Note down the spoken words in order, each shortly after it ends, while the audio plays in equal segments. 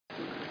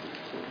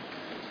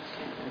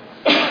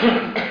Good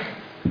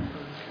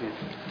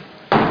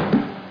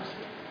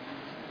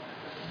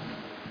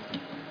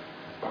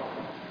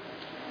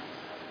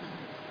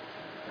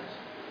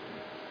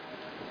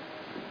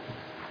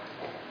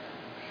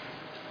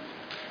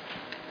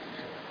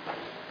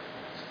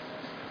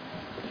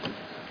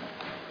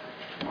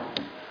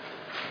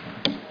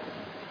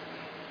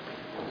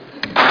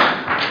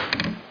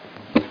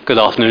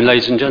afternoon,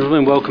 ladies and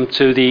gentlemen. Welcome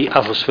to the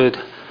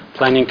Uttlesford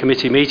Planning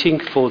Committee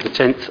meeting for the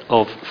 10th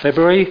of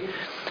February.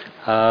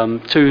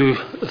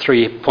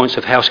 3 points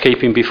of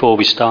housekeeping before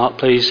we start,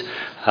 please.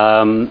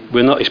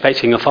 We're not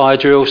expecting a fire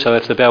drill, so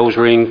if the bells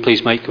ring,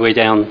 please make your way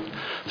down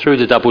through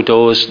the double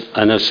doors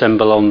and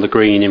assemble on the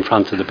green in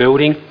front of the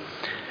building.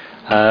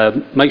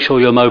 Make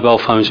sure your mobile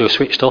phones are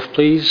switched off,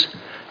 please.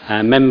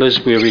 And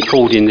members, we're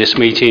recording this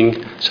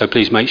meeting, so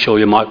please make sure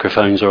your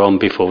microphones are on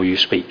before you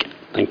speak.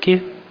 Thank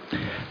you.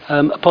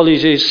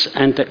 Apologies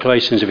and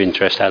declarations of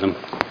interest, Adam.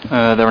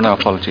 There are no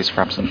apologies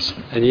for absence.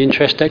 Any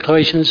interest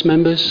declarations,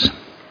 members?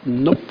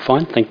 Nope,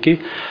 fine, thank you.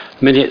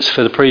 Minutes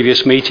for the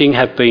previous meeting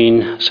have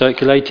been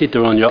circulated.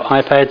 They're on your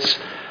iPads.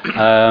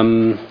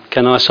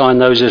 Can I sign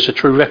those as a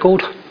true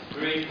record?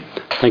 Agreed.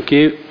 Thank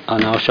you,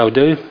 and I shall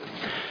do.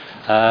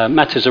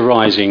 Matters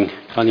arising,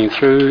 running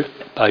through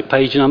by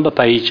page number,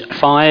 page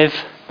 5,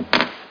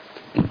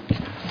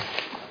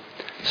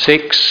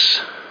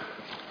 6,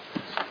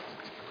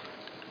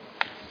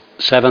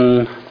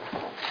 7,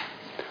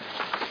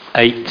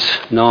 8,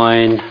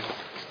 9,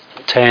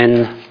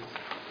 10,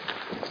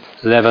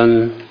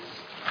 11,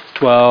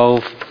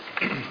 12,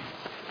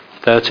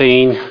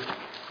 13,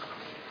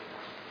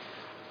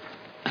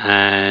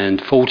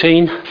 and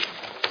 14,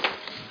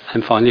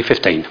 and finally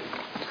 15.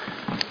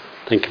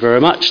 Thank you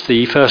very much.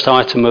 The first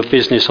item of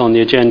business on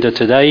the agenda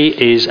today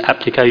is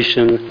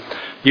application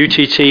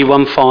UTT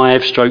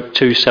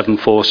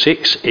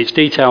 15/2746. Its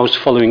details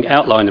following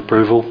outline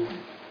approval.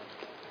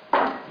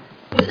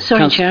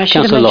 Sorry, Chair, I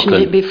should have mentioned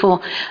it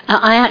before.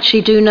 I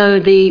actually do know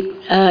the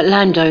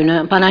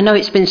landowner, but I know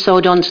it's been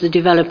sold on to the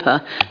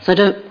developer, so I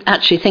don't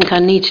actually think I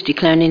need to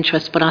declare an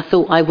interest, but I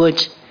thought I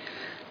would,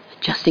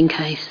 just in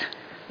case.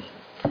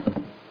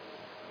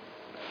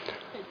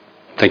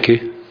 Thank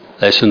you.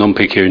 That's a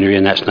non-pecuniary,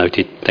 and that's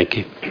noted. Thank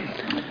you.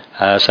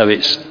 So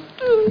it's...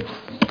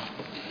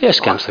 Yes,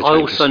 Councillor I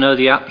also know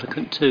the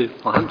applicant too.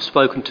 I haven't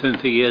spoken to him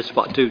for years,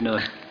 but I do know.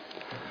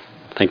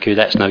 Thank you,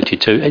 that's noted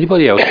too.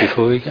 Anybody else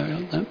before we go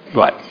on? No?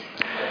 Right.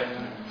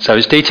 So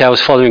it's details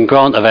following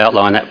grant of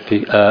outline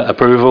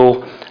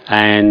approval,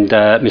 and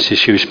Mrs.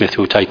 Shoesmith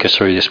will take us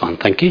through this one.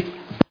 Thank you.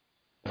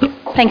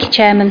 Thank you,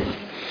 Chairman.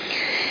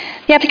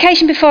 The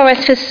application before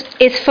us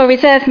is for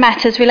reserved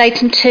matters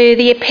relating to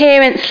the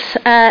appearance,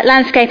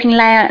 landscaping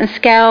layout and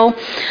scale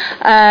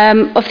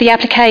of the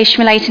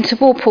application relating to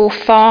Walpole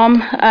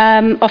Farm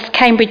off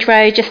Cambridge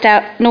Road, just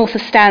out north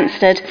of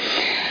Stansted.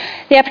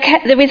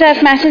 The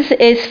reserved matters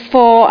is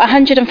for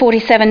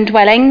 147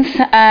 dwellings,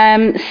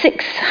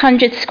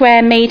 600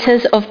 square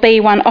metres of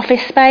B1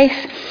 office space,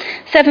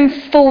 7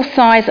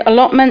 full-size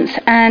allotments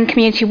and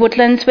community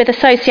woodlands with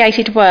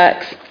associated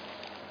works.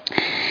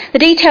 The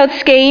detailed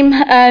scheme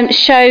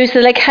shows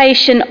the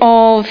location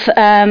of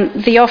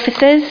the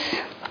offices.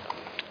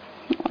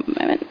 One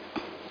moment.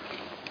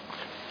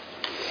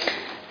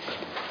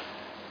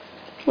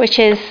 Which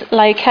is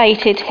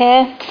located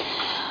here.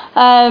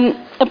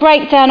 A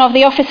breakdown of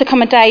the office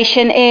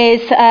accommodation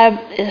is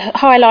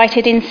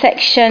highlighted in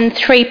section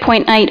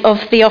 3.8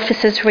 of the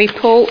officers'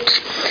 report,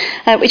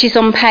 which is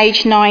on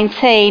page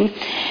 19.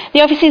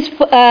 The offices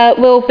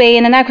will be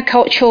in an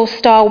agricultural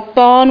style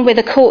barn with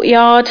a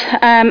courtyard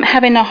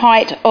having a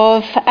height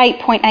of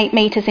 8.8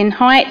 metres in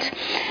height,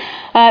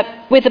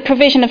 with the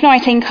provision of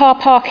 19 car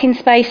parking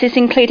spaces,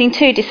 including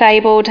 2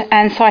 disabled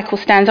and cycle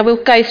stands. I will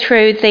go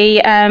through the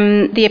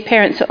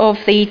appearance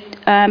of the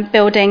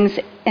buildings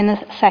in a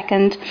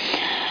second.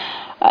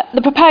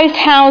 The proposed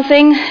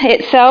housing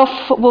itself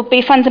will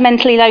be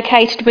fundamentally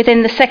located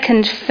within the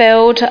second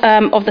field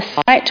of the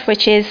site,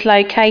 which is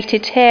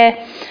located here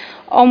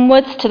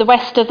onwards to the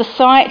west of the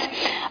site.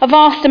 A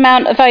vast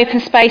amount of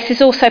open space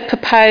is also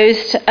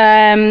proposed,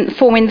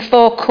 forming the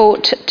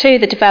forecourt to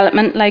the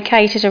development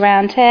located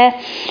around here.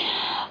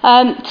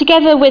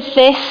 Together with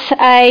this,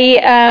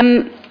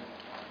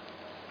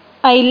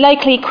 a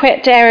locally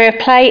equipped area of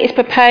play is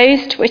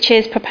proposed, which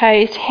is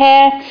proposed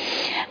here,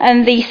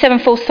 and the 7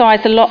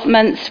 full-size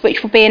allotments,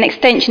 which will be an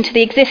extension to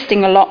the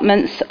existing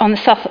allotments on the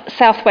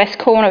southwest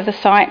corner of the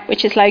site,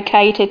 which is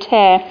located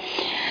here.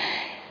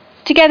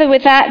 Together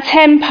with that,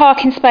 10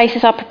 parking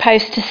spaces are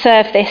proposed to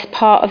serve this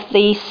part of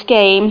the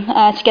scheme,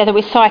 together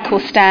with cycle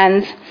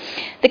stands.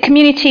 The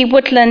community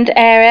woodland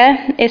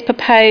area is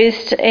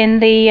proposed in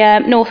the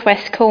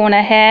northwest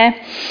corner here,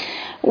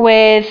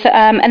 with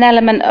an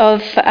element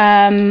of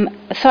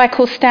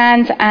cycle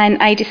stands and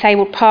a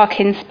disabled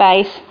parking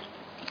space.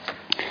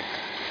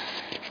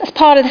 As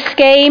part of the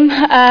scheme,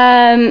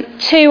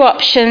 2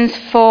 options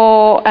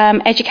for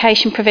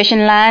education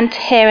provision land,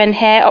 here and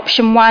here.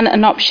 Option 1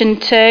 and option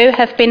 2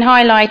 have been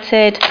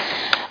highlighted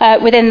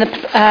within the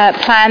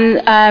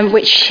plan,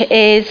 which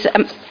is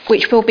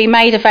which will be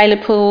made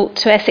available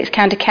to Essex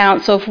County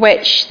Council, of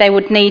which they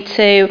would need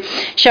to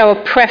show a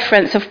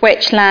preference of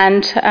which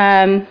land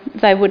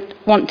they would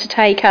want to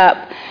take up.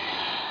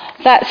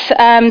 That's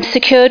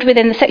secured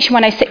within the Section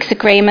 106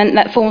 agreement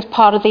that forms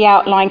part of the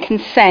outline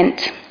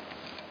consent.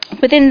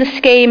 Within the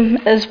scheme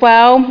as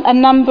well, a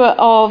number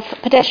of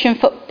pedestrian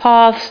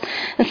footpaths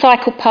and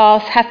cycle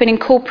paths have been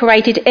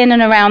incorporated in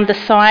and around the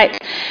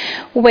site,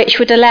 which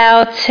would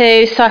allow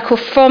to cycle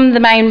from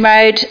the main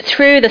road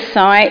through the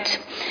site.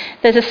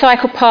 There's a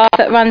cycle path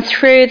that runs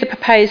through the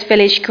proposed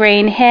village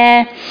green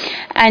here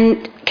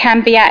and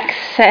can be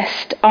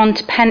accessed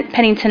onto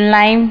Pennington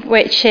Lane,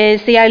 which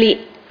is the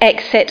only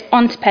exit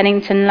onto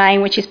Pennington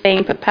Lane which is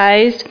being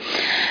proposed.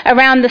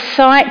 Around the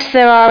site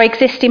there are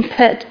existing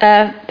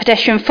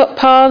pedestrian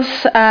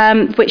footpaths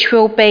which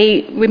will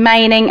be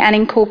remaining and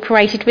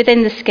incorporated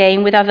within the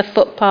scheme, with other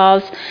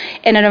footpaths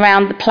in and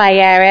around the play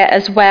area,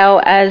 as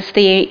well as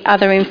the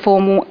other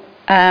informal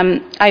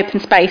open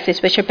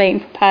spaces which are being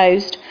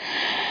proposed.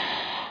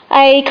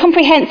 A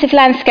comprehensive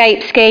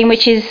landscape scheme,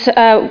 which is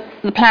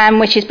the plan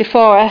which is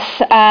before us,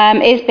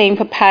 is being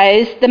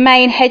proposed. The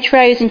main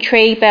hedgerows and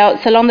tree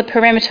belts along the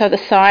perimeter of the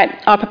site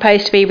are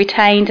proposed to be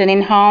retained and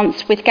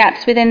enhanced, with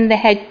gaps within the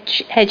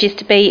hedges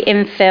to be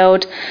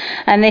infilled.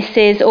 And this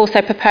is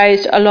also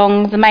proposed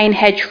along the main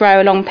hedgerow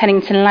along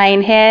Pennington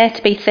Lane here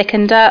to be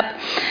thickened up,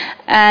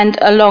 and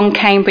along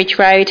Cambridge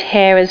Road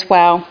here as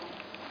well.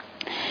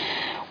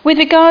 With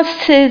regards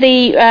to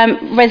the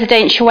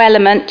residential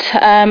element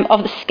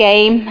of the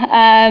scheme,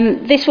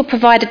 this will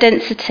provide a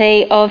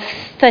density of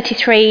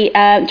 33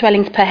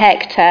 dwellings per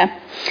hectare.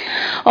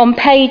 On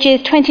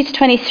pages 20 to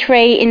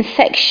 23 in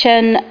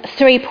section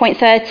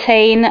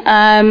 3.13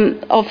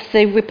 of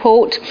the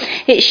report,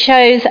 it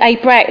shows a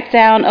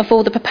breakdown of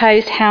all the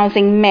proposed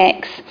housing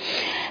mix.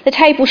 The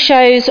table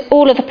shows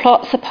all of the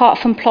plots apart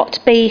from plot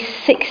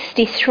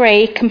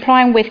B63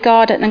 complying with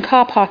garden and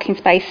car parking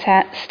space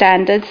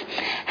standards.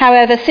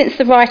 However, since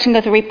the writing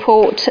of the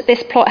report,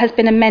 this plot has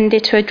been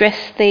amended to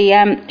address the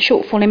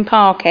shortfall in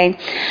parking.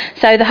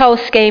 So the whole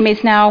scheme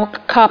is now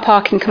car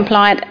parking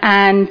compliant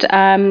and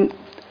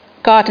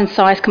garden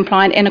size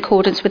compliant in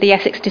accordance with the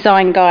Essex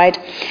Design Guide.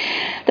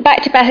 The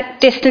back-to-back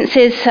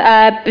distances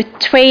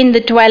between the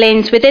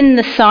dwellings within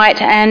the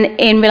site and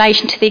in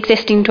relation to the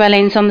existing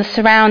dwellings on the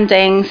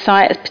surrounding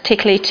site,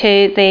 particularly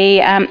to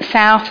the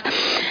south,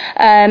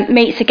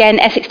 meets again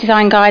Essex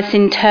Design Guides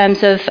in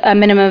terms of a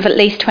minimum of at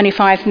least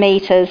 25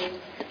 metres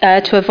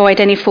to avoid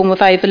any form of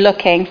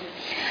overlooking.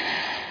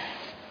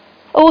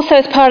 Also,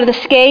 as part of the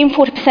scheme,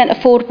 40%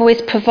 affordable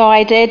is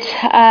provided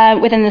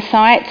within the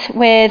site,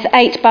 with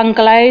 8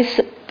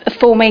 bungalows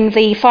forming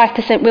the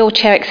 5%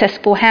 wheelchair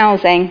accessible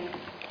housing.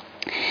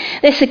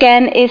 This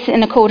again is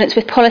in accordance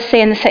with policy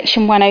in the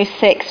Section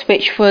 106,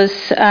 which was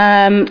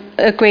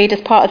agreed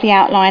as part of the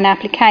outline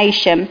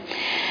application.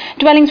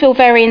 Dwellings will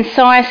vary in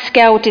size,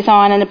 scale,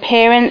 design and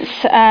appearance.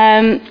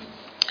 I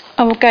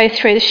will go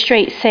through the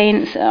street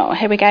scenes. Oh,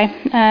 here we go.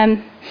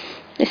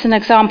 This is an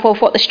example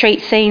of what the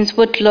street scenes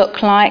would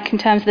look like in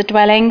terms of the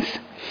dwellings.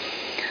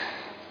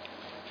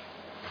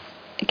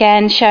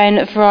 Again, showing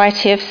a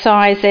variety of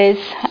sizes.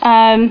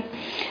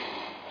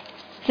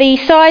 The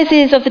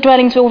sizes of the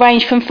dwellings will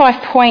range from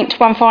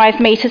 5.15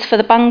 metres for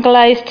the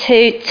bungalows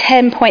to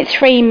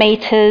 10.3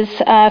 metres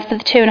for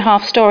the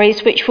 2.5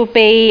 storeys, which will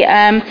be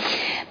a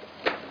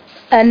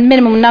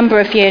minimum number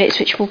of units,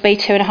 which will be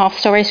 2.5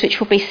 storeys, which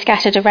will be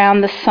scattered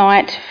around the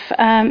site.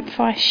 If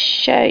I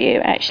show you,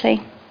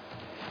 actually.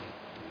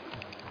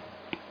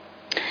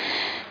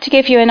 To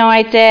give you an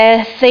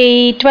idea,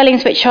 the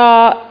dwellings which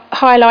are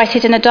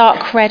highlighted in a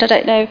dark red, I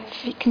don't know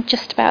if you can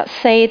just about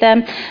see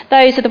them,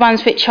 those are the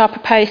ones which are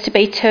proposed to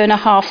be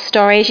 2.5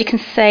 storeys. You can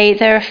see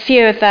there are a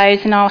few of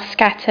those and are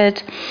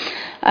scattered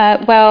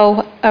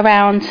well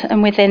around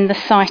and within the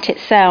site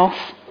itself.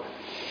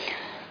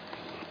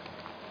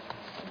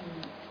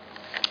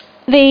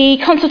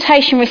 The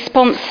consultation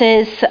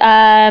responses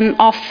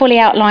are fully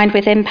outlined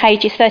within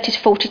pages 30 to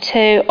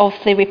 42 of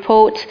the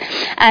report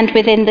and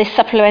within the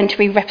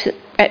supplementary reps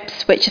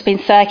which have been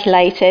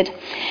circulated.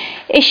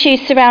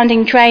 Issues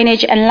surrounding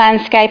drainage and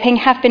landscaping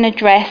have been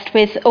addressed,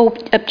 with all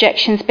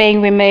objections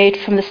being removed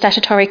from the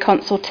statutory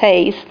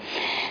consultees.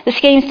 The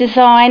scheme's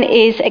design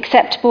is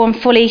acceptable and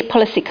fully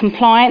policy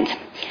compliant.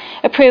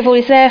 Approval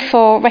is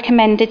therefore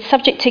recommended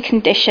subject to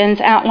conditions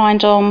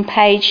outlined on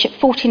page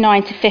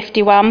 49 to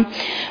 51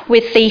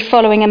 with the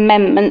following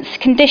amendments.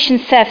 Condition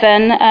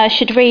 7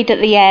 should read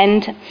at the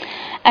end,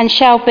 and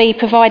shall be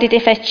provided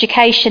if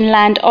education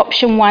land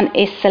option 1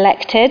 is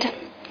selected.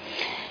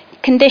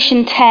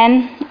 Condition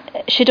 10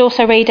 should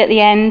also read at the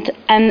end,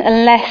 and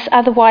unless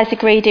otherwise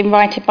agreed in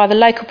writing by the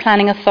local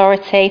planning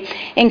authority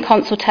in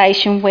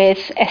consultation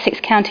with Essex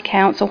County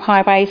Council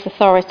Highways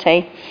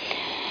Authority.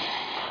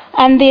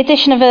 And the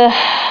addition of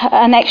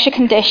an extra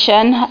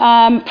condition,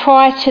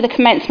 prior to the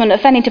commencement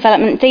of any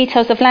development,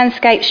 details of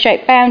landscape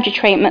stroke boundary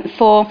treatment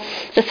for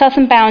the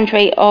southern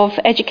boundary of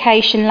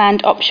education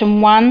land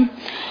option 1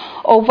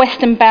 or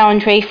western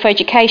boundary for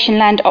education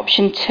land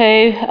option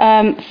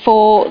 2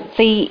 for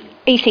the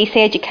ECC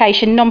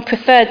education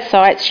non-preferred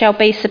sites shall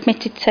be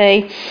submitted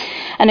to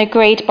and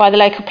agreed by the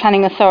local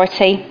planning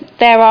authority.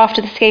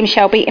 Thereafter, the scheme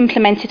shall be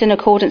implemented in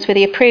accordance with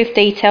the approved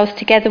details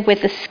together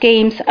with the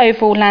scheme's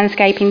overall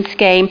landscaping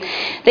scheme.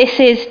 This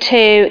is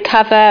to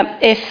cover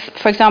if,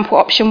 for example,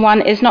 option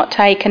 1 is not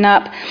taken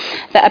up,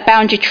 that a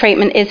boundary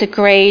treatment is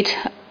agreed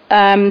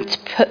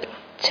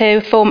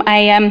to form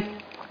a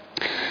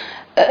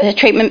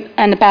treatment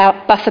and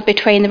about buffer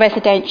between the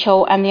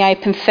residential and the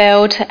open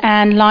field,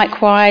 and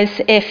likewise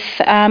if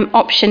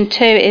option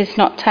 2 is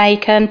not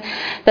taken,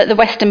 that the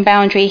western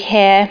boundary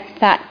here,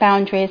 that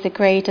boundary is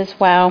agreed as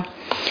well.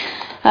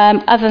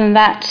 Other than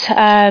that,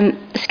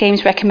 the scheme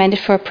is recommended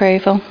for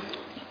approval.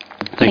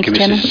 Thank you,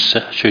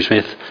 Mrs.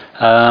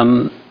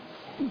 Shoesmith.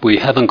 We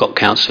haven't got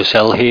Councillor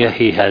Sell here.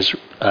 He has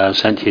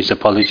sent his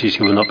apologies.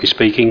 He will not be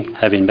speaking,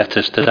 having met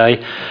us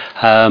today.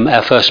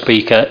 Our first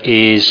speaker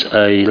is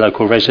a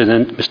local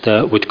resident,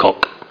 Mr.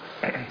 Woodcock.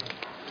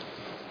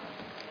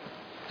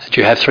 Do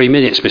you have 3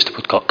 minutes, Mr.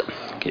 Woodcock?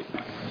 Thank you.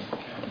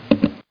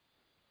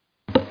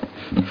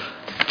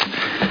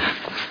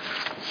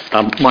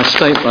 My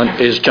statement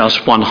is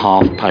just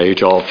 1/2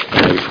 page of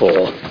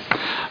A4.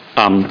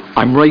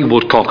 I'm Ray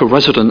Woodcock, a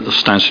resident of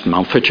Stansted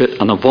Mount Fitchett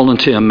and a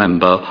volunteer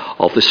member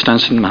of the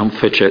Stansted Mount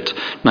Fitchett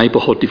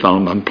Neighbourhood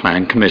Development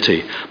Plan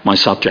Committee. My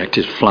subject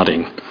is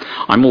flooding.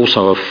 I'm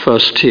also a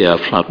first-tier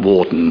flood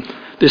warden.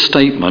 This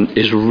statement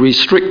is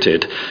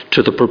restricted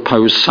to the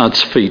proposed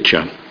SUDS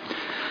feature.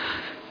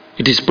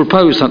 It is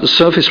proposed that the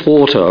surface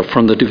water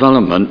from the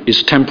development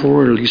is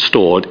temporarily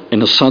stored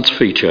in a SUDS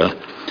feature,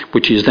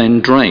 which is then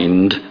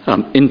drained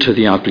into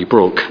the Ugly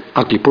Brook.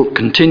 Ugly Brook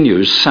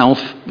continues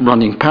south,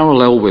 running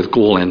parallel with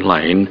Gall End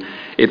Lane.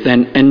 It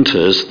then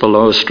enters the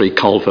Lower Street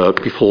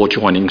culvert before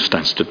joining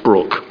Stansted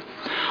Brook.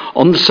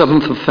 On the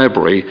 7th of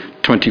February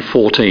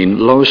 2014,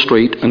 Lower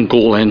Street and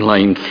Gall End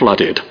Lane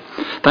flooded.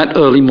 That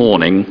early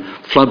morning,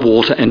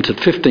 floodwater entered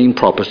 15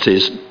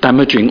 properties,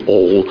 damaging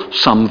all,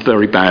 some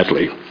very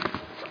badly.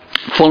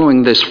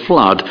 Following this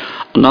flood,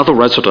 another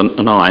resident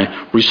and I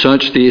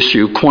researched the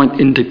issue quite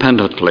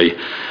independently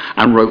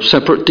and wrote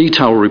separate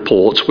detailed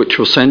reports which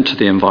were sent to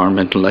the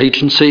Environmental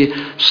Agency,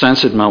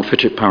 Stansted Mount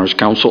Fitchett Parish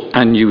Council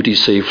and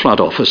UDC Flood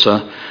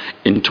Officer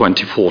in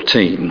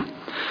 2014.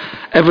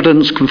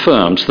 Evidence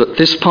confirms that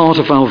this part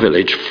of our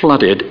village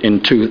flooded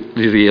into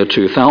the year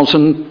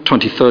 2000,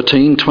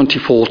 2013,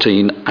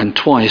 2014 and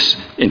twice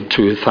in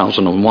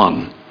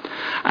 2001.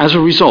 As a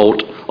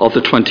result of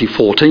the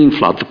 2014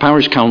 flood, the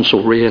Parish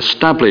Council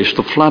re-established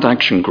the Flood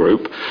Action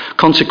Group.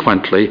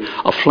 Consequently,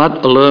 a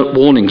flood alert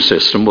warning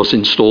system was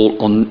installed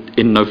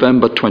in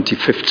November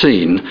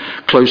 2015,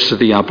 close to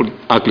the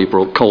Ugly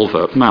Brook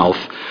culvert mouth.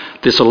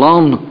 This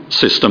alarm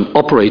system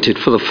operated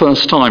for the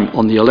first time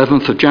on the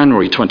 11th of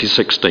January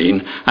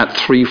 2016 at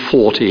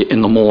 3:40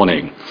 in the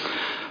morning.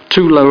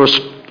 Two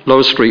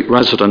Lower Street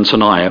residents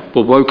and I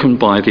were woken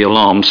by the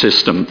alarm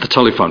system, the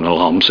telephone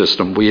alarm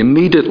system. We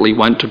immediately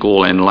went to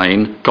Gall End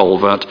Lane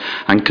culvert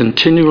and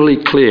continually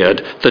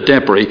cleared the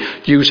debris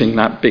using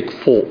that big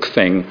fork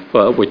thing,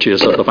 which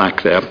is at the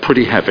back there,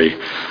 pretty heavy.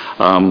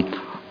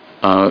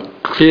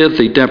 Cleared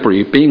the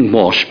debris being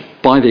washed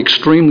by the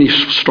extremely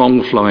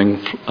strong flowing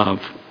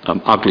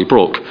Ugly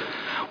Brook.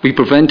 We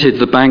prevented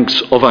the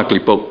banks of Ugly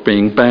Brook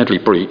being badly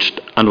breached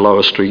and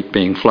Lower Street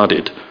being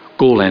flooded.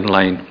 Gall End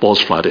Lane was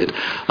flooded.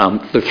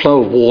 The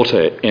flow of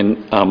water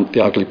in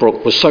the Ugly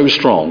Brook was so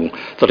strong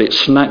that it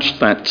snatched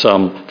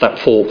that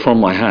fork from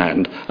my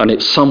hand, and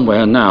it's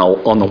somewhere now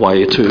on the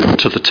way to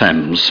the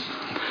Thames.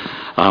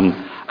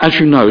 As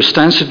you know,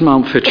 Stansted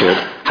Mount Fitchett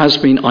has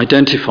been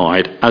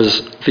identified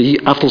as the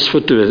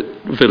Attlesford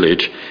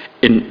village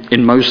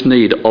in most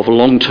need of a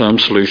long-term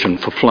solution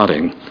for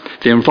flooding.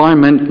 The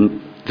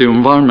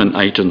Environment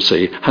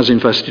Agency has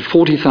invested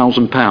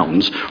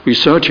 £40,000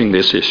 researching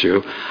this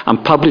issue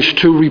and published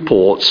 2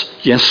 reports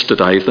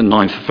yesterday, the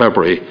 9th of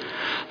February.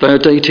 They are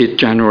dated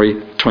January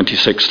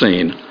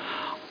 2016.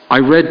 I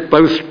read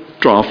both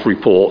draft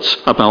reports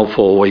about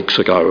 4 weeks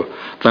ago.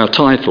 They are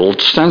titled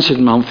Stansted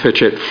Mount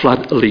Fitchett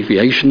Flood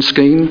Alleviation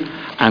Scheme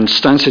and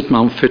Stansted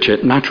Mount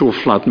Fitchett Natural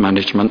Flood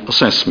Management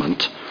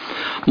Assessment.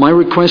 My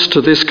request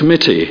to this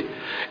committee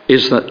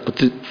is that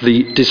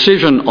the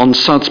decision on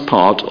SUDS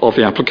part of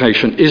the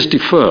application is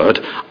deferred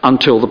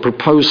until the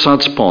proposed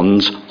SUDS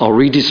ponds are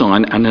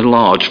redesigned and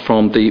enlarged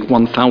from the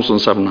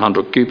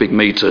 1,700 cubic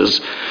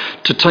metres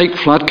to take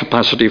flood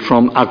capacity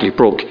from Ugly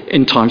Brook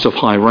in times of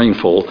high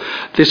rainfall.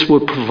 This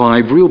would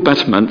provide real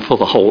betterment for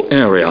the whole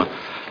area.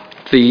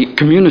 The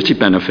community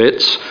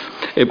benefits,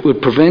 it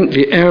would prevent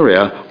the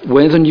area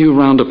where the new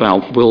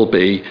roundabout will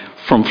be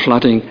from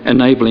flooding,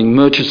 enabling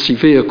emergency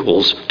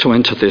vehicles to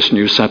enter this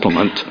new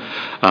settlement.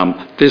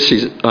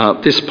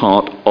 This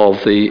part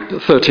of the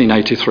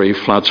 1383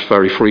 floods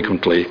very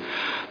frequently.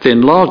 The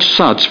enlarged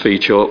SUDS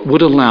feature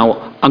would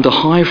allow, under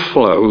high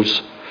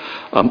flows,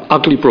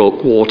 Ugly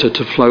Brook water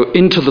to flow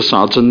into the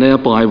SUDS and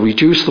thereby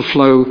reduce the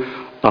flow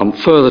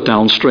further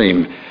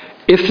downstream.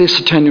 If this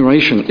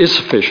attenuation is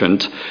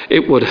sufficient,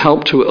 it would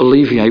help to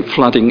alleviate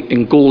flooding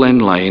in Gall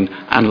End Lane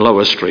and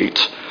Lower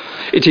Street.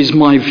 It is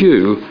my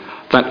view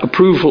that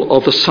approval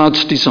of the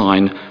SUD's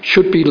design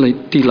should be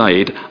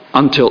delayed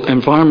until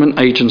Environment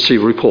Agency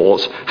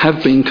reports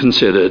have been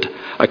considered.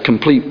 A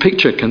complete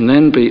picture can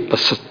then be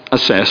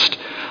assessed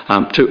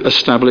to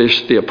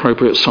establish the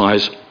appropriate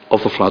size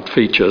of the flood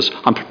features.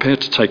 I'm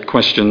prepared to take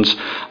questions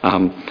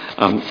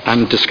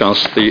and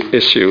discuss the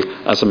issue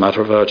as a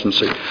matter of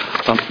urgency.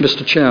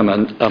 Mr.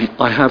 Chairman,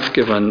 I have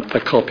given a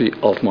copy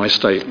of my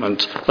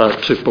statement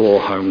to Borough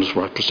Homes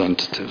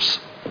representatives.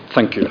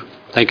 Thank you.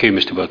 Thank you,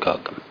 Mr.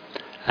 Woodcock.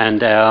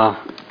 And our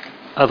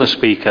other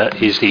speaker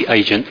is the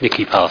agent,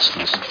 Nikki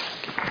Parsons.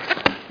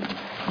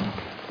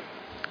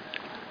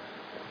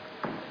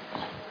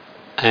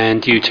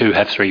 And you too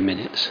have 3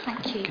 minutes.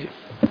 Thank you. Thank you.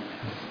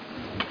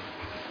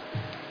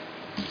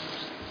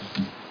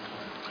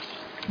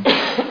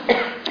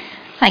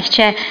 Thank you,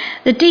 Chair.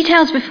 The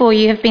details before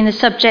you have been the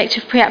subject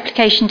of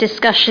pre-application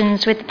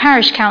discussions with the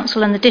Parish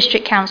Council and the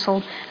District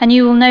Council, and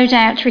you will no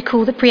doubt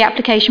recall the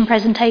pre-application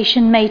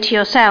presentation made to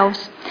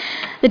yourselves.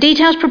 The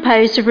details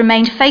proposed have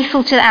remained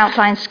faithful to the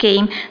outline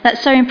scheme that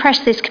so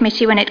impressed this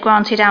committee when it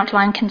granted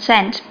outline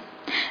consent.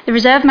 The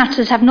reserved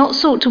matters have not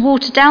sought to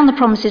water down the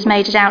promises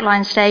made at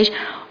outline stage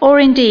or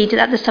indeed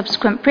at the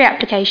subsequent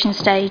pre-application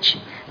stage.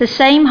 The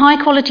same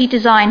high-quality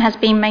design has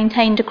been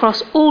maintained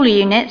across all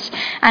units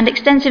and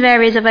extensive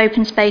areas of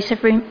open space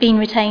have been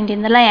retained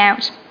in the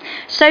layout.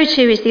 So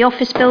too is the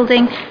office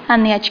building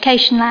and the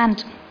education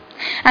land.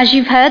 As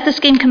you've heard, the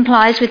scheme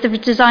complies with the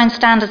design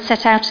standards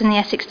set out in the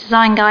Essex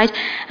Design Guide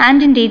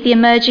and indeed the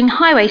emerging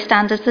highway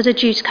standards that are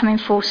due to come in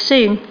force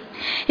soon.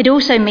 It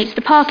also meets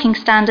the parking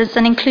standards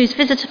and includes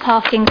visitor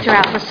parking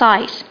throughout the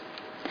site.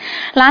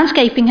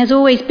 Landscaping has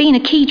always been a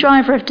key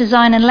driver of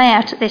design and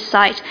layout at this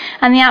site,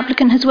 and the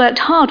applicant has worked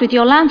hard with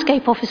your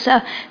landscape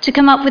officer to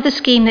come up with a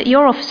scheme that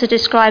your officer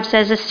describes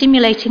as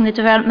assimilating the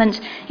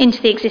development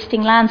into the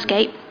existing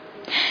landscape.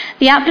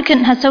 The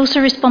applicant has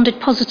also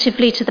responded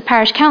positively to the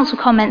Parish Council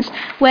comments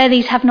where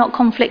these have not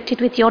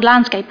conflicted with your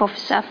landscape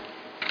officer.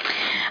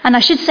 And I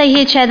should say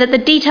here, Chair, that the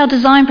detailed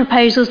design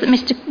proposals that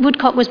Mr.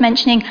 Woodcock was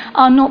mentioning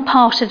are not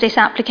part of this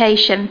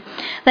application.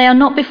 They are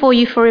not before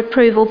you for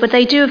approval, but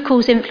they do, of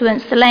course,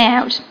 influence the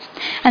layout.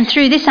 And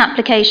through this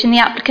application, the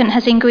applicant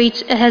has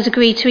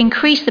agreed to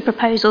increase the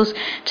proposals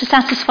to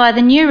satisfy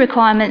the new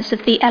requirements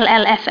of the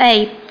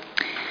LLFA.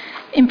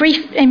 In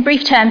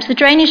brief terms, the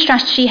drainage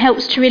strategy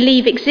helps to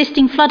relieve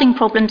existing flooding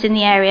problems in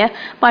the area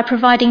by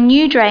providing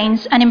new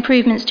drains and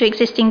improvements to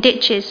existing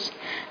ditches.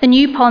 The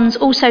new ponds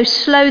also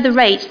slow the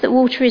rate that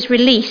water is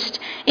released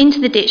into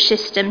the ditch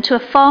system to a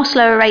far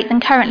slower rate than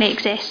currently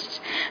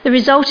exists. The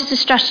result is a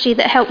strategy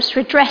that helps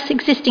to address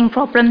existing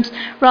problems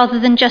rather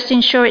than just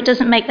ensure it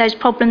doesn't make those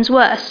problems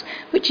worse,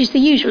 which is the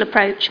usual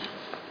approach.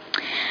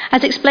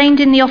 As explained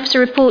in the officer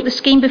report, the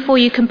scheme before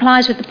you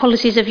complies with the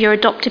policies of your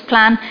adopted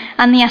plan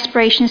and the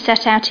aspirations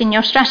set out in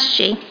your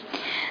strategy.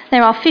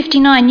 There are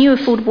 59 new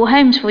affordable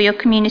homes for your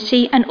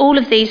community, and all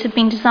of these have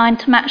been designed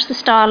to match the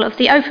style of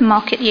the open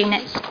market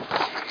units.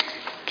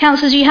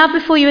 Councillors, you have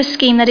before you a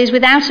scheme that is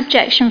without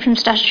objection from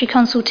statutory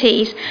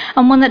consultees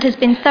and one that has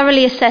been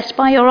thoroughly assessed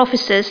by your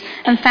officers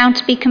and found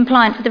to be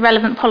compliant with the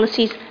relevant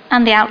policies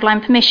and the outline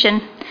permission.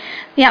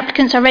 The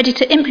applicants are ready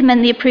to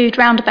implement the approved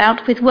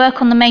roundabout with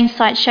work on the main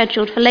site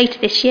scheduled for later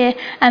this year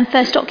and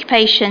first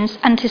occupations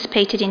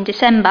anticipated in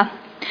December.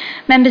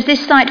 Members,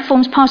 this site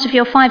forms part of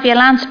your 5-year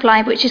land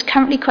supply, which is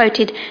currently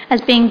quoted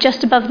as being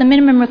just above the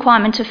minimum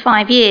requirement of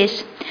 5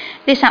 years.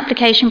 This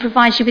application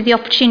provides you with the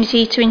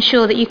opportunity to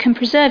ensure that you can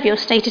preserve your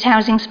stated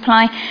housing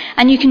supply,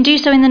 and you can do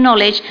so in the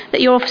knowledge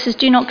that your officers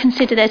do not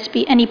consider there to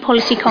be any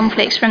policy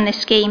conflicts from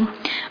this scheme.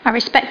 I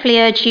respectfully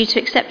urge you to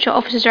accept your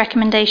officer's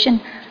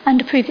recommendation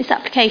and approve this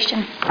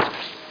application.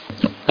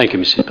 Thank you,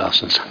 Mrs.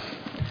 Parsons.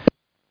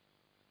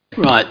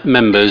 Right,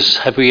 members,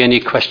 have we any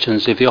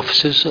questions of the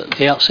officers at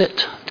the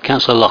outset?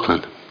 Councillor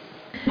Loughlin.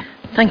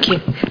 Thank you.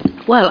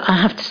 Well,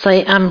 I have to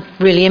say I'm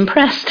really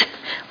impressed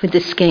with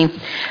this scheme.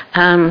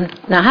 Now,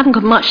 I haven't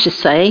got much to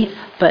say,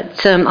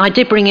 but I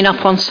did bring it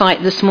up on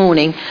site this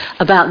morning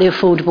about the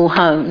affordable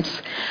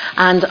homes.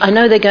 And I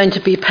know they're going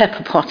to be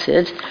pepper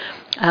potted,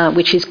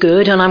 which is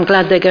good, and I'm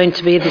glad they're going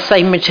to be the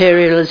same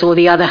material as all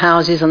the other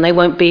houses and they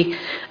won't be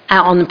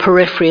out on the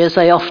periphery as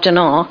they often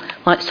are,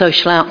 like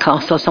social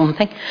outcasts or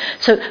something.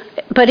 So,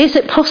 but is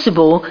it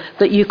possible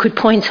that you could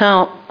point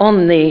out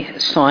on the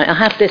site, I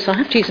have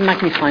to use a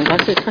magnifying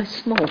glass, it's so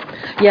small.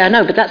 Yeah,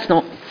 no, but that's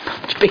not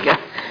much bigger.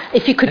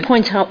 If you could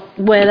point out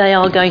where they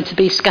are going to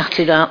be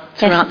scattered out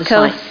throughout the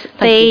site.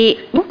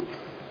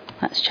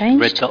 That's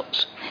changed. Red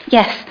dots?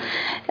 Yes.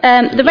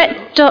 The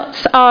red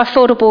dots are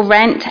affordable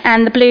rent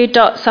and the blue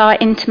dots are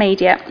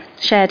intermediate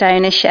shared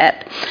ownership.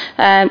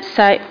 I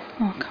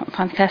can't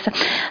find the cursor.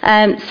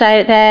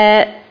 So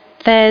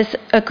there's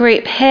a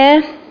group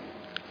here.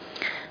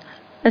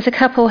 There's a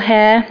couple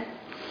here.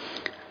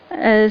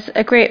 There's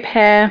a group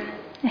here,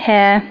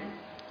 here,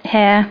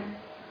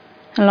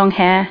 along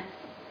here,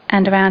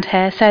 and around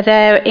here. So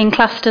they're in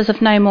clusters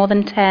of no more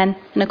than 10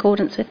 in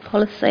accordance with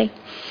policy.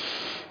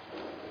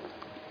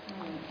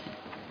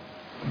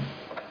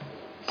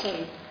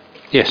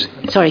 Yes.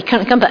 Sorry,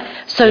 can I come back?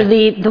 So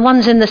the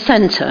ones in the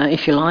centre,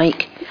 if you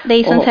like,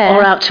 These ones here?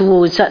 or out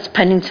towards, that's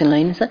Pennington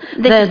Lane, is it?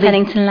 This is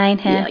Pennington Lane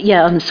here.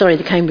 Yeah, I'm sorry,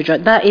 the Cambridge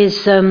Road. That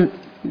is,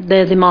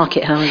 they're the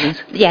market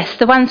houses. Yes,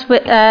 the ones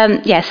with,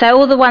 so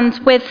all the ones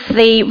with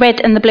the red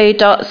and the blue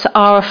dots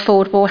are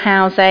affordable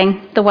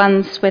housing. The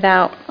ones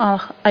without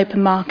are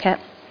open market.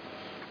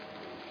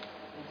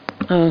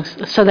 Oh,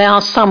 so they are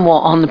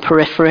somewhat on the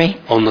periphery.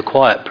 On the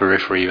quiet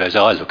periphery, as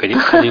I look at it,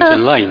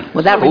 Pennington Lane.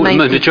 Well, that the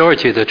remains...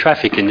 majority of the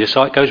traffic in this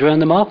site goes around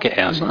the market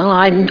house. Well,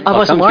 I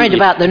wasn't worried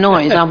about the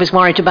noise. I was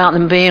worried about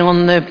them being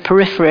on the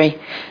periphery.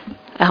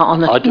 Out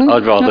on the...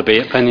 I'd rather be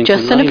at Pennington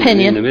Just Lane an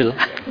opinion. than in the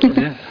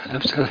middle. Yeah,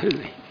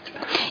 absolutely.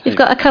 You've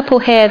got a couple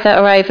here that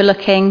are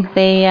overlooking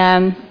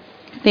the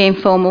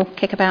informal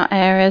kickabout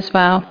area as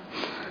well.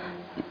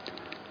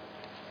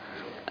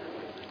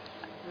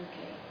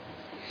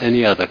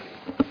 Any other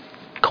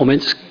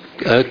comments?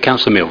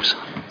 Councillor Mills.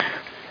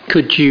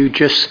 Could you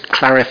just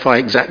clarify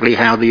exactly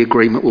how the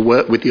agreement will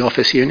work with the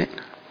office unit?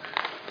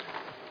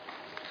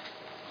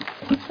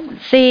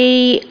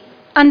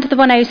 Under the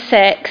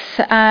 106,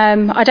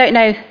 I don't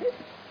know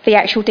the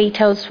actual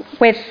details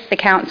with the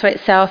council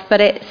itself,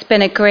 but it's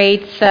been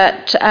agreed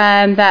that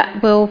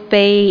that will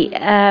be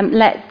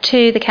let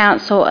to the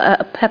council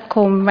at a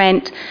peppercorn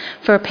rent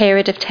for a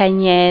period of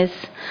 10 years.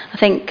 I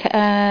think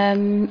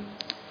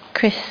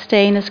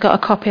Christine has got a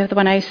copy of the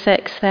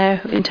 106 there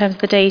in terms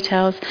of the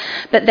details,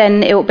 but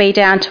then it will be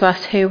down to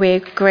us who we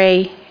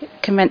agree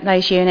can rent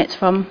those units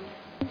from.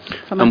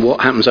 And us.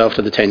 what happens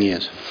after the 10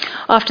 years?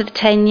 After the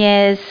 10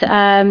 years,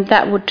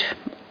 that would,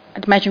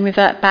 I'd imagine,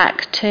 revert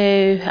back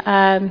to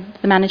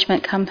the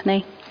management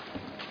company.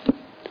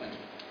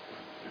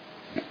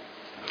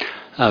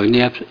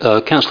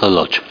 Councillor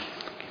Lodge.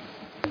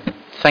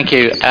 Thank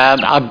you.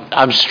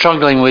 I'm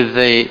struggling with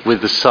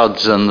the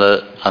SUDs and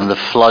the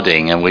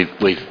flooding, and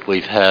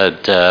we've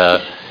heard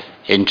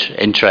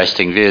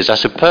interesting views. I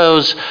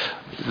suppose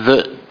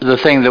the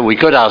thing that we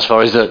could ask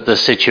for is that the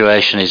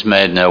situation is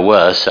made no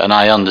worse, and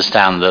I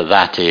understand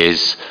that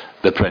is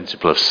the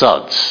principle of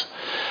SUDs.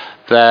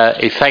 There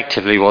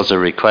effectively was a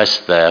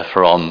request there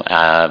from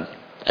a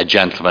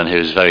gentleman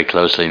who's very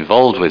closely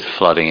involved with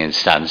flooding in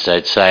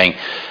Stansted saying,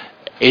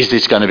 is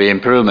this going to be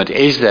improvement?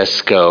 Is there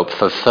scope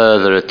for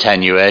further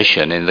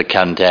attenuation in the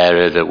current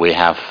area that we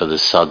have for the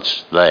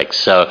SUDS lakes?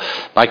 So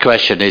my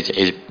question is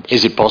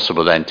it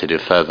possible then to do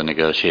further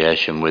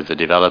negotiation with the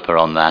developer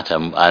on that?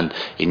 And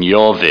in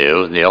your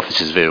view, the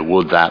office's view,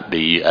 would that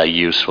be a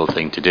useful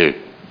thing to do?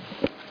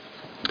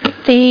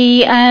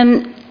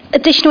 The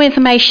additional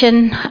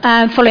information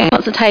following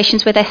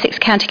consultations with Essex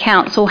County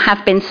Council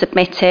have been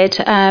submitted.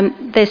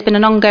 There's been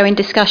an ongoing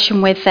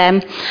discussion with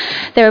them.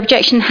 Their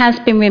objection has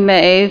been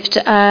removed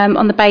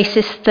on the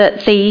basis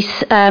that these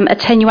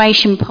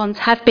attenuation ponds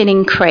have been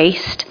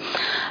increased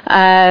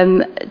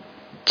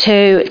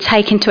to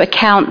take into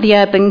account the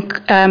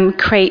urban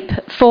creep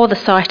for the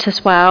site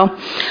as well.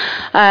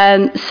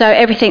 So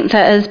everything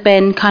that has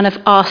been kind of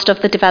asked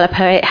of the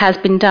developer, it has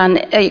been done.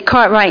 You're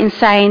quite right in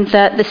saying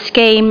that the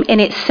scheme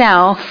in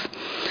itself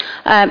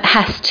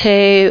has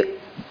to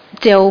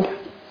deal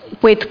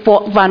with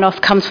what runoff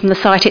comes from the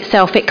site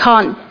itself. It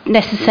can't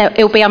necessarily,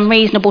 it'll be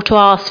unreasonable to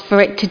ask for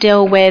it to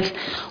deal with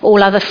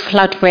all other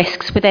flood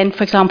risks within,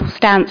 for example,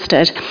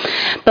 Stansted.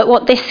 But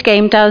what this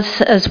scheme does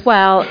as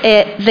well,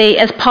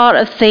 as part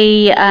of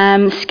the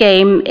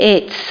scheme,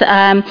 it's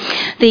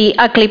the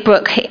Ugly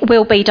Brook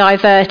will be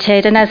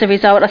diverted, and as a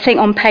result, I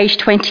think on page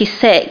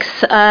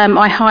 26,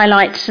 I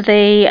highlight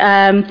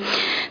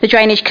the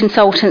drainage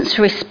consultant's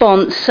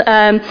response.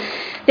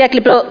 The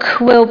Ugly Brook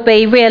will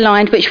be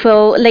realigned, which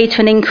will lead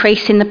to an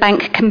increase in the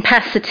bank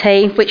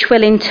capacity, which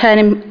will in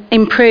turn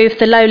improve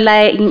the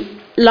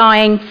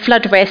low-lying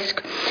flood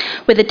risk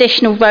with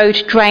additional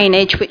road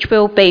drainage, which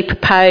will be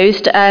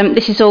proposed.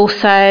 This is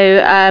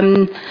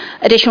also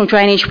additional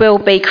drainage will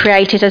be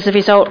created as a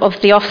result of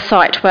the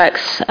off-site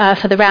works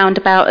for the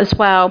roundabout as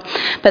well.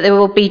 But there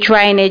will be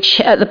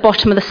drainage at the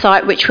bottom of the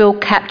site, which will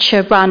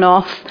capture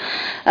runoff.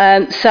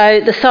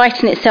 So the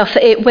site in itself,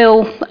 it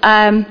will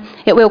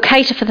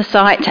cater for the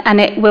site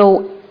and it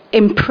will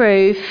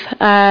improve.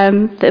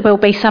 There will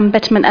be some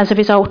betterment as a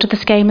result of the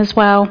scheme as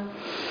well.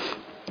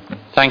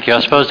 Thank you. I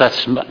suppose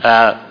that's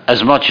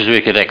as much as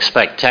we could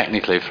expect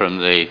technically from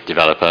the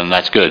developer, and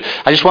that's good.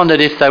 I just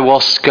wondered if there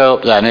was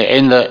scope then,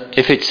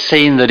 if it's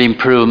seen that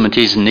improvement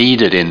is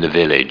needed in the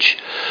village,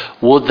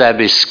 would there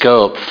be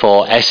scope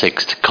for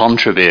Essex to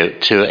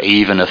contribute to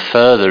even a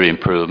further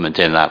improvement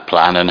in that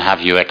plan, and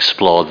have you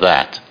explored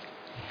that?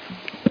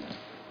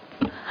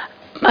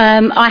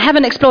 I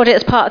haven't explored it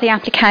as part of the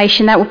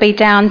application. That will be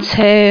down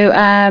to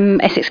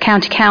Essex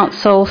County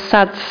Council,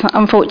 SUDS,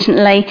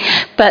 unfortunately.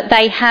 But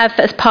they have,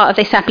 as part of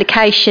this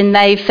application,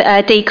 they've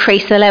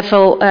decreased the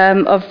level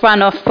of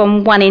runoff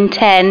from 1 in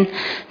 10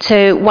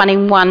 to 1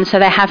 in 1. So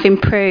they have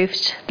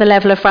improved the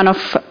level of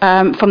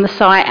runoff from the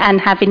site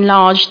and have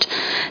enlarged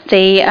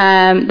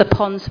the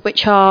ponds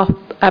which are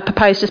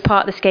proposed as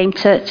part of the scheme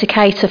to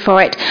cater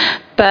for it.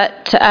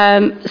 But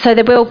so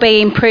there will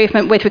be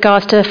improvement with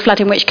regards to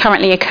flooding which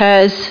currently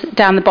occurs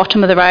down the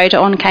bottom of the road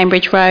on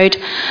Cambridge Road.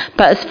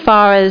 But as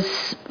far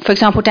as, for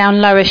example,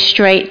 down Lower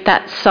Street,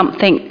 that's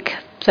something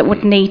that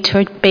would need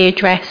to be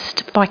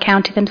addressed by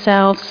county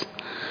themselves.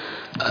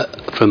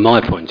 From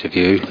my point of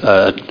view,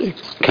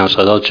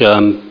 Councillor Lodge,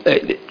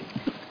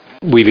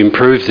 we've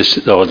improved this,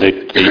 or the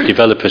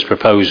developers'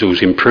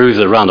 proposals improve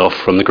the runoff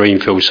from the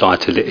Greenfield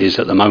site as it is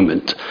at the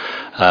moment,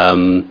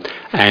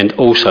 and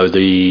also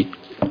the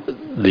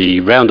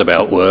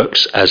roundabout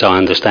works, as I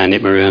understand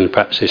it, Marianne.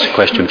 Perhaps this is a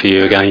question for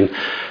you again.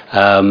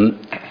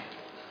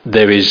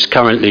 There is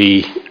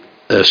currently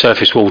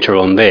surface water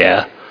on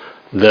there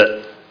that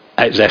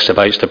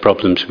exacerbates the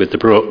problems with the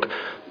brook,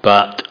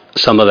 but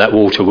some of that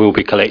water will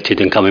be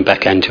collected and coming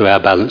back into our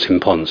balancing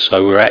ponds.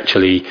 So we're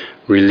actually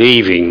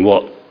relieving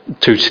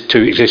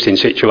two existing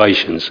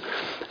situations,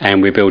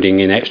 and we're building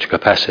in extra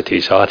capacity.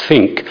 So I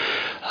think,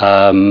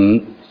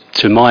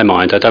 to my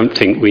mind, I don't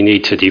think we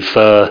need to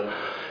defer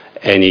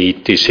any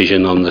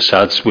decision on the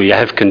SUDs. We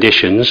have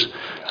conditions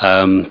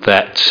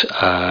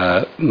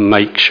that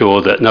make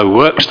sure that no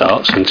work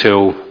starts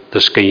until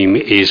the scheme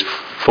is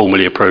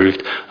formally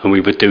approved, and we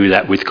would do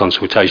that with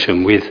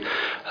consultation with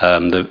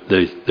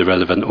the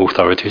relevant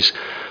authorities.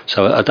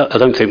 So I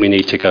don't think we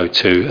need to go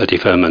to a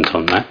deferment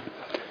on that.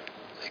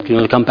 You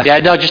want to come back? Yeah,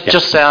 no,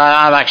 just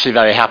I'm actually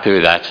very happy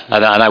with that,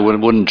 and I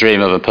wouldn't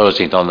dream of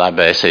opposing it on that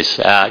basis.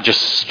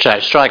 Just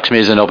strikes me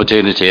as an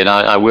opportunity, and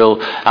I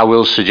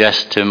will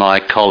suggest to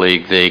my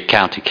colleague, the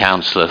county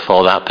councillor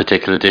for that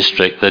particular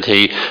district, that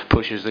he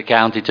pushes the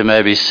county to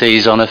maybe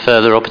seize on a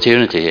further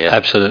opportunity here.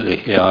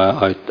 Absolutely,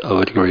 yeah, I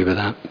would agree with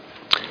that.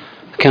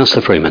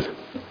 Councillor Freeman.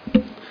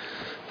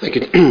 Thank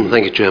you,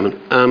 thank you,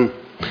 Chairman.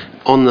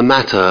 On the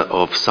matter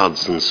of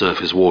SUDs and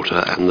surface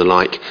water and the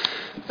like,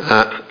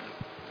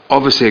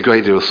 obviously a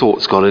great deal of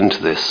thought's gone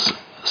into this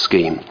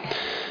scheme,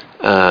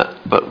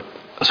 but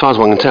as far as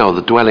one can tell,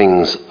 the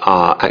dwellings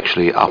are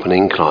actually up an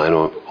incline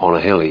or on a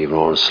hill even,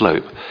 or on a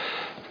slope.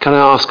 Can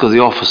I ask of the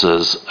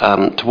officers,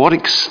 to what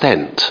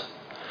extent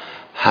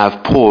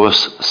have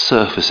porous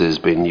surfaces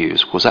been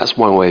used? Because that's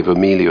one way of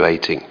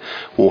ameliorating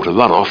water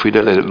runoff. You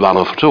don't let it run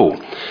off at all.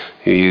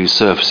 You use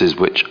surfaces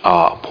which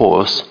are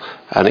porous,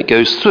 and it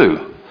goes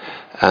through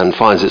and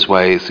finds its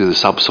way through the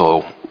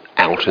subsoil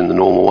out in the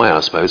normal way,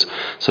 I suppose.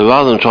 So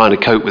rather than trying to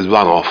cope with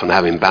runoff and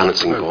having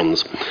balancing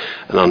ponds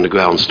and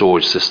underground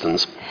storage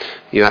systems,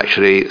 you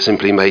actually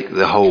simply make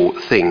the whole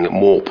thing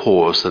more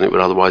porous than it would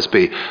otherwise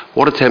be.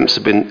 What attempts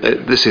have been,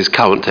 this is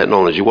current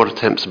technology, what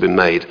attempts have been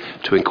made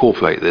to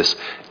incorporate this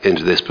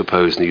into this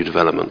proposed new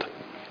development?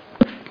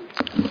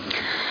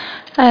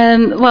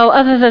 Well,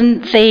 other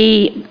than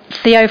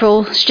the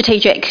overall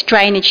strategic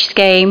drainage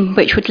scheme,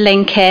 which would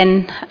link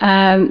in,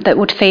 that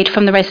would feed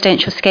from the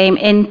residential scheme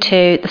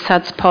into the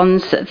SUDS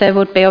ponds, there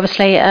would be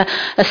obviously a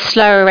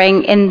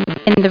slowing in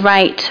the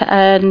rate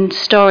and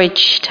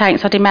storage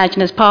tanks, I'd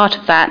imagine, as part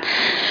of that.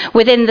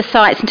 Within the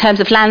sites, in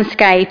terms of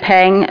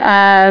landscaping,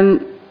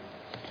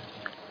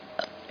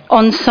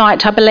 on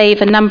site, I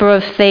believe a number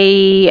of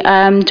the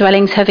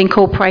dwellings have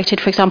incorporated,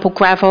 for example,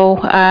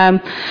 gravel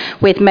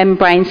with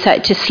membranes to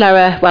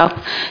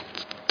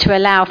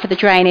allow for the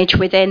drainage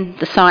within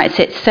the sites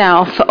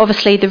itself.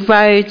 Obviously, the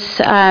roads,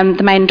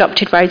 the main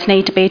adopted roads,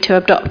 need to be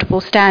to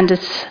adoptable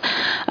standards.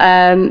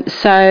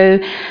 So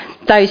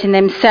those in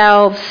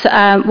themselves,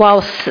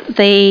 whilst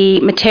the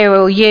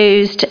material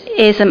used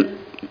isn't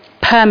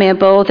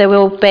permeable, there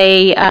will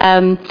be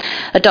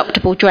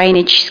adoptable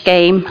drainage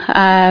scheme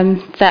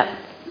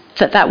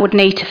that would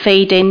need to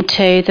feed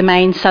into the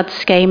main SUD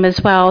scheme as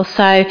well.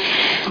 So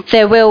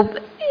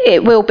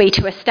it will be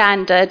to a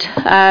standard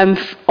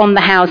on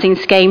the housing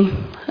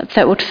scheme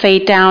that would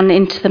feed down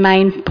into the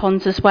main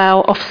ponds as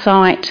well,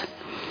 off-site.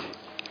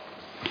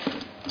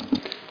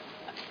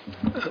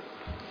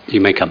 You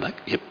may come back.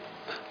 Yep.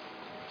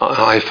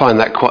 I find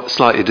that quite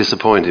slightly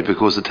disappointing,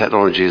 because the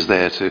technology is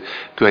there to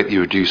greatly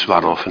reduce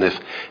runoff, and if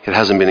it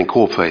hasn't been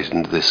incorporated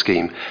into this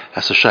scheme,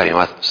 that's a shame.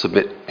 I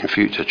submit in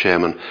future,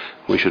 Chairman,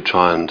 we should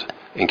try and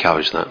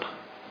encourage that.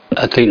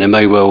 I think there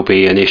may well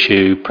be an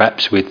issue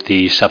perhaps with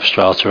the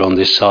substrata on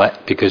this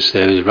site, because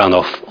there is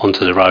runoff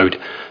onto the road,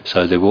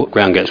 so the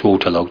ground gets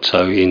waterlogged.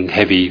 So in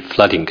heavy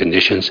flooding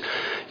conditions,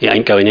 it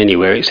ain't going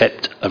anywhere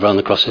except a run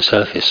across the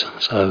surface.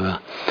 So,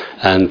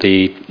 and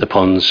the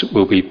ponds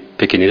will be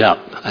picking it up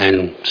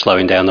and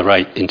slowing down the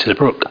rate into the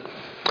brook.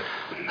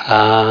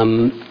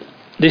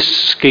 This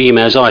scheme,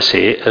 as I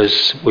see it,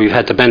 as we've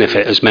had the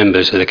benefit as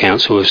members of the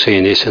council of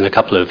seeing this in a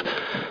couple of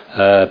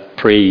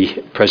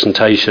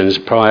pre-presentations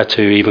prior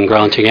to even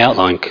granting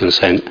outline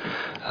consent,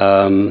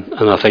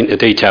 and I think the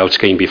detailed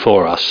scheme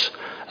before us,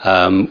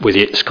 with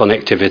its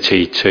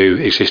connectivity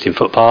to existing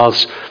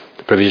footpaths,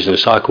 the provision of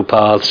cycle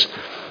paths,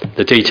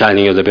 the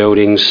detailing of the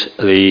buildings,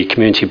 the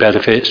community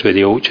benefits with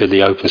the orchard,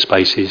 the open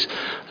spaces,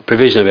 the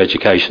provision of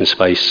education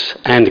space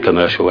and the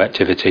commercial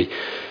activity,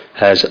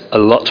 has a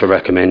lot to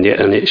recommend it,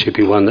 and it should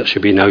be one that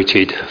should be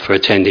noted for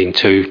attending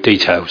to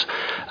details.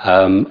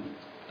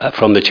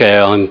 From the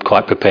Chair, I'm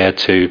quite prepared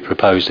to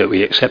propose that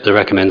we accept the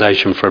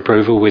recommendation for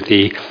approval with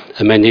the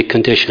amended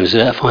conditions. Is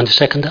that find a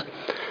seconder?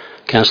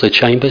 Councillor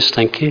Chambers,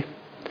 thank you.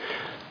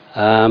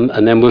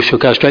 And then we shall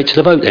go straight to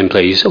the vote then,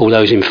 please. All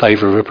those in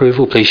favour of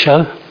approval, please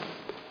show.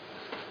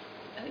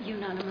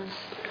 Unanimous.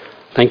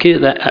 Thank you.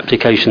 That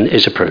application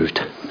is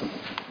approved.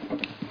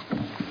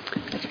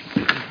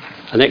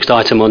 The next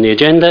item on the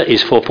agenda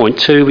is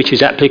 4.2, which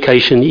is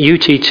application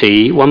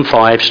UTT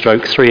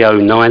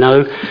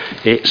 15/3090.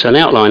 It's an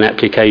outline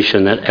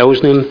application at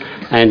Elsenham,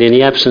 and in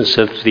the absence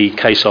of the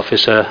case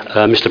officer,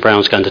 Mr.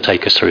 Brown's going to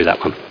take us through that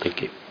one.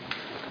 Thank you.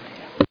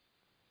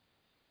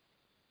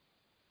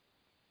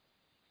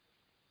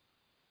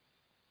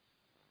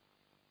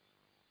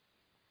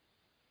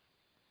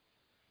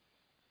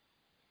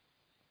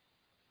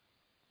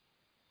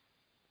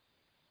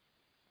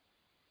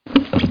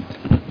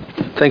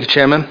 Thank you,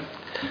 Chairman.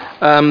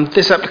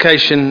 This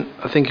application,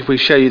 I think if we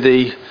show you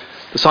the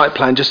site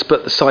plan, just to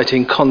put the site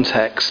in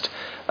context,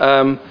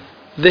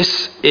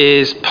 this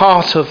is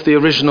part of the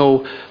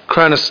original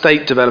Crown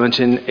Estate development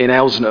in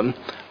Elsenham,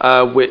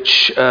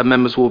 which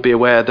members will be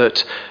aware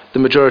that the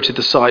majority of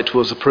the site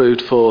was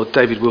approved for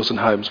David Wilson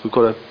Homes. We've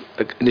got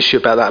an issue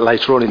about that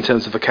later on in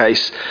terms of a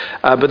case.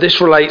 But this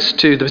relates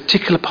to the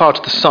particular part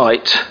of the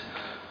site.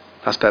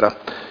 That's better.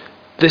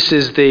 This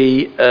is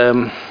the...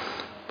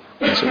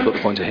 Let's put the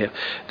pointer here.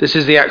 This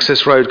is the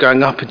access road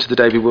going up into the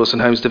David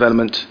Wilson Homes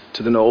development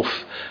to the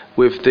north,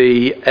 with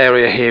the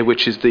area here,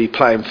 which is the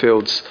playing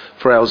fields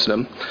for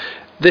Elsenham.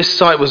 This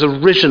site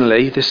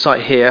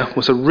here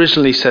was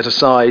originally set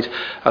aside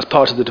as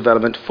part of the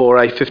development for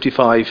a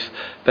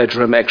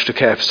 55-bedroom extra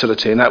care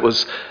facility, and that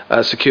was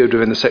secured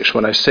within the Section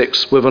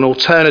 106 with an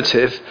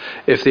alternative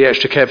if the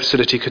extra care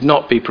facility could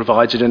not be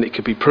provided and it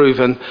could be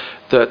proven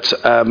that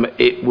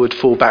it would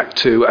fall back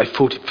to a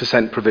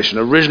 40% provision.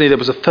 Originally there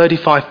was a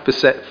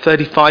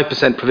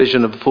 35%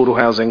 provision of affordable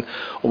housing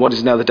on what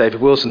is now the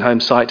David Wilson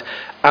Home site,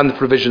 and the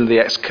provision of the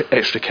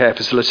extra care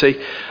facility.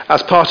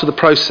 As part of the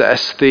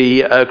process,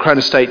 the Crown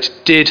Estate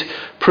did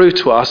prove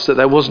to us that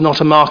there was not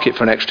a market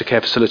for an extra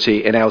care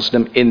facility in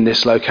Elsenham in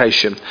this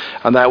location,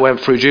 and that went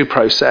through due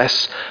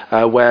process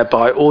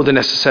whereby all the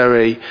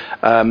necessary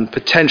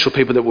potential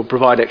people that would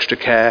provide extra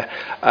care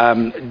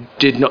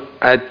did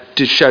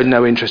show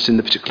no interest in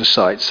the particular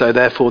site. So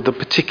therefore the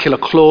particular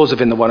clause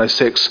within the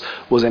 106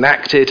 was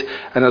enacted,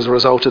 and as a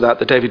result of that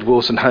the David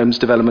Wilson Homes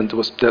development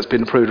that's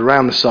been approved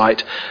around the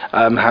site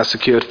has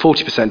secured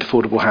 40%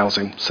 affordable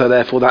housing. So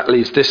therefore that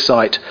leaves this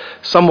site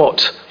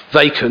somewhat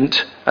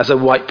vacant as a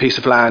white piece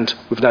of land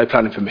with no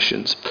planning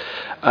permissions.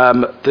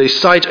 The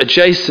site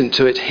adjacent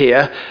to it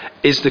here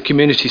is the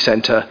community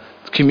centre,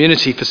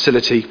 community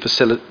facility,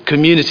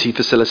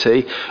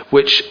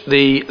 which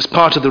as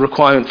part of the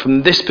requirement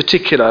from this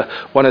particular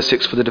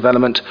 106 for the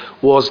development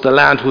was the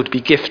land would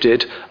be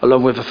gifted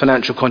along with a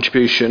financial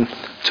contribution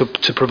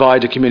to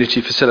provide a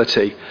community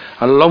facility.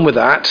 And along with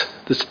that,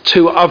 there's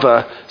two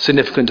other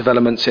significant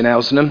developments in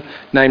Elsenham,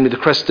 namely the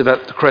Crest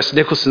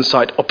Nicholson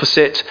site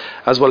opposite,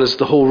 as well as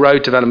the Hall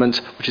Road development,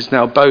 which is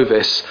now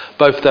Bovis.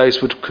 Both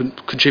those would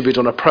contribute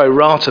on a pro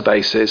rata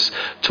basis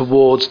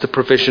towards the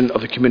provision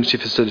of a community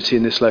facility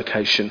in this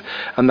location,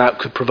 and that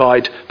could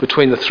provide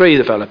between the three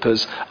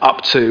developers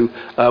up to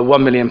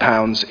 £1 million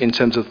in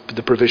terms of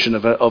the provision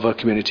of a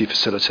community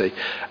facility.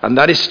 And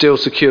that is still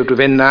secured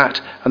within that,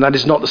 and that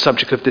is not the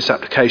subject of this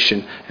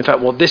application. In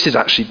fact, what this is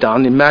actually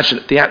done, imagine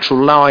the actual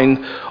line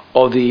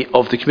of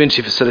the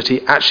community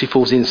facility actually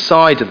falls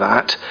inside of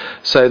that,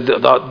 so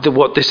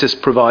what this has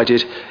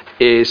provided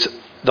is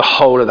the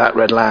whole of that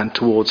red land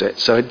towards it.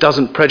 So it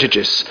doesn't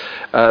prejudice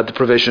the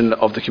provision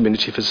of the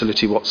community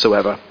facility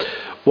whatsoever.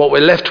 What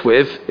we're left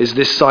with is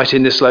this site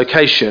in this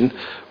location,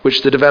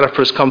 which the developer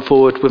has come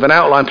forward with an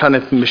outline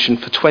planning permission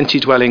for 20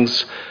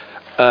 dwellings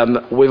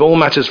with all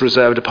matters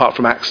reserved apart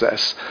from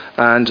access,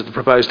 and the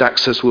proposed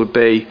access would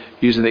be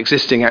using the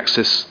existing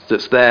access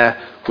that's there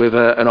with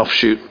an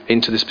offshoot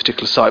into this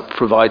particular site,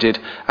 provided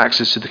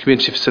access to the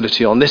community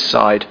facility on this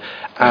side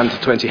and the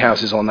 20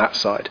 houses on that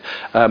side.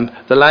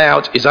 The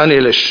layout is only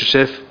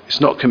illustrative,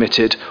 it's not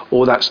committed.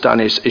 All that's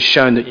done is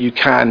shown that you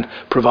can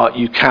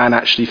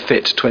actually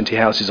fit 20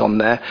 houses on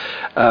there.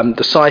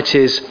 The site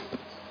is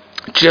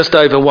just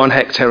over 1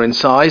 hectare in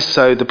size,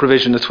 so the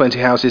provision of 20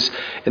 houses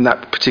in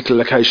that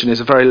particular location is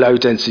a very low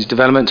density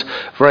development,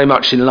 very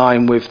much in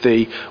line with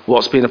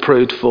what's been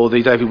approved for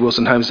the David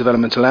Wilson Homes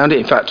development around it.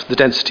 In fact, the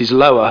density is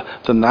lower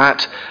than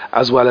that,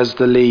 as well as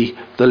the Lee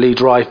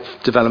Drive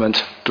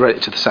development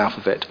directly to the south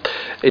of it.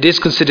 It is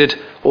considered,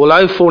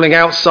 although falling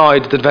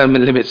outside the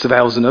development limits of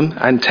Elsenham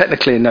and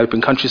technically in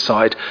open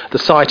countryside, the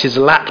site is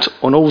lapped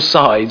on all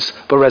sides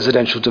by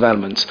residential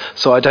developments.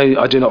 So I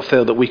do not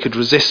feel that we could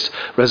resist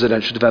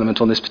residential development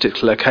on this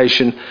particular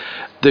location.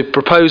 The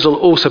proposal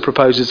also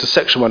proposes a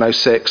Section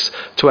 106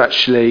 to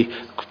actually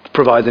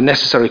provide the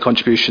necessary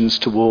contributions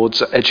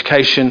towards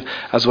education,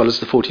 as well as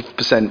the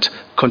 40%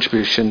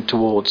 contribution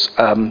towards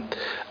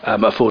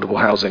affordable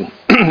housing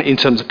in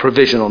terms of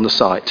provision on the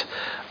site.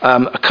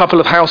 A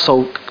couple of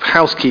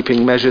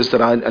housekeeping measures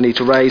that I need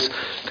to raise.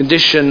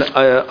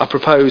 I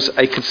propose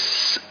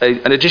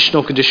an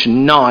additional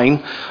condition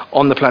 9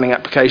 on the planning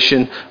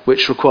application,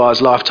 which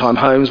requires lifetime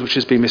homes, which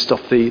has been missed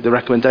off the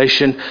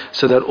recommendation,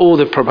 so that all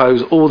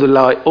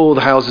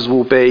the houses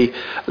will be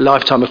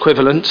lifetime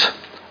equivalent,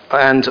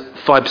 and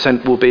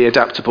 5% will be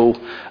adaptable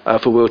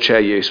for wheelchair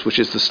use, which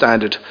is the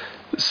standard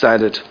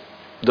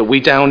that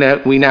we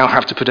now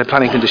have to put a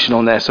planning condition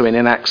on there, so it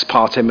enacts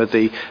Part M of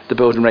the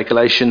building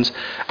regulations.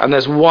 And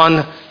there's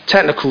one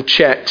technical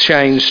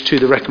change to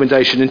the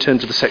recommendation in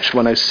terms of the section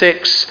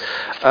 106.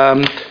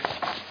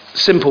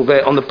 Simple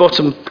bit, on the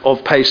bottom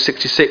of page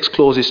 66,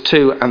 clauses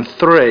 2 and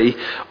 3,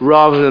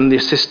 rather than the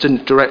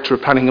Assistant Director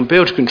of Planning and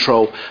Building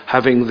Control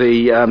having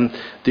the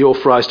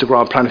authorised to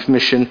grant planning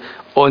permission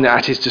on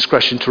at his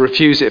discretion to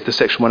refuse it if the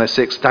section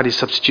 106, that is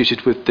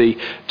substituted with the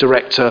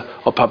Director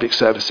of Public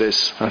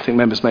Services. I think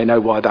members may know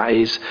why that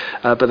is,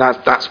 but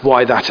that's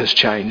why that has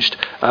changed.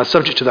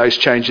 Subject to those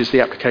changes, the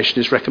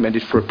application is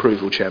recommended for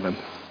approval, Chairman.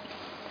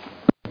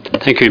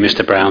 Thank you,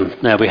 Mr. Brown.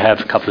 Now we have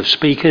a couple of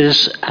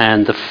speakers,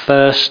 and the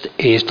first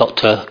is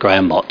Dr.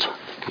 Graham Mott.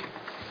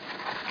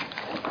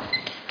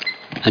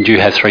 And you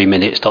have 3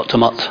 minutes, Dr.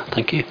 Mott.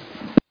 Thank you.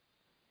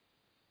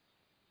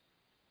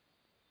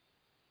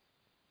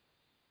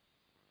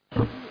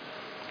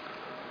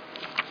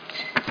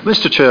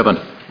 Mr. Chairman,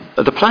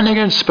 the planning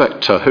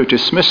inspector who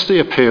dismissed the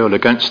appeal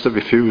against the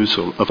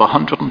refusal of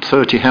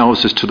 130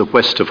 houses to the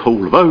west of Hall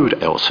Road,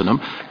 Elsenham,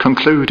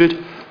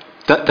 concluded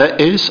that there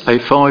is a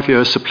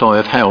 5-year supply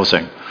of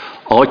housing.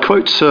 I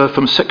quote, sir,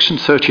 from section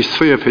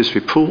 33 of his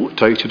report,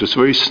 dated as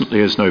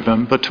recently as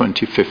November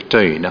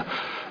 2015.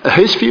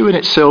 His view in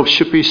itself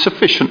should be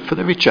sufficient for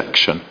the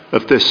rejection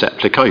of this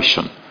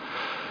application.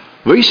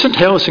 Recent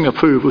housing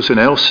approvals in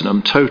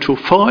Elsenham total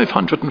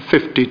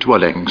 550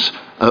 dwellings,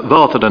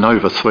 rather than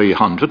over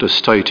 300 as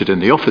stated in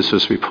the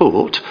officer's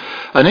report,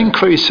 an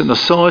increase in the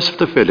size of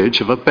the village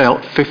of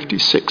about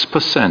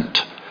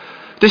 56%.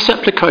 This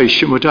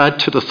application would add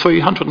to the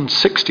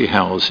 360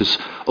 houses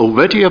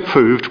already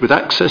approved with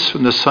access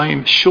from the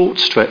same short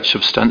stretch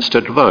of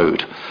Stansted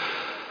Road.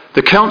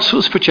 The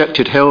Council's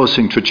projected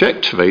housing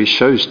trajectory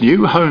shows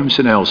new homes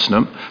in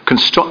Elsenham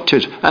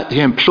constructed at the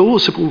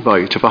implausible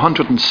rate of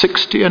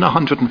 160 and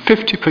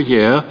 150 per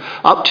year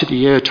up to the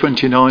year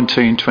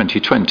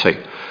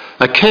 2019-2020.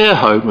 A care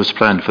home was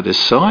planned for this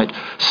site.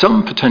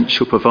 Some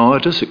potential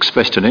providers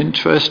expressed an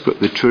interest but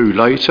withdrew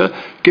later,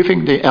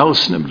 giving the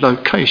Elsenham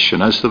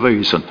location as the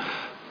reason.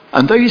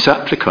 And these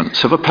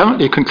applicants have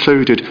apparently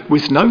concluded,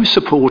 with no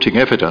supporting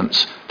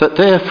evidence, that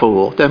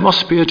therefore there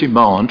must be a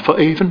demand for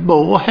even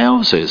more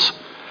houses.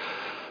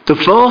 The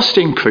vast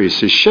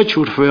increases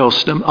scheduled for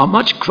Elsenham are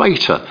much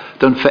greater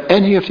than for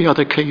any of the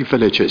other key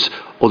villages,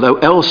 although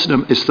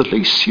Elsenham is the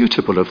least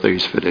suitable of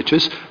these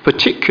villages,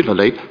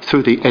 particularly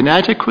through the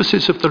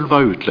inadequacies of the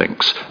road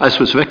links, as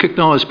was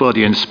recognised by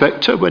the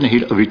inspector when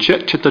he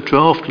rejected the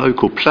draft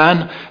local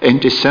plan in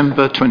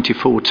December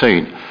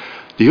 2014.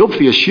 The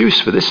obvious use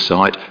for this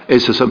site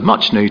is as a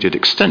much needed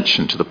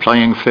extension to the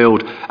playing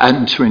field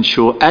and to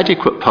ensure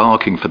adequate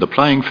parking for the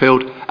playing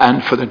field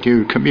and for the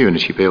new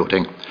community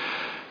building.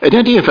 In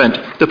any event,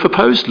 the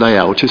proposed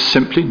layout is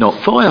simply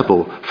not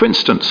viable. For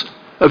instance,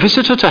 a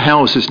visitor to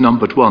houses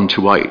numbered 1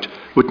 to 8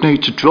 would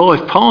need to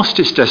drive past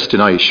his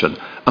destination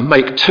and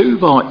make 2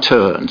 right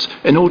turns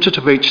in order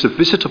to reach the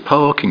visitor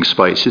parking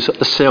spaces at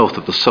the south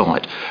of the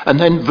site and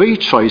then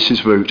retrace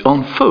his route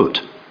on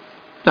foot.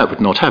 That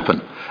would not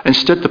happen.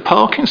 Instead, the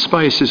parking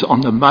spaces on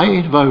the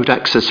main road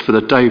access for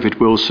the David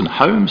Wilson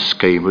Homes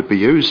scheme would be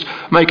used,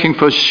 making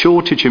for a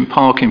shortage in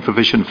parking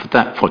provision for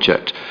that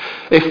project.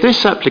 If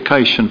this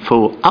application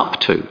for up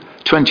to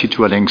 20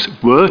 dwellings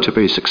were to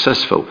be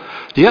successful,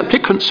 the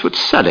applicants would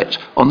sell it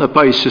on the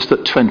basis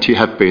that 20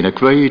 have been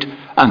agreed,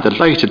 and the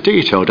later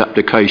detailed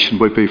application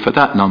would be for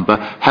that number,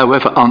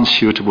 however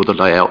unsuitable the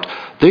layout.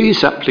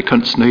 These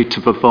applicants need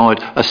to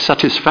provide a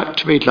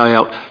satisfactory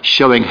layout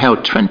showing how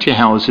 20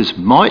 houses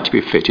might be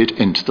fitted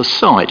into the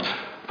site.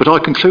 But I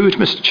conclude,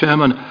 Mr.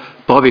 Chairman,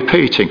 by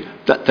repeating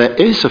that there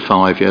is a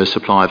 5-year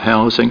supply of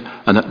housing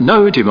and that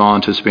no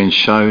demand has been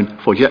shown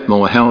for yet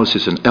more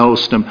houses in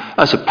Elsenham.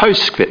 As a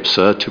postscript,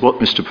 sir, to what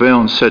Mr.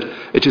 Brown said,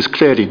 it is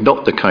clearly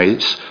not the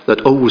case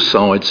that all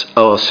sides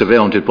are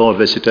surrounded by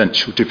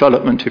residential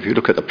development. If you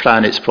look at the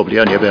plan, it's probably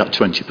only about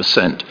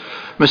 20%.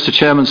 Mr.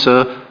 Chairman,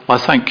 sir, I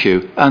thank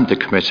you and the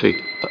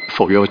committee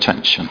for your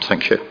attention.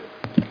 Thank you.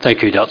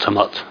 Thank you, Dr.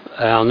 Mott.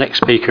 Our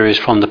next speaker is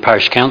from the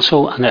Parish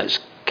Council, and that's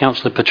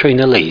Councillor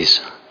Patrina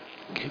Lees.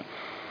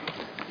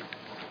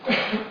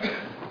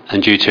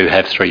 And you two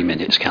have 3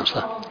 minutes,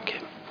 Councillor.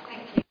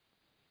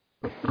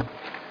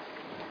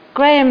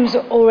 Graham's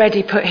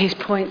already put his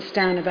points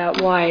down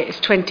about why it's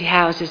 20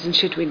 houses and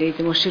should we need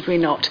them or should we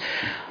not.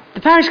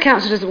 The Parish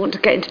Council doesn't want to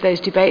get into those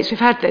debates. We've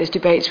had those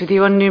debates with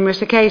you on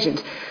numerous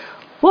occasions.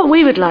 What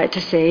we would like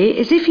to see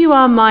is if you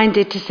are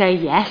minded to say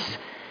yes,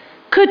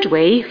 Could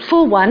we,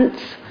 for once,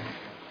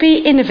 be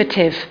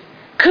innovative?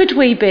 Could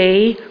we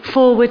be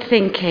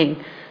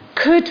forward-thinking?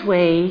 Could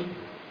we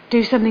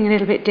do something a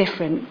little bit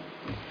different?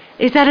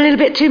 Is that a little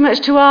bit too much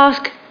to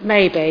ask?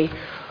 Maybe.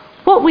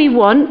 What we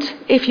want,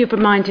 if you're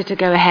minded to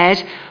go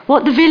ahead,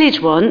 what the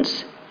village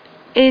wants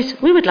is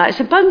we would like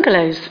some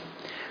bungalows.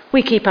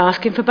 We keep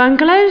asking for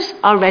bungalows,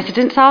 our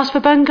residents ask for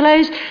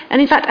bungalows,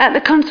 and in fact at the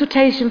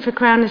consultation for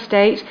Crown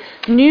Estate,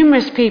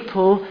 numerous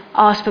people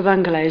asked for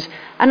bungalows.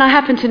 And I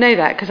happen to know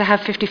that because I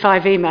have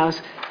 55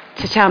 emails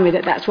to tell me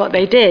that that's what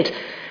they did.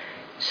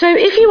 So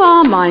if you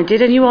are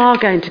minded and you are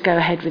going to go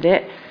ahead with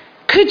it,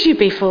 could you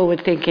be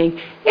forward thinking?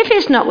 If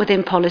it's not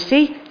within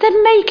policy,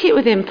 then make it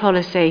within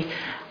policy.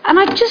 And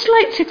I'd just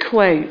like to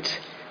quote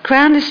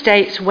Crown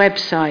Estate's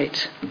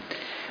website,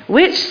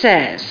 which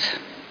says,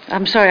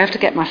 I'm sorry, I have to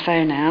get my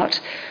phone out.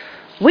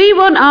 We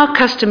want our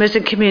customers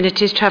and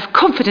communities to have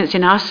confidence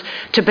in us,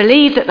 to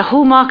believe that the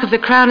hallmark of the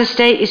Crown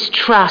Estate is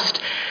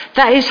trust.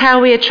 That is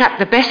how we attract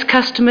the best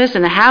customers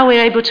and how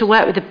we're able to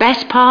work with the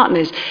best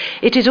partners.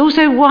 It is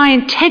also why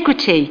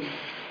integrity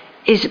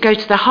goes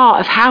to the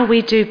heart of how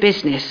we do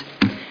business.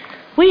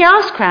 We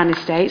asked Crown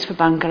Estates for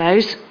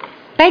bungalows,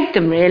 begged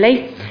them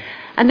really,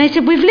 and they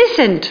said, we've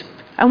listened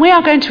and we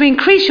are going to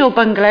increase your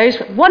bungalows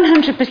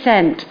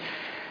 100%.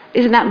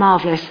 Isn't that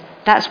marvellous?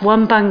 That's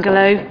 1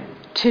 bungalow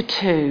to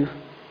 2.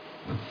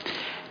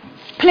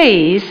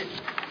 Please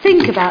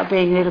think about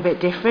being a little bit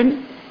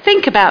different.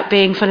 Think about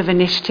being full of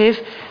initiative.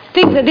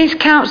 Think that this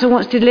council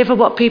wants to deliver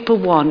what people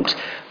want.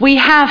 We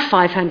have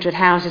 500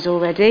 houses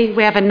already.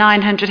 We have a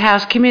 900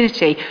 house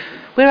community.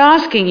 We're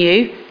asking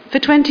you for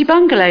 20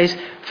 bungalows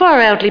for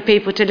our elderly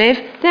people to live.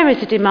 There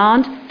is a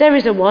demand. There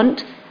is a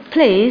want.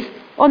 Please,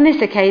 on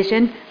this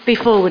occasion, be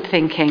forward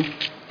thinking.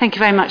 Thank you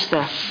very much,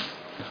 sir.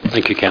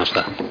 Thank you,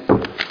 Councillor.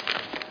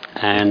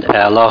 And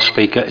our last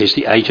speaker is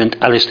the agent,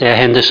 Alistair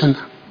Henderson.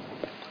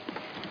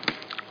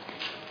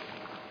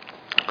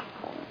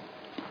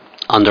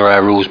 Under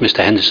our rules, Mr.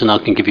 Henderson, I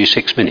can give you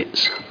 6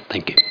 minutes.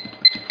 Thank you.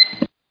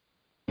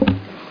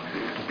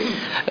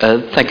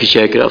 Thank you,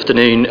 Chair. Good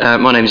afternoon.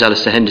 My name is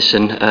Alistair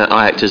Henderson.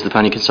 I act as the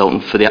planning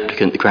consultant for the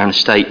applicant, the Crown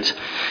Estate.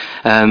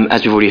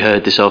 As we've already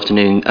heard this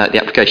afternoon, the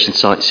application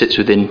site sits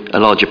within a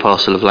larger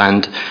parcel of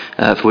land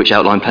for which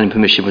outline planning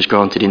permission was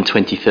granted in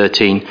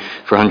 2013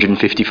 for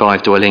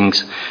 155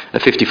 dwellings, a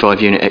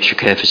 55-unit extra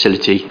care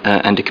facility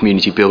and a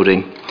community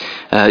building.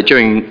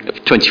 During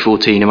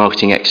 2014, a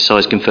marketing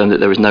exercise confirmed that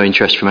there was no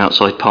interest from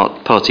outside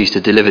parties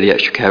to deliver the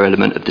extra care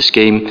element of the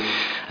scheme,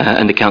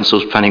 and the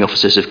Council's planning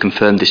officers have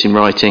confirmed this in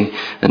writing,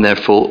 and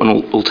therefore an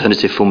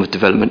alternative form of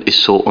development is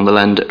sought on the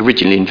land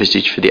originally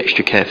envisaged for the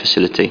extra care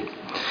facility.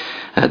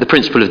 The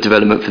principle of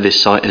development for this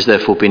site has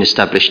therefore been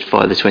established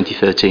via the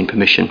 2013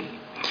 permission.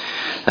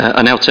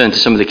 I now turn to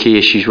some of the key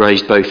issues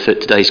raised both at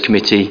today's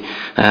committee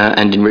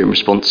and in written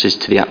responses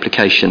to the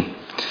application.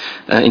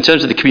 In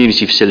terms of the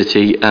community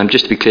facility,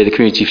 just to be clear, the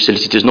community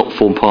facility does not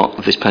form part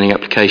of this planning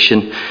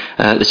application.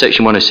 The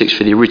Section 106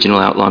 for the original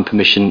outline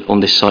permission on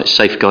this site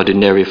safeguarded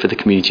an area for the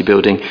community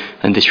building,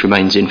 and this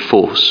remains in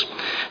force.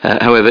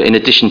 However, in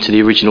addition to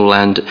the original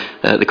land,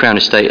 the Crown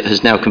Estate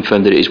has now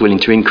confirmed that it is willing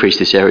to increase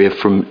this area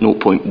from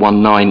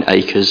 0.19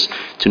 acres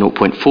to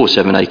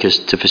 0.47 acres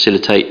to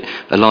facilitate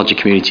a larger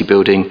community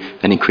building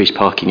and increased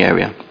parking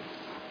area.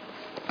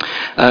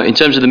 In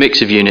terms of the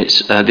mix of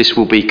units, this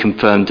will be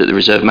confirmed at the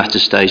reserve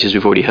matters stage. As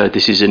we've already heard,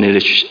 this is an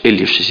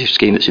illustrative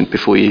scheme that's in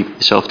before you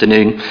this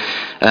afternoon.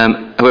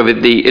 However,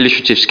 the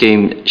illustrative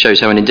scheme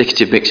shows how an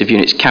indicative mix of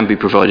units can be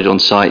provided on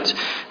site,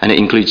 and it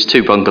includes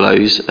 2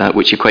 bungalows,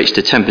 which equates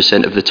to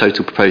 10% of the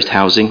total proposed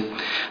housing.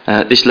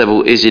 This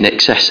level is in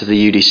excess of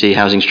the UDC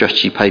housing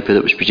strategy paper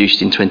that was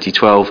produced in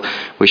 2012,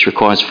 which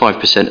requires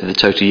 5% of the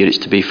total units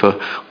to be for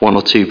 1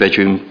 or 2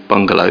 bedroom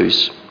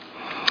bungalows.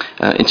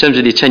 In terms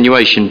of the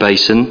attenuation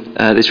basin,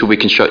 this will be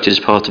constructed as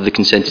part of the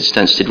consented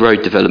Stansted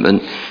Road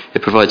development.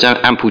 It provides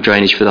ample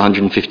drainage for the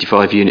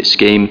 155 unit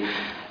scheme,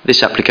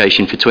 this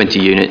application for 20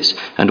 units,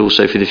 and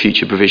also for the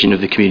future provision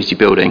of the community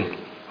building.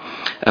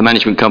 A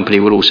management company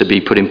will also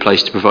be put in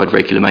place to provide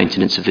regular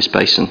maintenance of this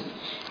basin.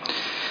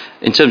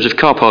 In terms of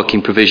car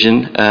parking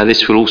provision,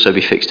 this will also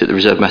be fixed at the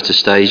reserve matter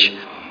stage.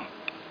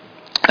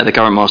 The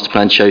current master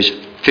plan shows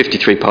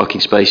 53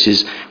 parking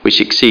spaces, which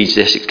exceeds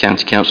the Essex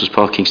County Council's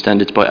parking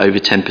standards by over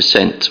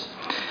 10%.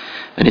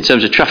 And in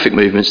terms of traffic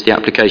movements, the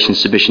application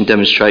submission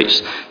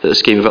demonstrates that a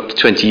scheme of up to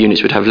 20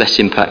 units would have less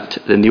impact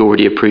than the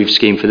already approved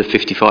scheme for the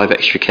 55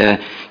 extra care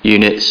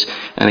units,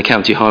 and the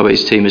County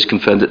Highways team has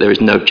confirmed that there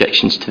is no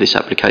objections to this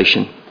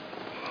application.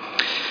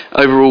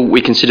 Overall,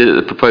 we consider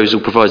that the proposal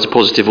provides a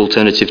positive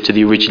alternative to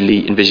the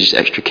originally envisaged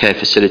extra care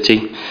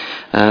facility.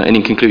 And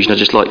in conclusion, I'd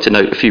just like to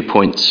note a few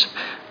points.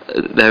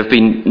 There have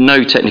been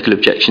no technical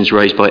objections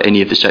raised by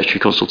any of the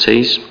statutory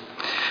consultees.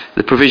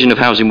 The provision of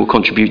housing will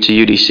contribute to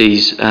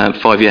UDC's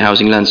 5-year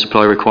housing land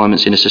supply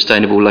requirements in a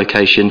sustainable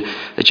location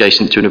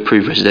adjacent to an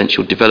approved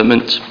residential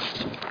development.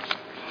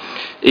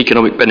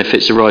 Economic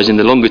benefits arise in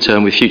the longer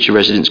term, with future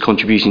residents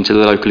contributing to the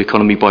local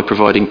economy by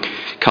providing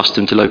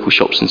custom to local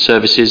shops and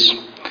services.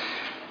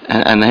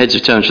 and the heads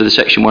of terms for the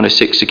Section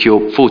 106 secure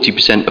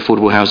 40%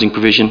 affordable housing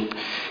provision,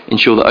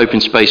 ensure that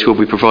open space will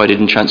be provided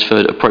and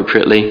transferred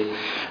appropriately,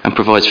 and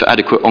provides for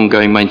adequate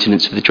ongoing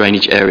maintenance of the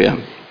drainage area.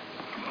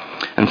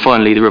 And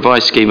finally, the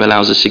revised scheme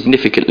allows a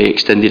significantly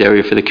extended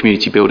area for the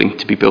community building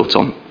to be built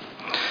on.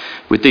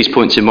 With these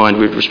points in mind,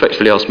 we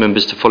respectfully ask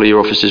members to follow your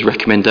officer's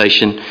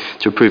recommendation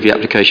to approve the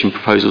application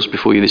proposals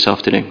before you this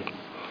afternoon.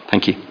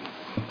 Thank you.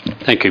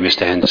 Thank you,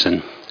 Mr.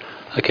 Henderson.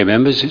 Okay,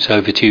 members, it's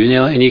over to you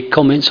now. Any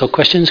comments or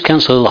questions?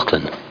 Councillor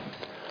Loughlin.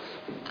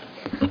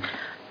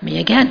 Me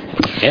again.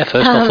 Yeah,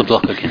 first off the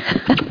block again.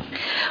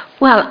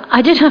 Well,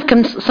 I did have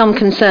some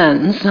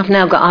concerns. I've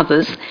now got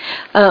others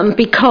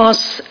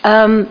because...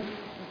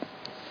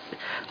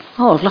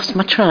 I've lost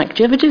my track.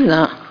 Do you ever do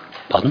that?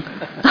 Pardon?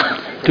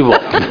 Do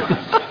what?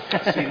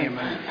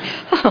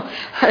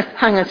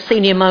 Hang on,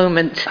 senior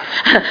moment.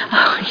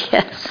 Oh,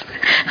 yes,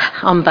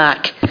 I'm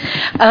back.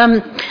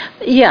 The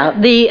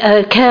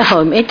care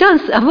home.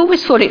 I've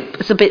always thought it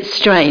was a bit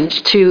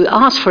strange to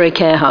ask for a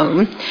care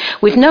home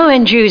with no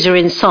end user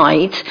in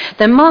sight,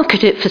 then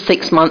market it for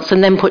 6 months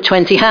and then put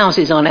 20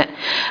 houses on it.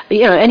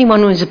 You know,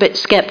 anyone who's a bit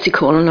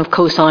sceptical, and of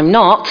course I'm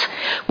not,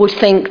 would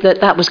think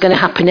that that was going to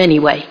happen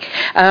anyway.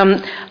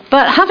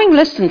 But having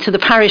listened to the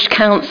parish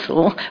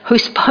council, who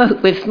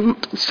spoke with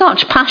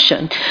such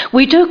passion,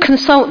 we do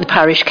consult the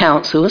parish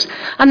councils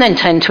and then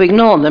tend to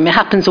ignore them. It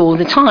happens all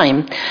the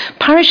time.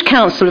 Parish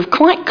council have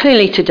quite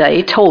clearly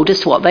today told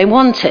us what they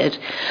wanted.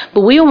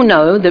 But we all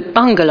know that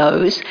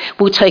bungalows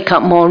will take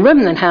up more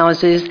room than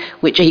houses,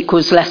 which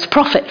equals less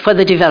profit for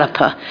the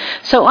developer.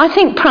 So I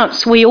think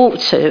perhaps we ought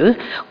to,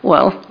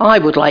 well, I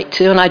would like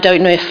to, and I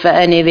don't know if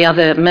any of the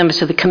other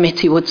members of the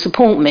committee would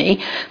support me,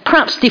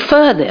 perhaps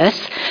defer this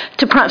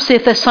to perhaps see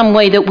if there's some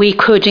way that we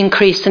could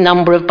increase the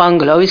number of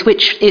bungalows,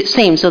 which it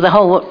seems that the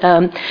whole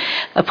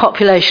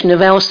population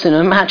of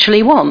Elsenham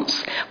actually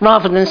wants,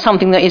 rather than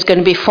something that is going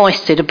to be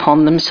foisted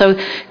upon them. So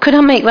could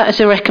I make that as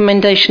a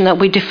recommendation that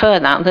we defer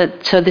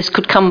that this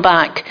could come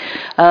back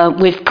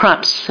with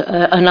perhaps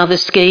another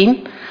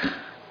scheme?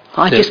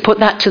 I just put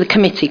that to the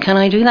committee. Can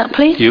I do that,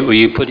 please?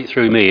 You put it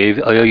through me.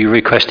 Are you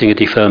requesting a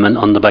deferment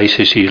on the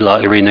basis you'd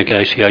like a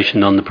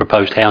renegotiation on the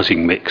proposed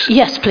housing mix?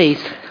 Yes, please.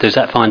 Does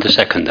that find a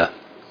seconder?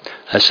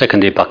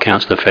 Seconded by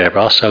Councillor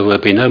Fairbrass, so there'll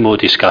be no more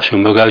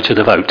discussion. We'll go to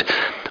the vote.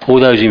 All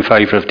those in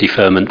favour of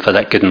deferment for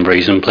that given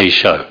reason, please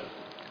show.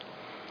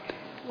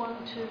 1,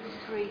 2,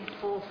 3,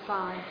 4,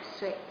 5,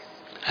 6.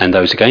 And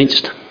those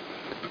against?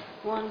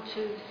 1,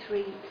 2,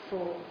 3,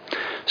 4.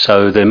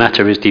 So the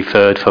matter is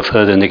deferred for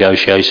further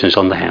negotiations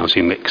on the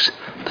housing mix.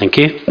 Thank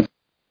you.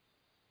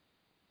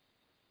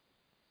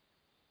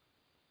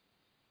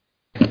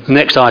 The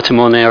next item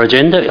on our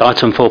agenda,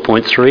 item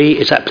 4.3,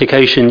 is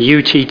application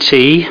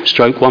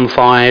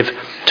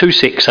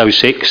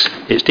UTT/152606.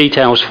 Its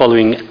details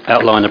following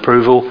outline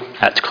approval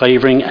at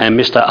Clavering, and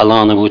Mr.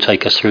 Alana will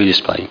take us through this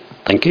plan.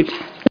 Thank you.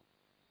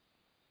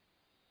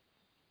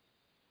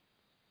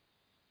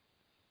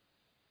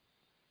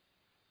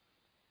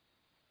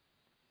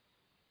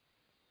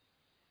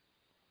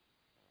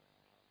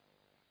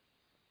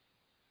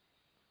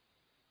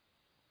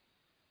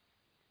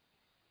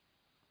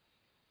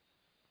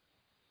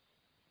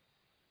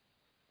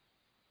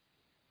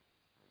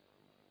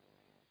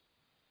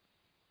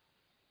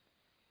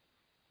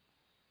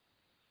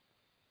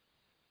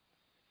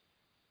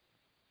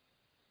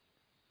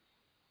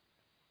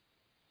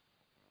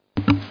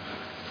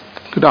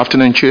 Good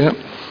afternoon, Chair.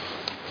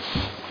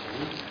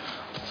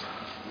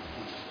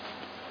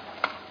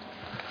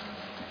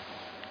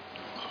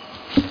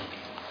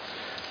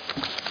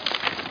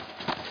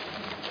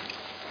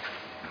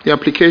 The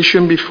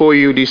application before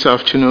you this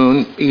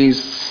afternoon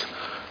is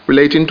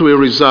relating to a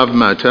reserve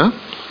matter.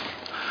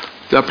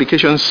 The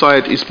application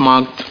site is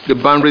marked, the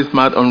boundaries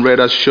marked on red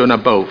as shown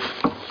above.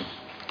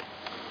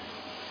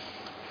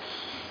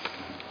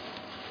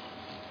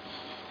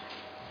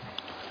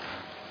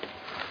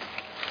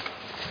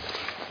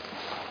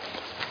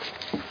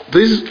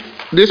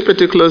 This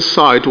particular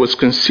site was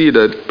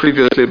considered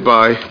previously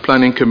by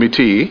Planning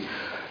Committee.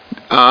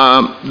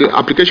 The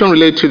application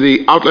related to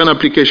the outline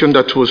application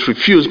that was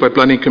refused by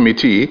Planning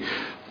Committee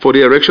for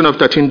the erection of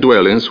 13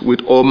 dwellings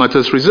with all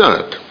matters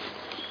reserved.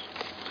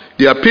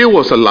 The appeal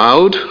was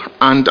allowed,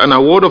 and an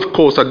award of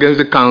costs against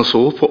the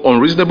council for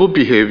unreasonable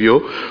behaviour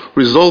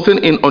resulting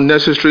in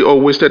unnecessary or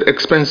wasted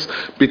expense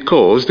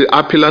because the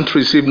appellant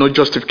received no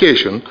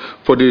justification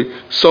for the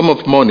sum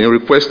of money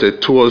requested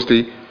towards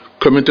the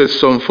committed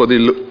sum for the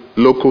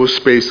local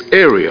space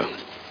area.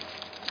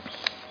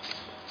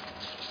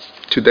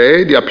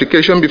 Today, the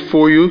application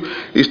before you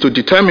is to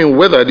determine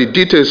whether the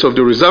details of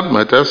the reserve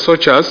matter,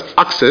 such as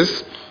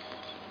access,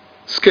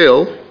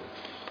 scale,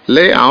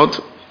 layout,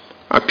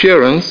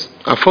 appearance,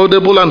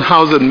 affordable and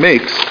housing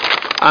mix,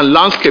 and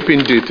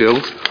landscaping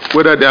details,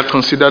 whether they are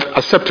considered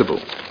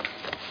acceptable.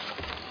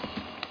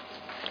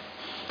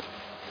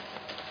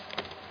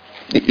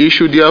 The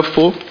issue,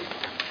 therefore,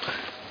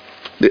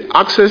 the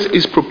access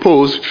is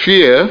proposed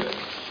via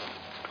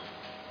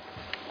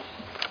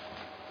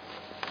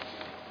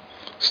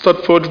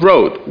Stotford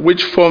Road,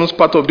 which forms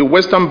part of the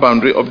western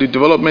boundary of the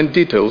development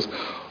details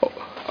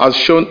as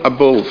shown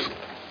above.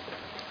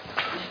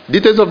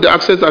 Details of the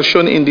access are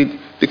shown in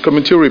the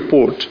committee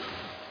report.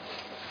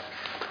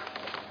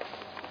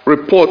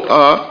 Report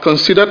are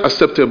considered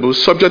acceptable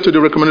subject to the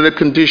recommended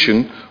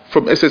condition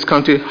from Essex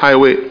County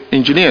Highway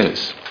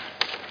Engineers.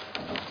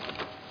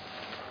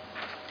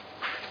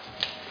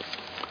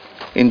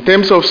 In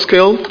terms of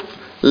scale,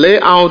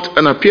 layout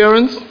and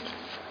appearance,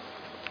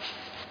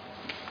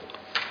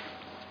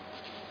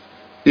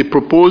 the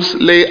proposed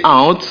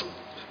layout,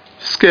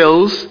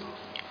 scales,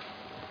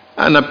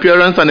 and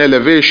appearance and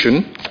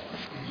elevation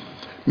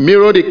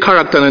mirror the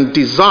character and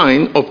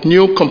design of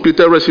new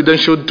completed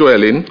residential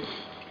dwelling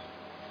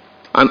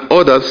and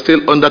others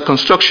still under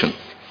construction.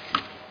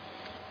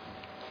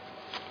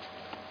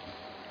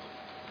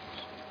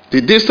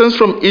 The distance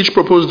from each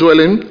proposed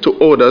dwelling to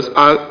others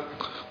are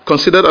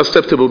considered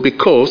acceptable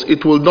because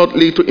it will not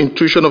lead to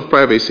intrusion of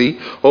privacy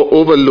or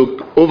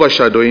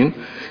overshadowing.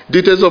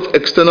 Details of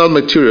external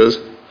materials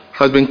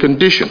has been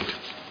conditioned.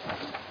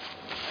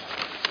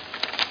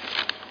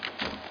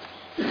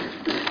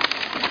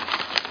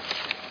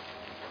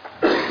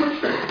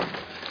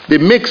 The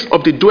mix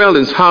of the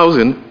dwellings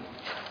housing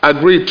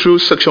agreed through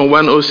Section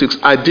 106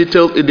 are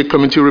detailed in the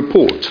committee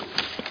report.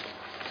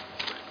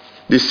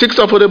 The 6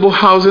 affordable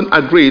housing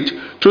agreed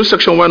through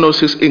Section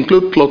 106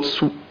 include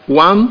plots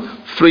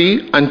 1,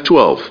 3, and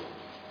 12.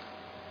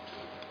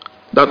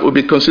 That will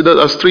be considered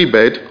as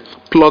 3-bed.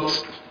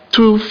 Plots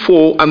 2,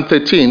 4, and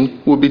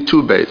 13 will be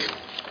 2-bed.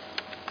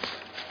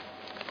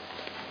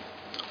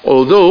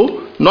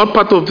 Although not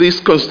part of this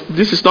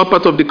is not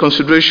part of the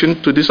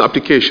consideration to this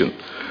application.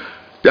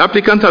 The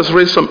applicant has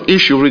raised some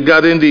issue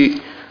regarding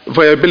the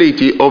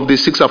viability of the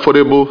 6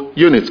 affordable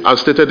units as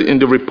stated in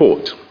the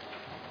report.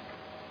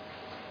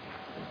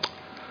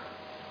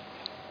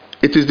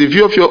 It is the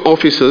view of your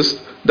officers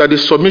that the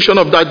submission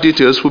of that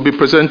details will be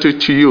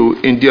presented to you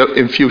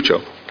in future.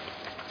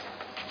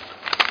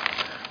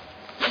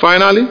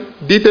 Finally,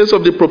 details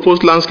of the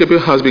proposed landscaping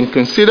has been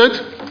considered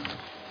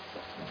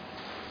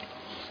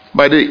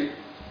by the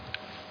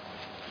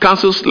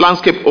Council's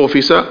landscape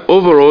officer.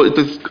 Overall,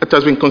 it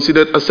has been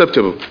considered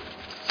acceptable.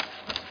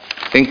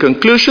 In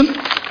conclusion,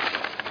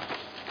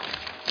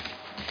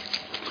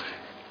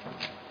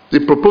 the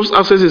proposed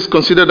access is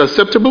considered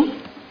acceptable.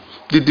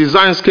 The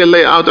design, scale,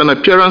 layout, and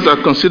appearance are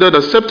considered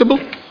acceptable.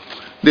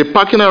 The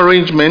parking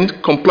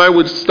arrangement comply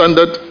with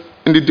standard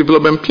in the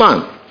development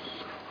plan.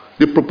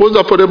 The proposed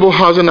affordable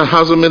housing and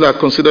housing are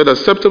considered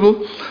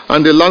acceptable,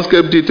 and the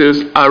landscape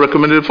details are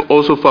recommended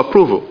also for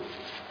approval.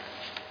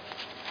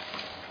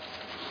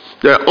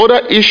 There are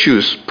other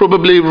issues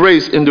probably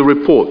raised in the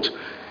report.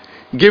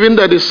 Given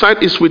that the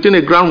site is within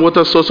a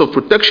groundwater source of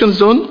protection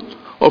zone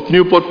of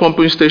Newport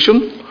Pumping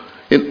Station,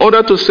 in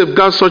order to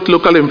safeguard such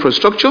local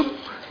infrastructure,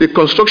 the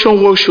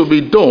construction work should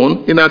be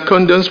done in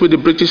accordance with the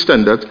British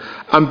standards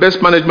and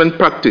best management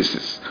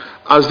practices,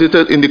 as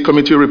stated in the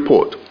committee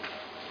report.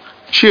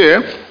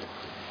 Chair,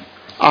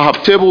 I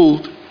have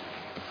tabled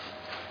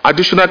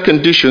additional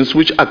conditions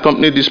which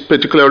accompany this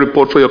particular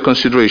report for your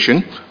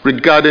consideration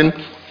regarding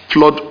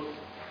flood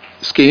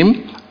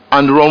scheme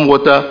and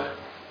groundwater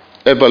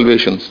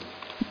evaluations.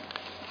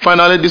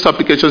 Finally, this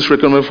application is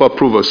recommended for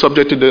approval,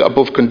 subject to the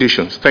above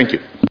conditions. Thank you.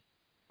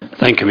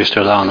 Thank you, Mr.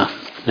 Alana.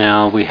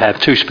 Now we have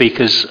 2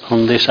 speakers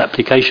on this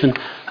application,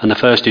 and the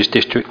first is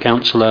District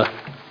Councillor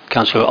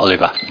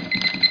Oliver.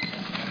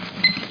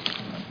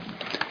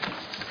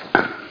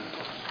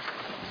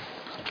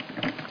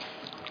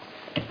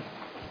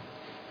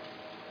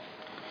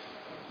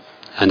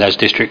 And as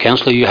District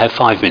Councillor, you have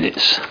 5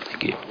 minutes.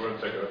 Thank you.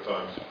 Won't take our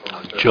time.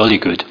 Oh, jolly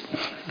good.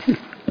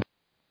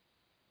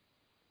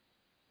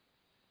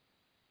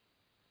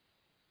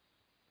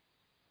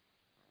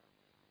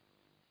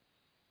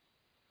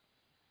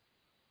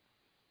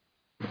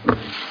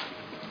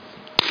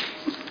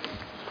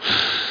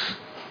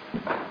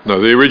 No,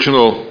 the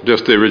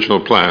original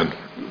plan,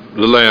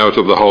 the layout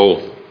of the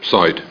whole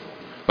site,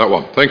 that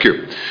one. Thank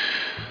you.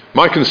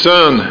 My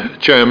concern,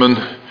 Chairman,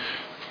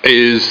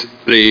 is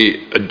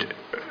the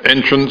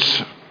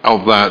entrance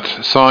of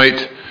that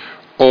site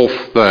off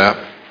the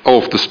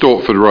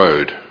Stortford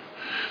Road.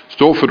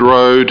 Stortford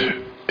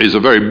Road is a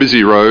very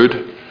busy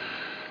road,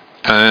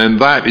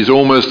 and that is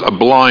almost a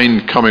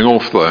blind coming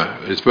off there.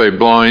 It's very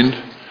blind.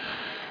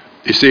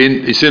 It's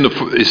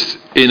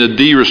in a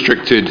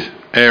de-restricted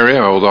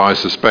area, although I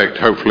suspect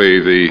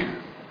hopefully the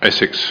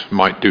Essex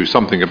might do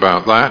something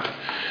about that.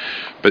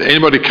 But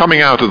anybody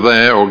coming out of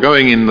there or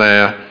going in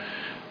there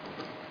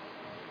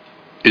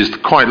is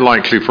quite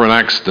likely for an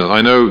accident.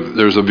 I know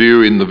there's a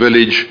view in the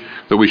village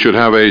that we should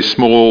have a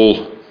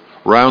small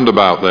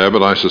roundabout there,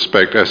 but I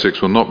suspect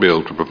Essex will not be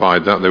able to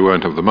provide that. They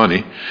won't have the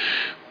money.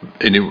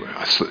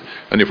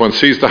 And if one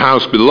sees the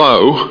house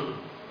below,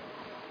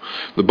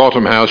 the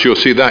bottom house, you'll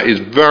see that is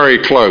very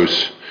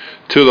close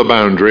to the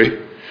boundary,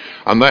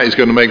 and that is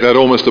going to make that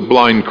almost a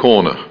blind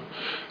corner.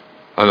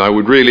 And I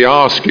would really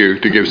ask you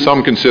to give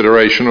some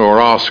consideration,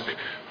 or ask,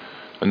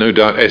 and no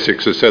doubt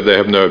Essex has said they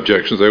have no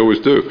objections, they always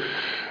do,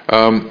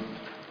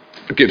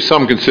 give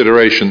some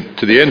consideration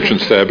to the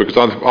entrance there, because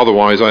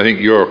otherwise I think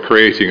you're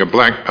creating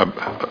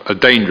a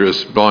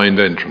dangerous blind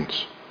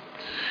entrance.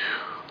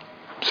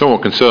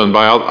 Somewhat concerned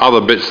by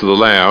other bits of the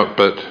layout,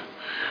 but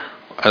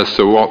as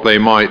to what they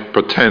might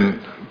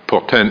portend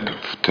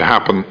to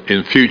happen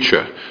in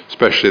future,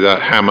 especially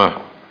that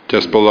hammer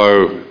just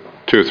below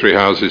 2 or 3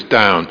 houses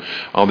down.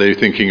 Are they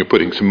thinking of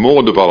putting some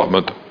more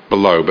development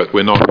below? But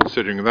we're not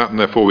considering that, and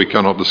therefore we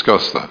cannot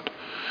discuss that.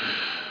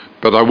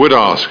 But I would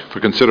ask for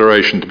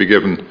consideration to be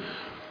given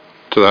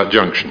to that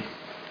junction.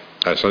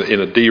 That's in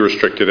a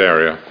de-restricted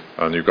area,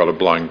 and you've got a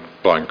blind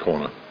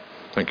corner.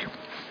 Thank you.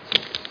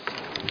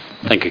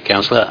 Thank you,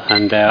 Councillor.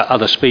 And our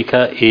other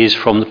speaker is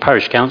from the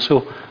Parish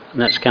Council,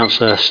 and that's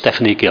Councillor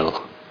Stephanie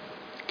Gill.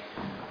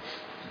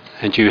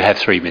 And you have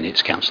 3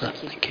 minutes, Councillor.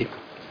 Thank you.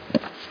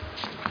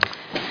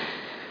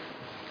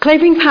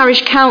 Clavering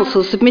Parish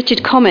Council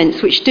submitted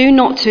comments which do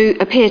not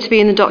appear to be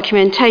in the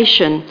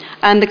documentation,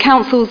 and the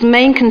Council's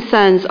main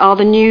concerns are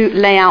the new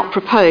layout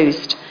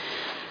proposed.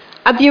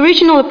 At the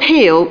original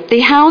appeal, the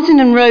housing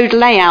and road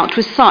layout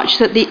was such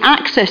that the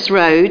access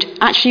road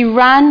actually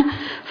ran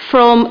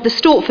from the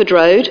Stortford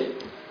Road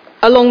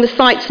along the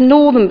site's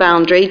northern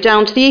boundary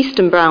down to the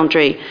eastern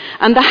boundary,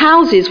 and the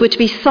houses were to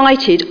be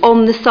sited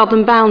on the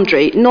southern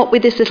boundary, not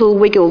with this little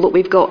wiggle that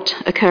we've got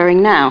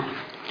occurring now.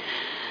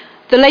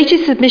 The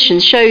latest submission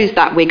shows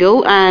that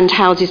wiggle and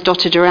houses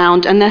dotted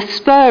around, and the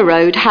spur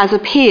road has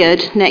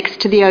appeared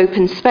next to the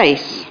open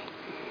space.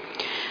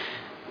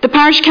 The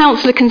Parish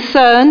Council are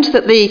concerned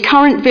that the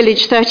current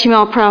village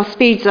 30-mile-per-hour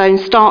speed zone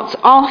starts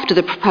after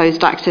the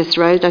proposed access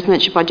road, as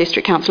mentioned by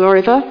District Councillor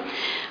Oliver.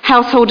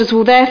 Householders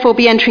will therefore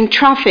be entering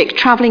traffic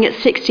travelling at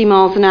 60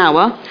 miles an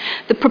hour.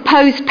 The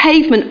proposed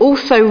pavement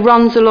also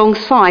runs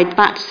alongside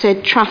that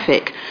said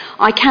traffic.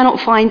 I cannot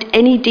find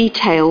any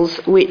details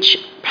which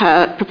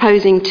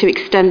proposing to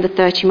extend the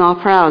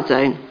 30-mile-per-hour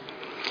zone.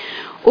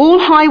 All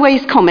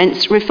highways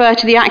comments refer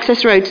to the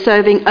access road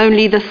serving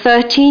only the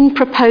 13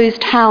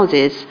 proposed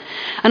houses.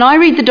 And I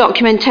read the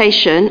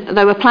documentation,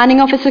 though a planning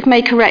officer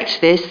may correct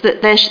this,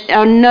 that there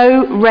are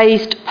no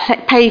raised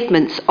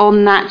pavements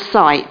on that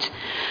site.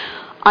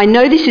 I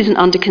know this isn't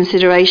under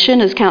consideration,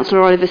 as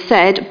Councillor Oliver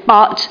said,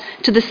 but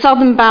to the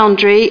southern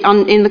boundary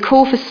in the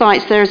Corfer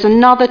sites, there is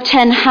another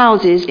 10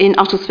 houses in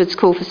Uttlesford's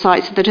Corfer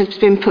sites that have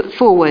been put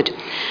forward.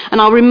 And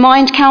I'll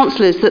remind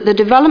councillors that the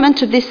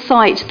development of this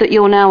site that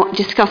you're now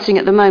discussing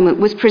at the moment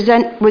was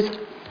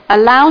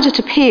allowed at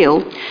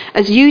appeal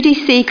as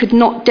UDC could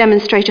not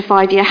demonstrate a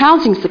 5-year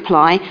housing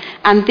supply,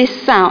 and this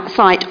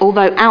site,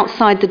 although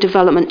outside the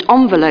development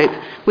envelope,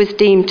 was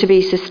deemed to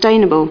be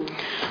sustainable.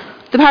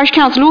 The Parish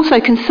Council also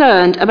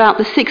concerned about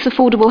the 6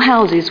 affordable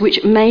houses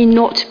which may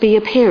not be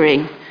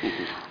appearing.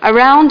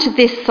 Around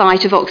this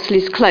site of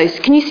Oxley's Close,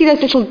 can you see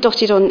those little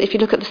dotted on, if you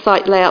look at the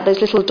site layout,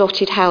 those little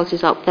dotted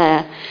houses up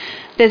there?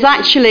 There's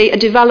actually a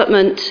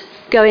development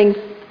going,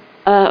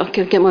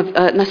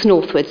 that's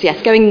northwards, yes,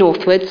 going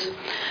northwards.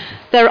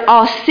 There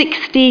are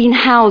 16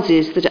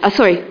 houses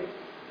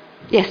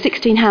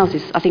 16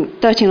 houses, I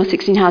think 13 or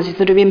 16 houses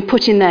that have been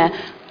put in there.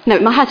 No,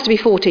 it has to be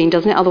 14,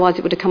 doesn't it? Otherwise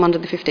it would have come under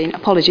the 15.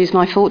 Apologies,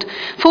 my fault.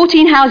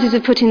 14 houses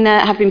have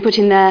been put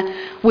in there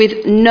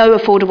with no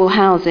affordable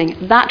housing.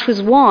 That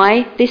was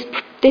why this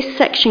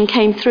section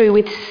came through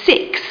with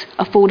 6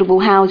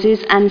 affordable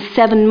houses and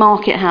 7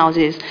 market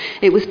houses.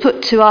 It was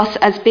put to us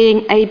as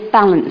being a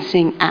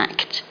balancing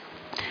act.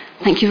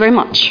 Thank you very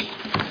much.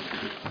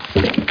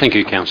 Thank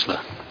you,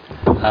 Councillor.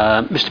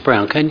 Mr.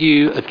 Brown, can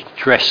you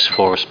address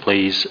for us,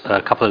 please,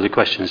 a couple of the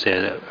questions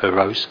there that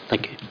arose?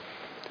 Thank you.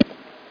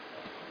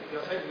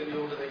 I'll take them in the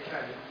order they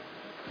came.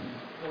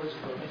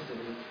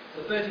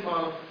 The 30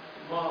 mile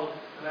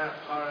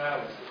per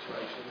hour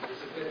situation is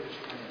a bit of a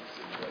chicken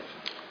situation.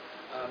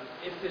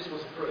 If this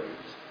was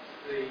approved,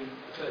 the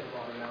 30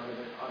 mile an hour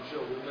limit, I'm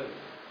sure, will move.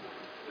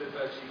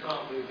 But you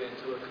can't move it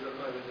because at the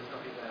moment there's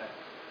nothing there.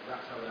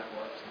 That's how that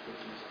works.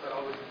 But I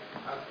would,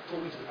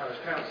 talking to the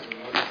Parish Council,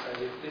 I would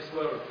say if this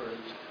were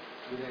approved,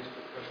 we need to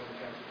put pressure on the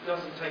council. It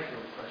doesn't take a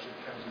lot of pressure,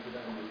 the council would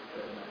only move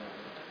 30 mile an hour.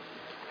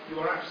 You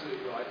are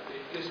absolutely right.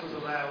 If this was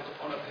allowed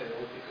on appeal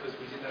because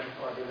we didn't have a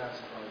 5-year land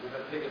supply, we've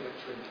had a bigger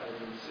victory in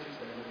Clavering since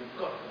then, and we've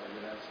got a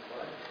 5-year land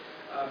supply.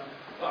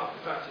 But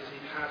the fact is,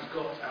 he has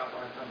got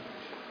outline planning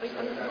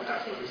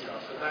permission.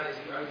 So that is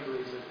the only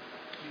reason.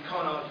 You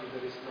can't argue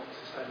that it's not a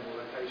sustainable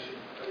location,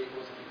 but it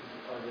wasn't because of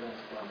the 5-year land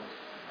supply.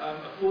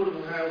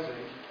 Affordable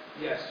housing,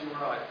 yes, you're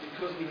right.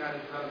 Because we had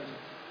a development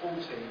of 14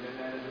 and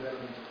then a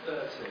development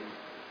of 30,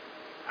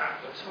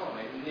 at the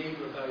time,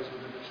 neither of those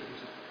would have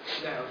attributed.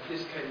 Now, if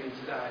this came in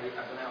today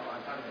as an outline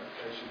planning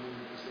application, we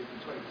would be receiving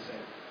 20%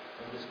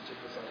 on this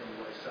particular site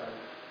anyway. So,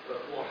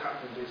 but what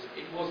happened is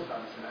it was a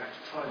balancing act,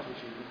 trying to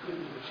achieve. We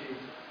couldn't have achieved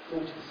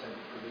 40%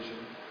 provision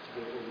to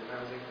be affordable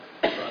housing,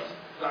 but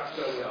that's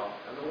where we are.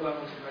 And all I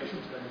want to make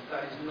sure to them is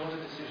that is not a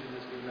decision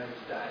that's been made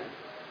today.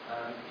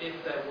 If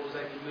there was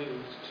any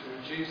move to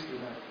reduce the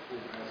amount of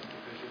affordable housing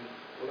provision,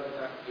 although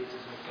that it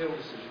is an appeal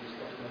decision, it's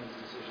not a member's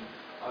decision,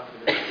 I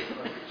feel it's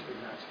appropriate to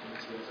bring that to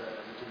committee as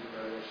a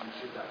deliberation. condition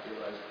should that be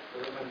raised.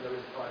 But remember, there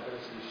is a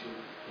viability issue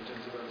in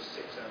terms of whether 6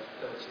 out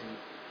of 13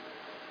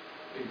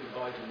 being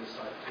provided on the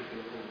site could be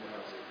affordable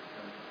housing.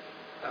 And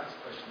that's a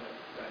question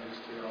that needs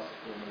to be asked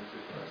before moving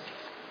through the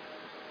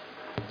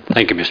process.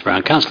 Thank you, Mr.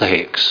 Brown. Councillor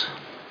Hicks.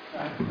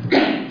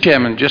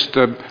 Chairman, just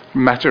a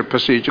matter of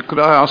procedure. Could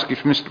I ask if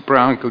Mr.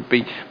 Brown could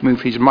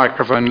move his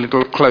microphone a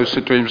little closer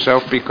to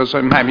himself because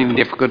I'm having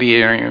difficulty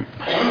hearing him.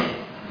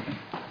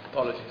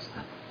 Apologies.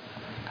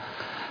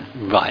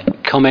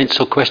 Right. Comments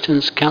or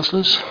questions,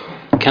 councillors?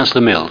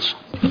 Councillor Mills.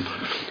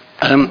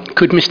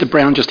 Could Mr.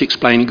 Brown just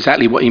explain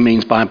exactly what he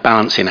means by a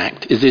balancing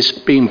act? Is this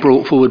being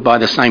brought forward by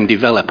the same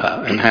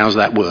developer, and how's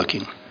that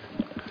working?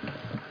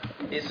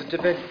 It's a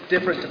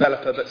different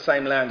developer, but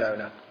same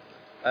landowner.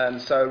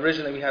 So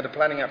originally we had a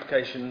planning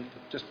application,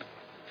 just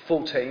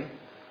 14,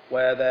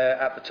 where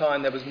at the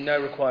time there was no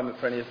requirement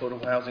for any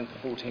affordable housing for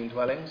 14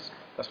 dwellings.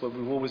 That's where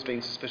we've always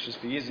been suspicious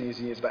for years and years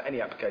and years about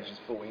any applications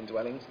for 14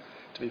 dwellings,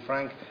 to be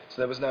frank. So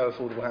there was no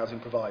affordable housing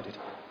provided.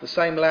 The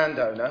same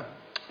landowner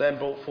then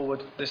brought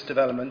forward this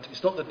development.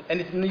 It's not that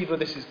neither of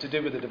this is to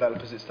do with the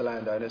developers, it's the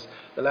landowners.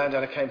 The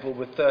landowner came forward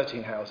with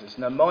 13 houses.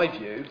 Now my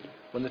view,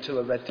 when the two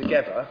are read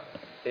together,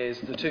 is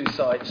the two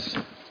sites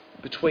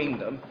between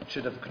them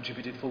should have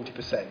contributed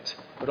 40%.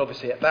 But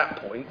obviously at that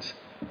point,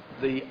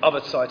 the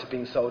other site had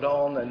been sold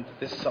on and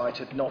this site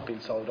had not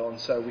been sold on,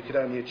 so we could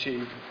only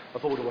achieve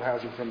affordable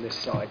housing from this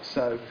site.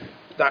 So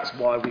that's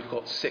why we've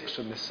got 6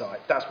 from this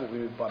site. That's what we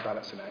mean by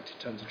balancing act in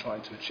terms of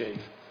trying to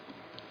achieve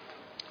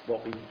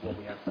what we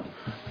have.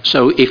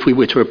 So if we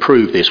were to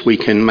approve this, we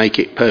can make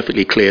it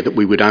perfectly clear that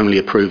we would only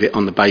approve it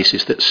on the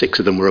basis that 6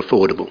 of them were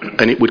affordable,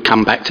 and it would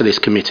come back to this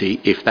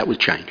committee if that was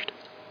changed.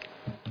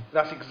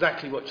 That's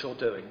exactly what you're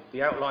doing.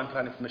 The outline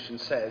planning permission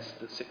says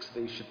that 6 of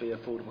these should be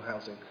affordable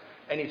housing.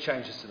 Any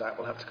changes to that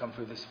will have to come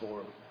through this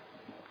forum.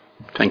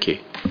 Thank you.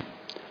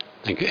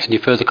 Thank you. Any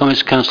further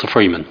comments? Councillor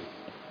Freeman.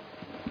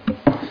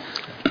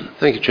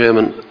 Thank you,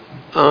 Chairman.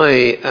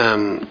 I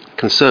am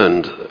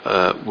concerned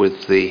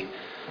with the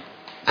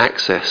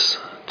access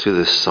to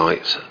this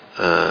site.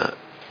 The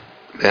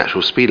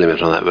actual speed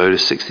limit on that road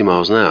is 60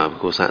 miles an hour. Of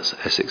course, that's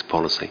Essex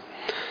policy.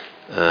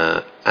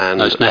 No,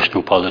 it's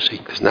national policy.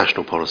 It's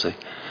national policy.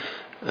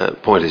 The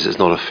point is, it's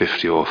not a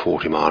 50 or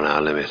 40 mile an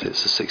hour limit,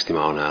 it's a 60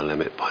 mile an hour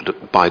limit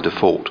by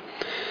default.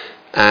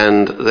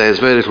 And there's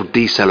very little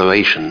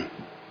deceleration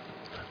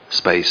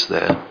space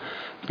there.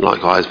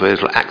 Likewise, very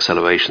little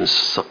acceleration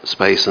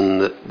space, and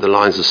the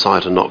lines of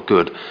sight are not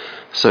good.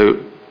 So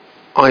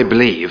I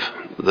believe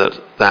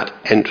that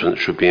entrance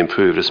should be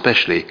improved,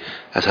 especially,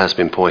 as has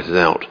been pointed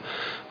out,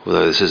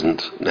 although this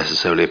isn't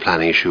necessarily a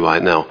planning issue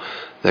right now,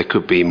 there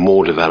could be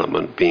more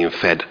development being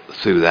fed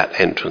through that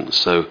entrance.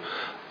 So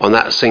on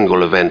that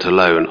single event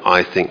alone,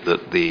 I think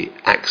that the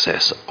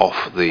access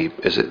off the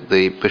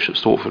Bishop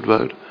Stortford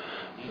Road?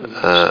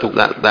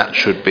 That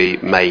should be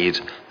made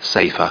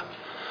safer,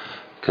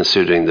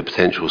 considering the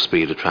potential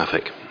speed of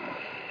traffic.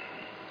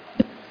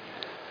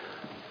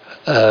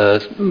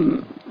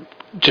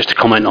 Just to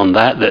comment on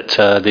that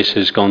this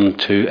has gone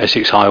to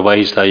Essex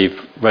Highways. They've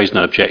raised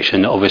no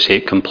objection. Obviously,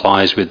 it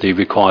complies with the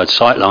required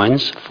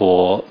sightlines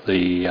for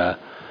the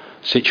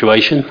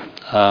situation.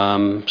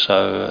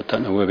 So I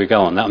don't know where we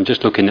go on that. I'm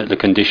just looking at the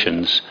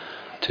conditions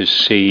to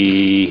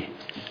see,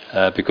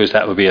 because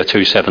that would be a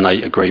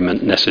 278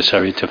 agreement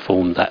necessary to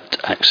form that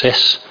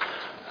access.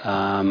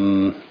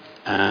 And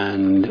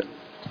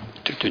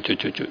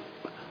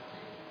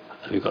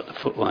we've got the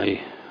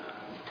footway.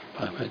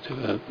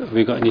 Have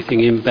we got anything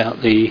in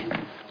about the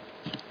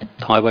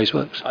highways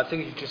works? I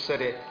think you just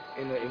said it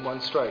in one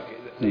stroke.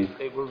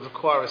 It will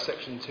require a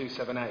section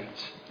 278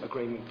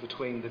 agreement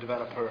between the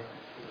developer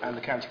and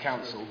the county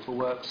council for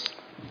works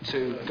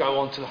to go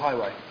onto the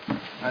highway,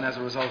 and as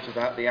a result of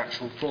that, the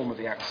actual form of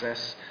the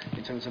access,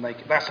 in terms of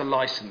that's a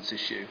licence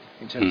issue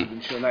in terms of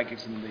ensuring that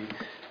gives them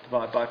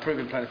by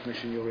approving planning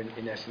permission, you're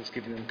in essence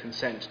giving them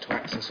consent to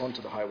access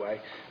onto the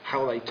highway.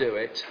 How they do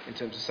it in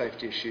terms of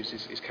safety issues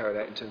is carried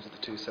out in terms of the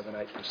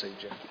 278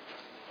 procedure.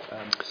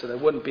 So there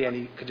wouldn't be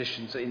any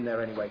conditions in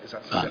there anyway, because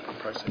that's a separate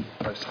process.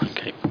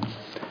 Okay.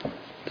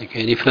 Thank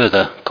you. Any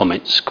further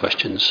comments,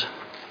 questions?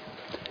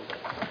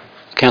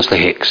 Councillor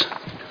Hicks.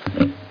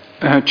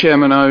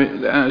 Chairman,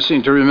 I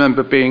seem to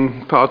remember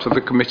being part of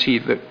the committee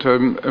that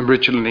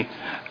originally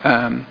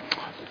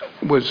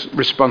was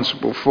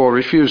responsible for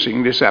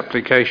refusing this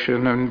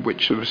application, and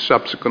which was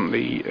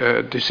subsequently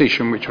a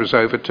decision which was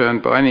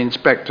overturned by an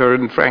inspector,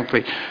 and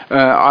frankly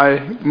I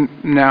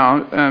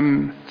now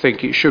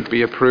think it should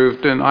be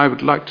approved, and I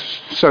would like to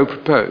so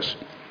propose.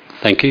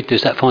 Thank you.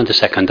 Does that find a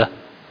seconder?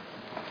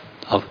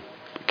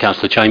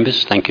 Councillor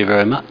Chambers, thank you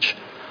very much.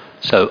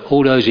 So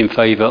all those in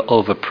favour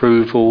of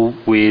approval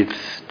with,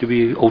 do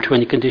we alter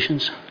any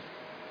conditions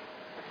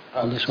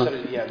on this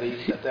one?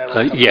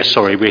 Yes,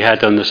 sorry, we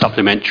had on the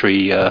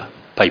supplementary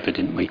paper,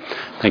 didn't we?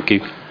 Thank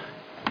you.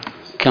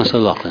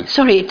 Councillor Loughlin.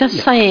 Sorry, it does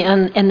say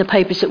in the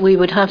papers that we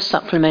would have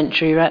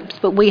supplementary reps,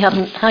 but we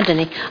haven't had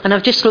any. And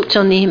I've just looked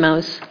on the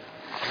emails.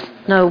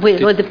 No,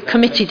 well, the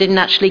committee didn't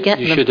actually get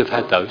You them. should have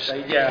had those.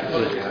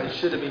 They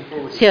should have been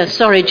forwarded. Yeah,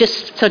 sorry,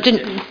 just so I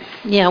didn't.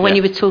 Yeah, when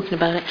you were talking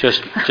about it.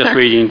 Just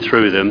reading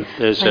through them.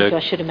 There's Thank you,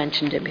 I should have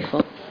mentioned it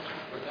before.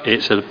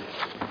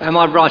 Am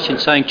I right in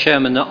saying,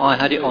 Chairman, that I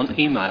had it on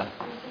email?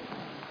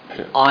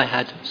 I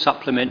had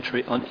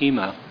supplementary on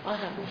email.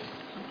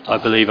 I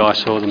believe I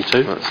saw them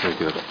too. That's so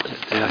good.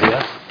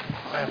 Yeah.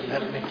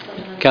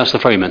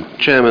 Councillor Freeman.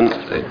 Chairman,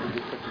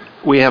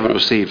 I haven't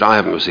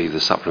received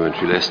the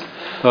supplementary list.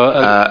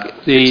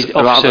 The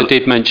officer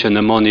did mention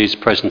them on his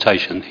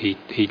presentation.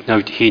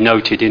 He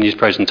noted in his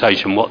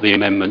presentation what the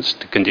amendments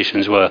to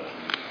conditions were.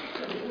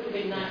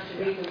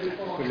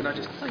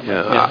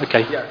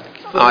 Okay.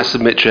 I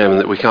submit, Chairman,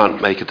 that we can't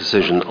make a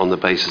decision on the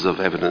basis of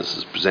evidence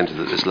that's presented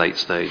at this late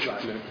stage.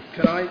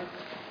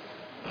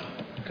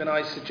 Can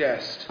I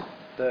suggest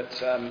that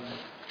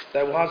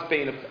there has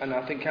been, and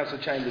I think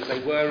Councillor Chambers,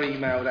 they were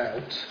emailed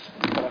out,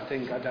 but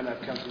I don't know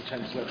if Councillor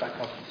Chambers went back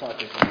off the site,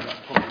 that's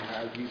probably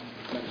how you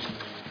mentioned.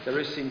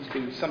 There seems to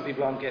be, some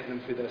people aren't getting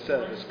them through their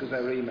service because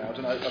they were emailed,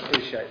 and I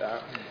appreciate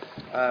that.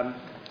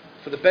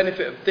 For the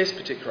benefit of this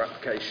particular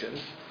application,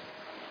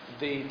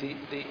 the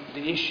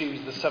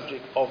issues, the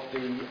subject of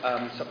the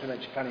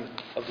supplementary planning,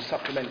 of the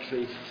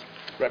supplementary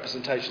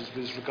representations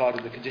was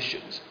regarding the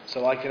conditions.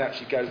 So I can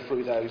actually go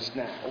through those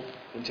now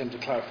in terms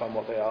of clarifying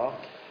what they are.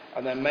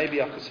 And then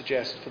maybe I could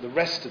suggest for the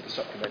rest of the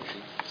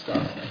supplementary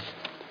stuff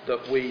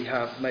that we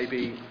have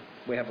a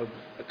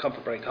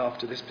comfort break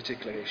after this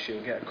particular issue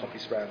and get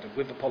copies round, and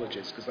with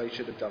apologies because they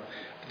should have done.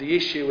 But the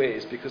issue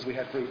is because we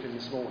had briefing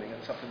this morning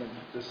and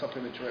the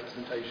supplementary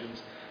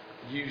representations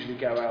usually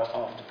go out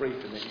after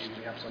briefing that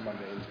usually happens on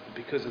Monday, and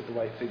because of the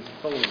way things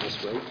have fallen this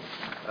week,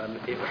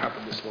 it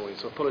happened this morning.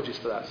 So apologies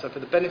for that. So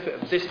for the benefit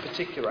of this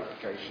particular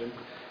application,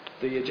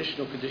 the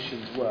additional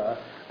conditions were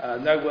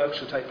no work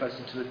shall take place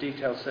until a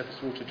detailed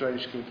surface water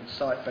drainage scheme for the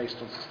site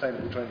based on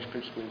sustainable drainage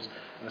principles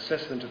and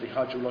assessment of the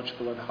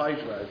hydrological and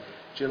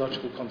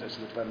hydrogeological context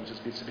of the development has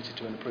been submitted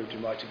to and approved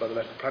in writing by the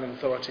local planning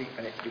authority,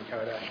 and it's been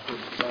carried out in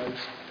accordance with those.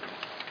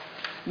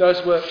 No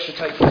work should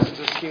take place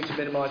until a scheme to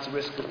minimise the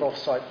risk of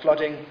off-site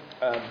flooding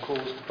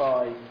caused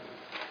by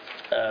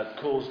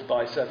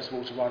surface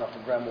water runoff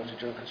and groundwater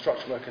during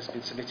construction work has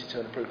been submitted to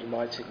and approved in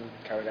writing and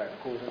carried out in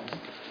accordance.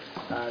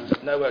 And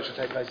no work should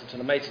take place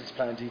until a maintenance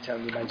plan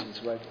detailing the maintenance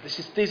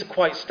arrangements. These are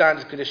quite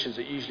standard conditions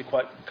that usually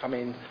come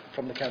in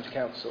from the County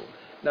Council.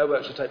 No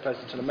work should take place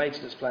until a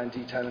maintenance plan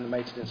detailing the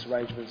maintenance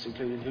arrangements,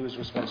 including who is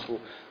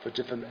responsible for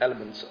different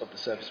elements of the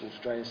surface water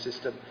drainage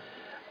system.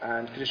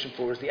 And condition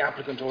 4 is the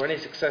applicant or any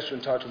successor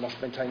entitled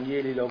must maintain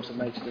yearly logs of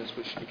maintenance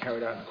which should be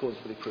carried out in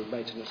accordance with the approved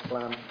maintenance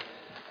plan.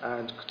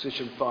 And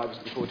condition 5 is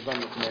before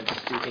development commences,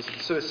 details of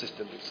the sewer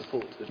system that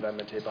support the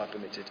development hereby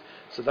permitted.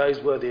 So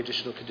those were the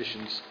additional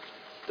conditions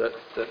that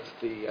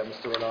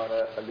Mr.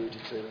 Rolana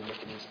alluded to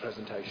in his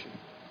presentation.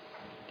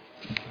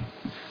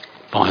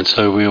 Fine,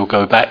 so we'll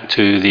go back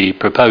to the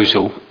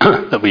proposal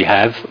that we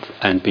have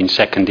and been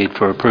seconded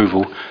for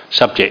approval,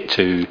 subject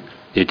to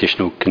the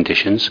additional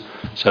conditions.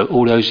 So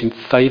all those in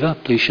favour,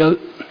 please show.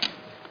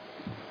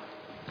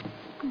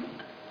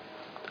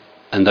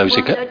 And those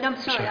against?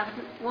 I'm sorry,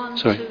 one,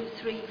 Sorry. 2,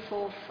 3,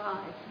 4, 5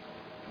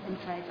 in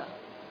favour.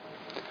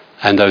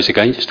 And those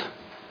against?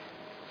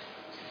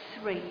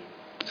 3.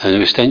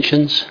 And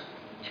abstentions?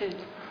 2.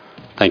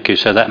 Thank you.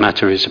 So that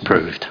matter is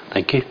approved.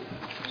 Thank you.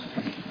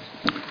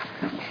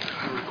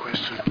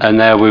 And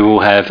now we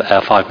will have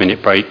our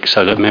 5-minute break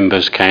so that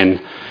members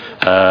can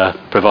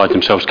provide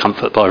themselves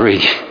comfort by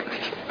reading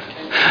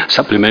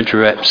supplementary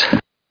reps.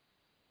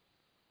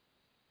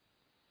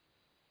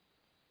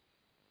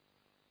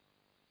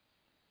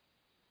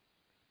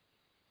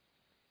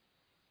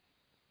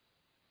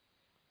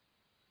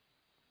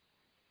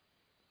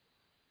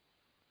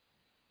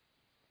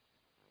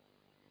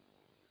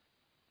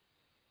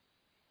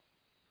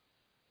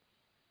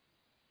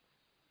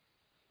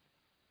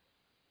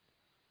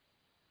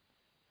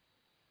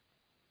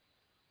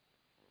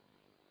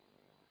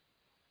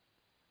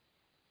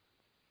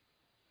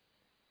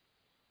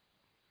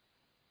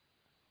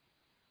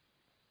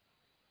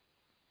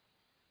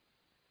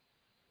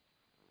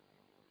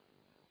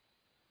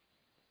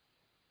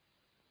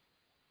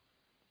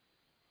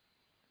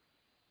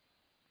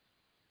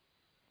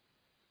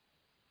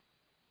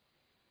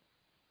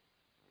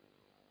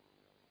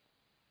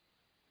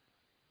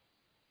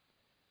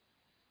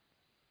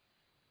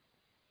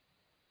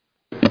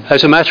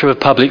 As a matter of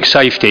public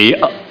safety,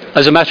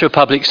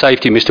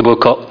 Mr.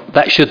 Woodcock,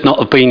 that should not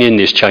have been in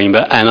this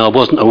chamber, and I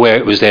wasn't aware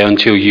it was there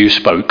until you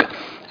spoke.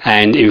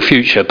 And in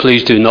future,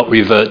 please do not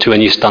revert to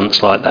any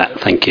stunts like that.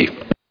 Thank you.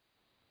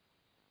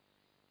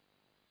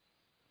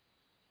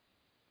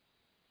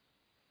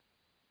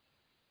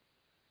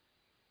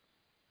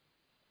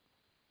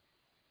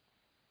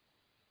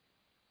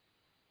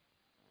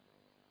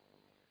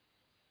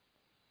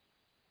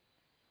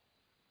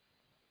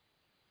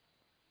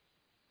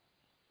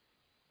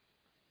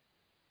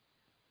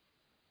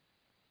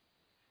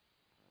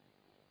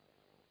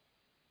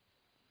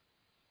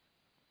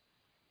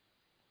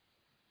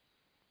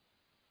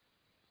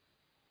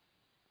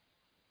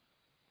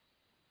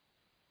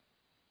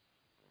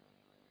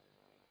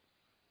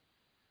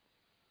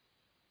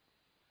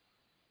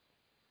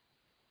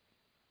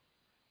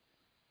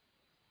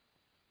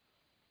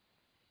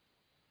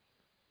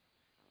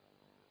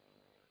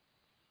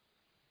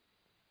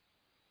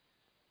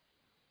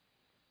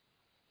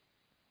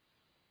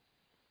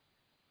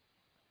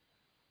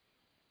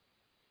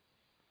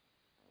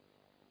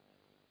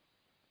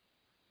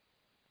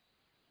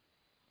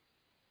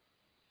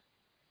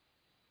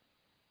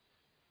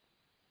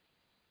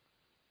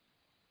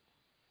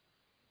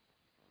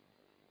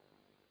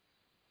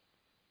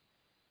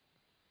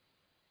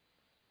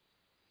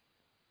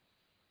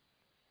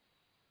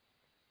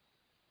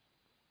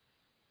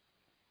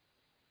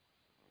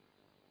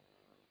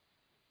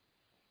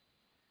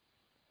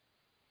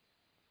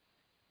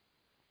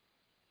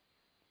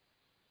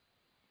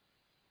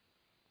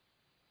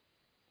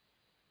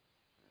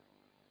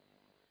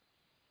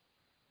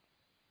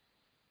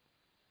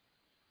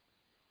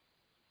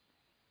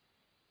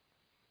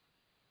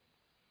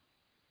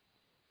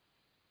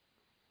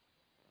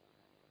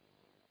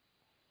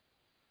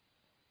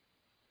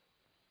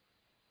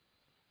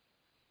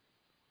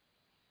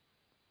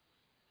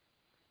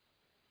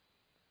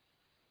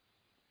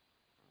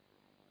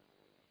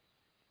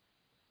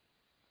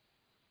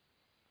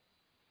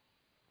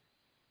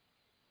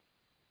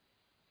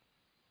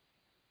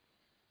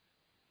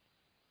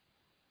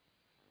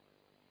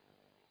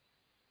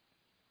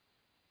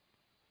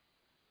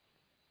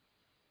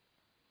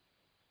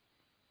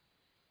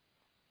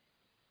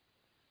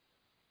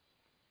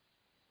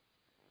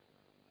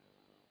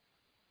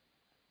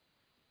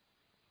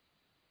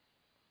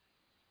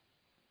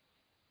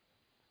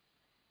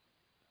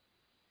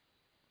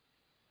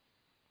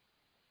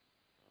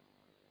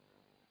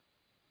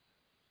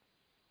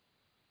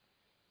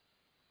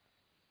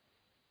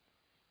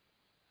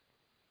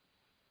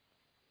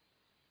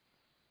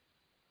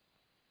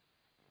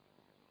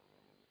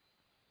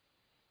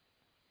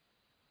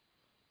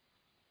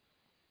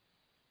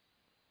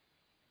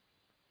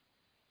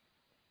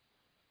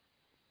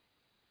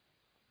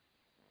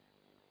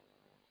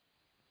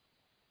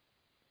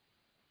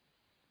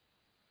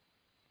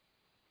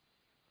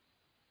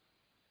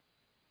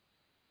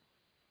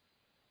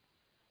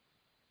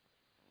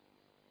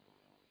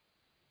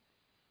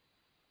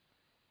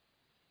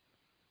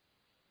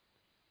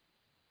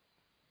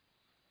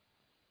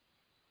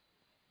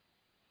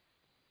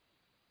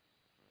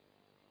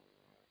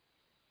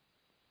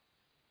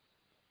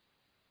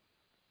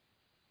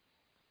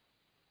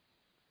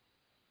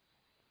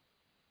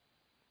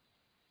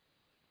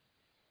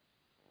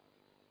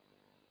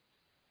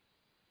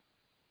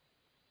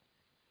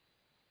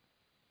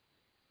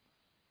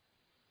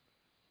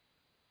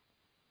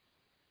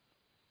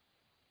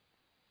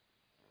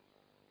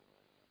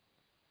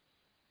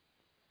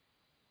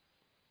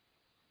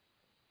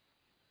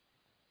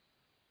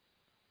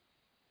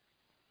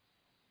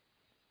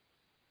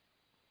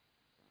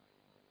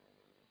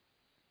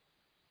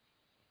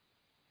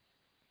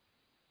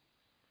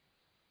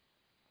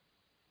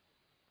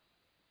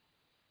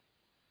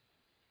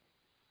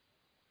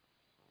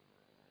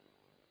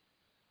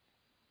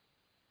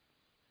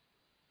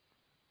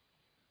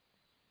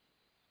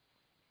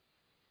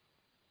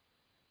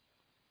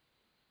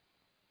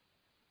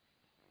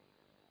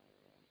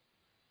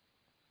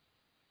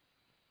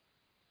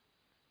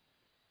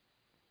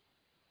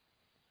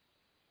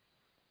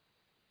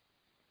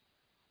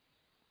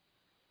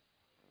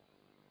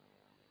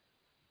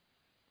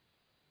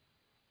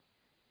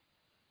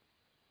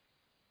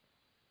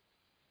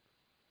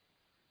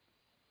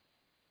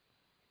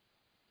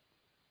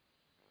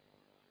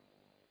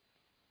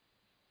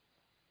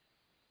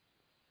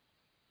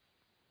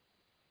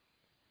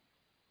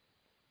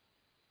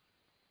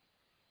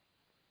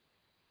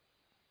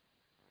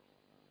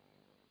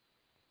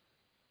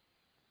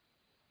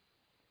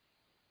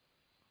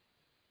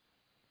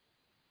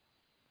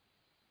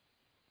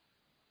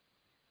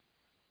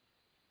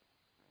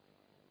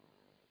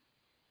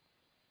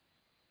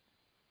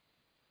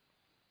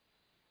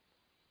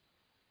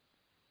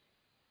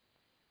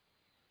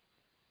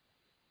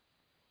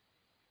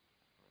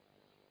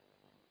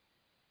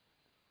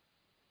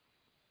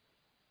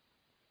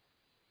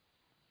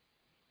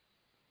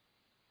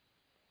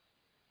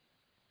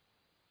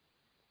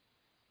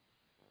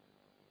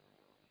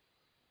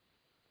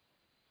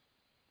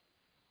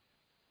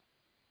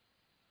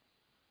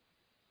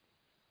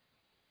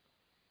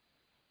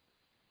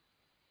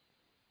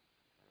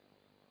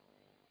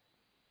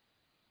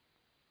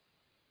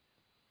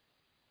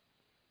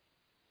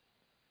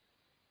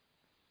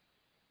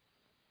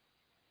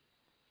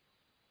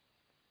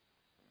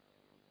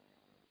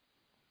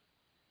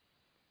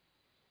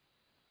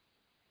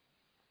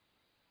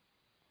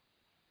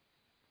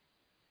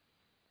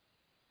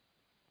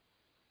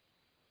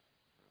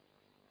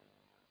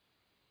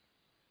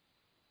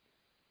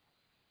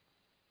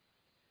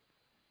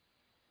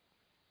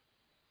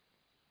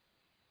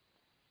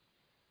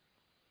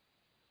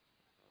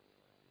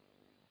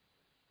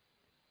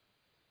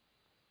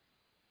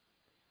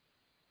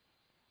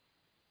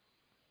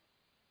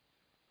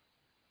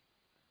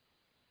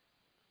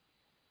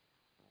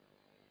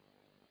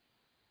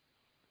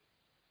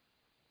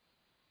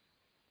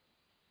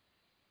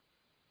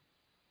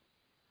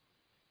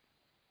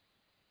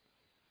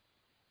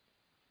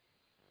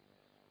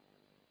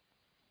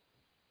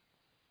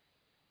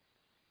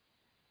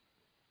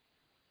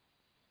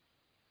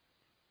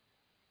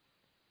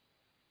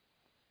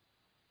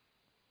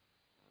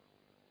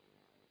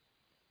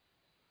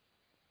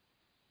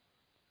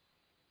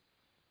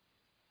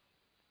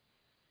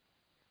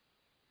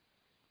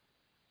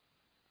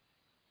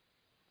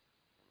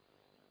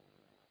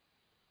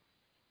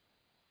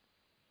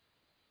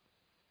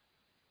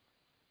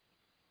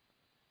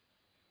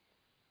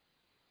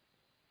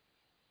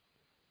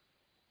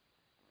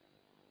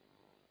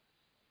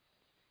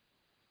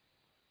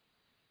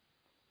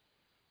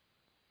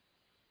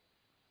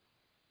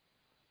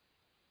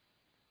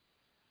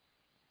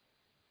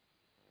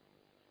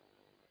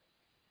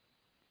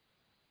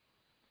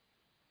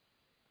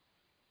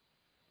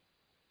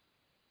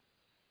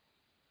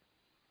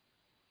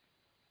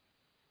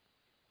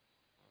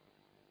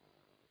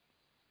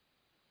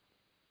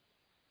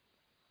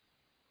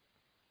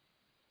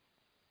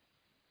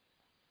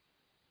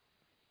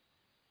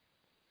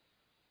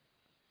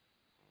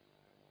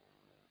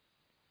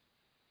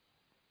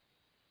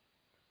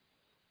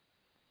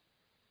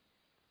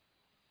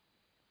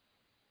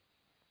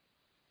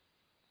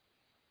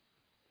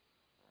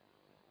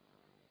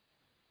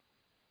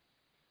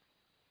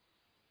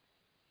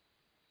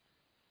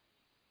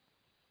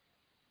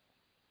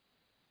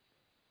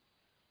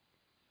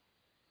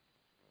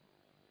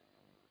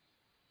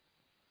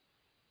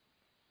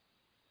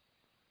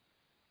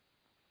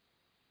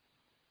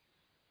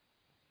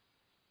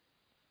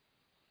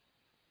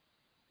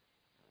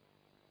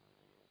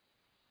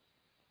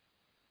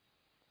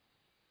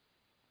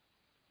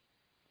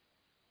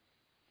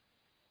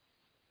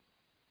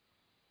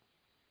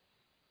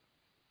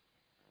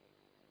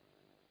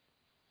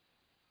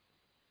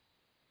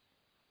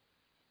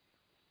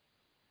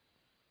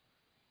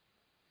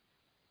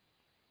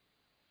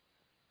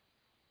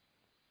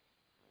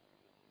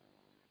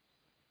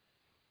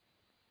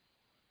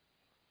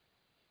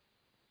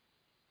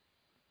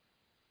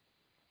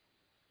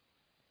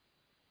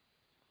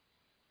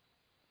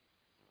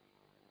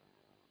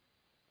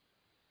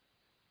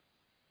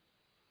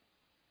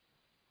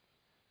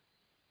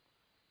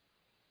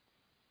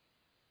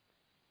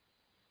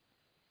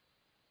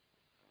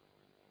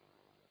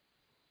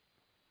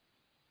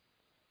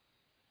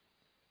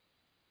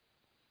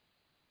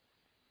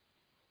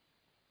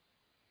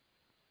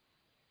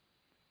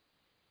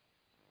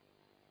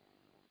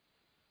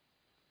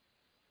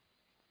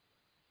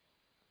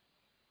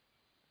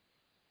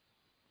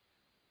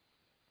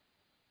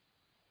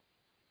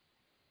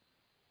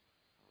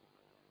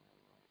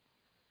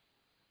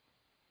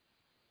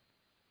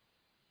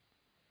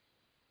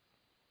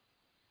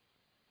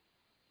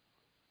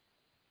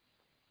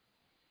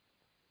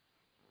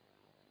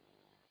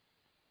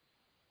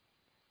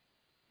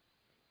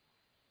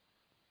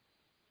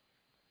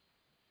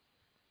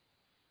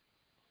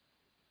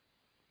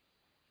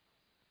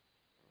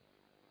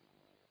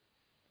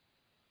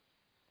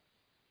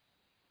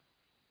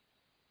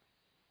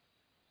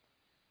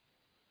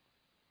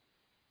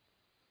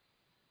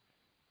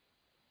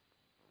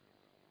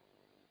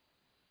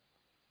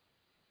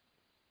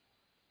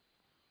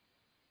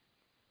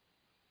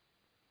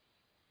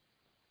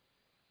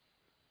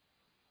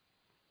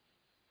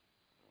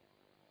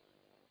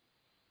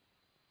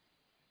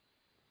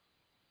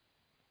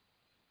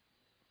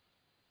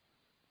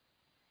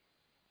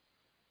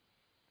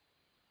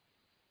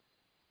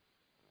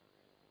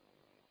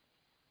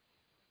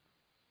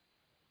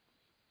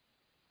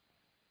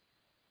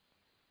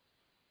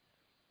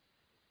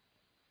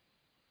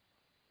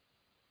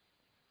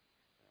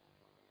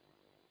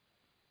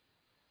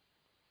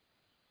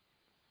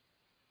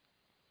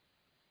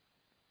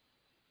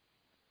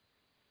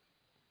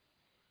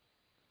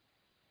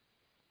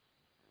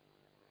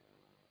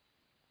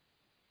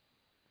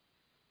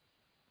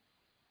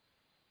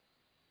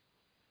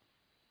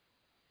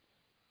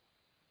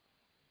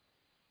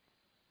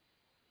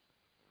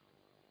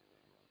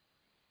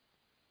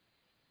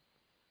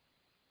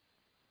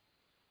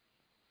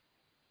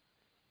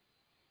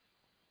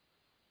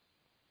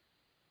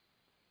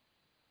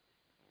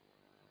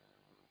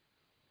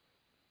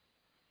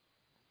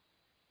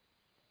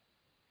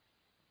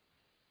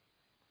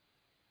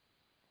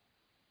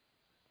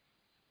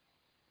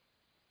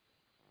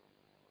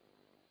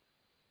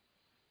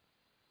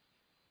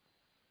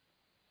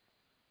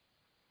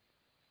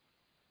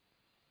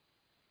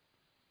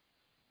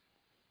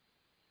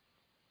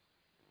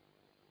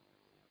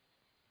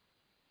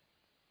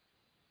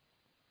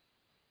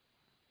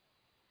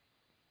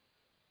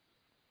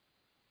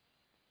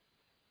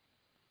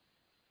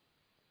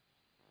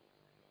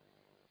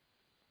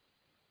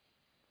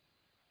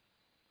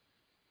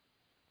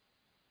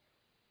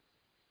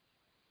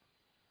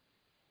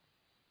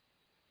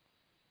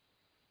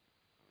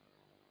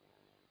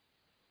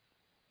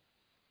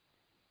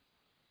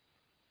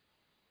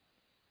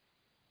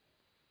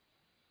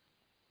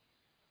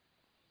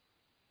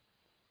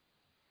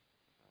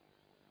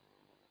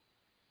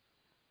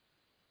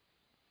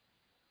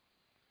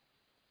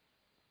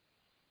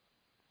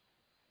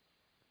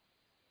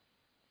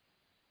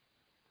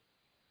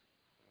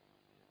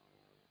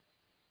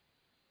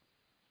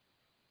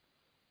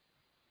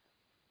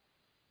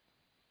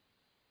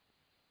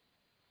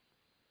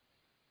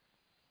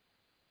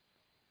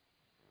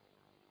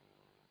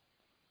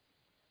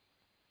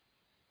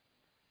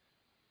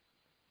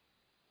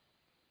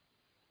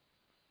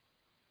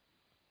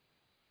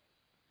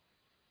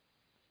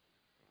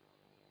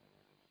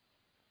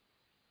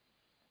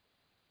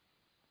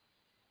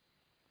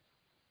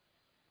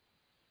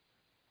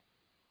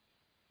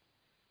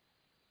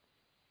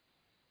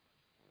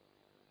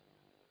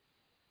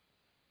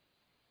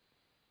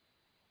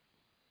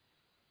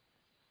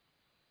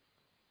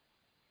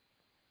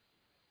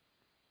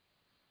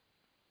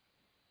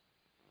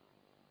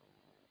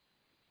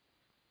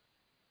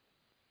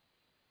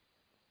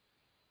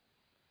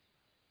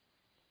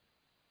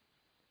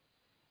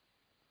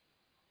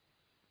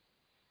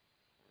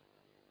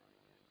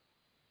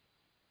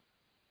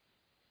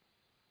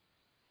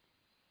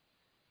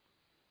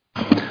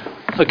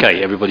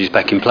 Okay, everybody's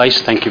back in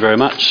place. Thank you very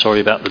much.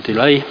 Sorry about the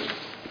delay.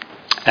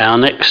 Our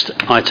next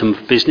item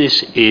of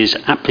business is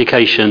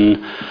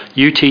application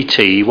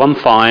UTT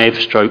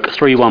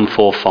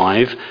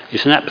 15/3145.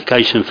 It's an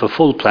application for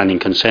full planning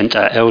consent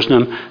at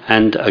Elsenham,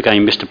 and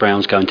again, Mr.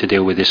 Brown's going to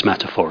deal with this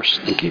matter for us.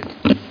 Thank you.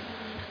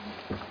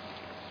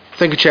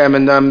 Thank you,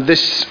 Chairman.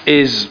 This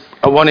is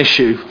a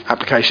one-issue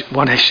application,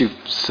 one-issue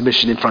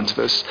submission in front of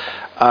us.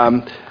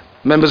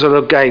 Members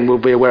again will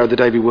be aware of the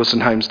David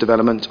Wilson Homes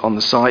development on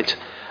the site.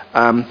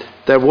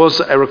 There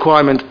was a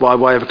requirement by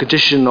way of a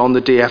condition on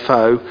the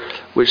DFO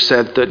which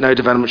said that no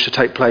development should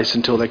take place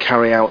until they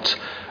carry out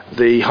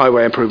the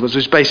highway improvements,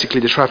 which is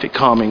basically the traffic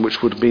calming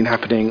which would have been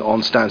happening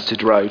on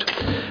Stansted Road.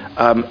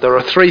 There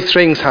are three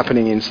things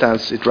happening in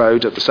Stansted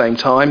Road at the same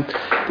time.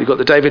 You've got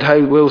the David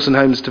Wilson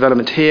Homes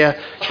development here,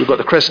 you've got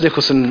the Crest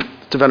Nicholson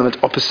development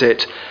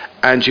opposite,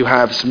 and you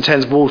have some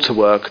Thames Water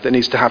work that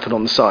needs to happen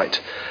on the site.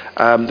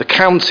 The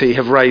county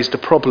have raised a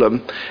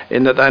problem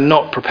in that they're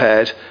not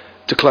prepared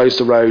to close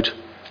the road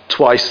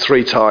twice,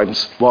 three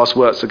times whilst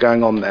works are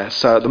going on there.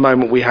 So at the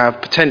moment we have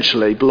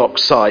potentially blocked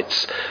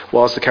sites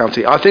whilst the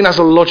county... I think that's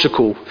a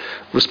logical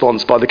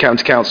response by the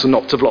County Council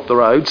not to block the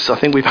roads. I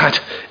think we've had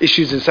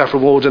issues in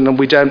Saffron Walden and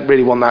we don't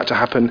really want that to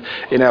happen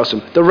in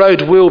Elsenham. The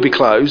road will be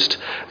closed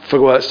for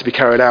works to be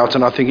carried out,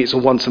 and I think it's a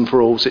once and for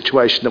all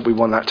situation that we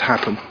want that to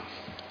happen.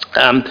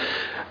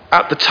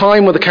 At the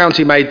time when the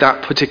county made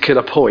that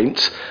particular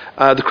point,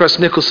 the Crest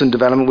Nicholson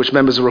development, which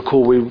members will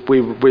recall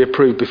we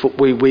approved before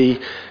we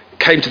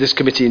came to this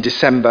committee in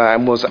December,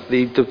 and was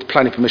the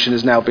planning permission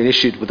has now been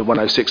issued with the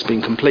 106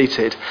 being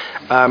completed.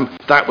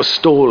 That was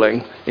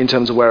stalling in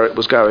terms of where it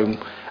was going.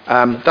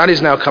 That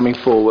is now coming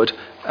forward.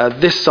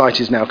 This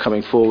site is now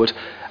coming forward,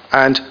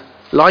 and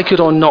like it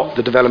or not,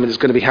 the development is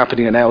going to be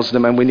happening in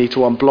Elsenham, and we need to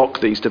unblock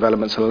these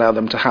developments and allow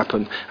them to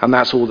happen. And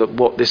that's all that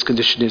what this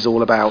condition is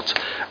all about.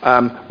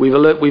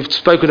 We've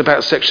spoken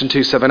about Section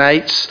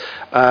 278.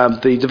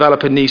 The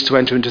developer needs to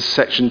enter into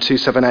Section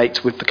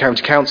 278 with the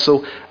County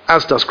Council,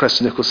 as does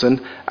Crest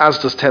Nicholson, as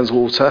does Thames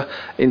Water,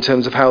 in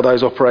terms of how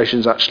those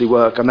operations actually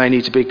work, and they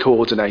need to be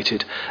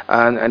coordinated.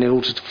 And in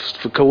order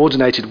for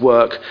coordinated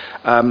work,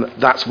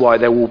 that's why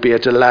there will be a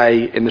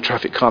delay in the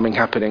traffic calming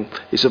happening.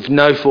 It's of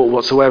no fault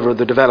whatsoever of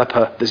the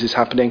developer this is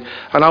happening,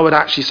 and I would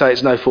actually say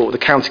it's no fault of the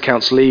County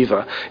Council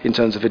either, in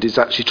terms of it is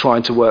actually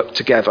trying to work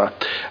together.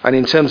 And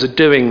in terms of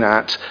doing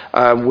that,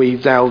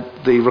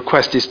 the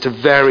request is to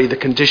vary the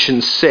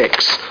condition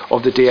 6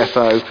 of the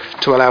DFO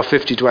to allow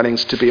 50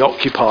 dwellings to be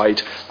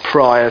occupied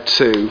prior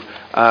to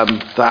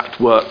that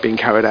work being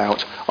carried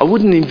out. I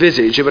wouldn't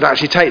envisage it would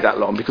actually take that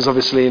long, because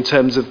obviously in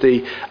terms of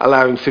the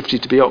allowing 50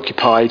 to be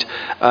occupied,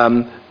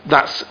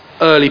 that's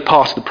early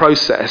part of the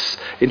process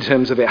in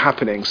terms of it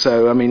happening.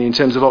 So, I mean, in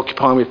terms of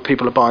occupying, if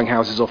people are buying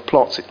houses off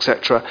plots,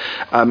 etc.,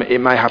 it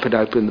may happen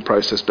open in the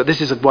process. But this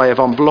is a way of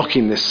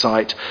unblocking this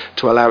site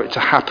to allow it to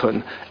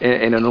happen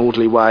in an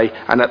orderly way,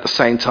 and at the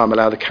same time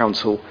allow the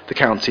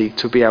county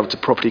to be able to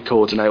properly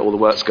coordinate all the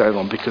works going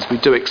on, because we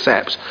do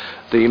accept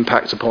the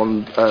impact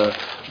upon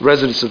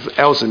residents of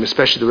Elsenham,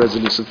 especially the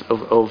residents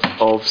of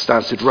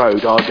Stansted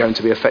Road, are going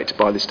to be affected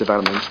by this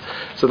development.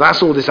 So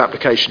that's all this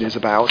application is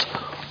about.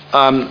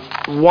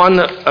 One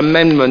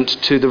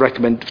amendment to the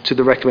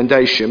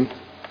recommendation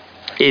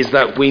is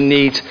that we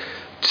need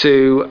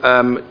to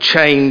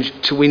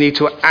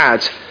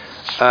add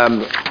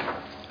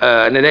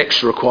an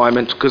extra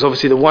requirement, because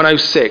obviously the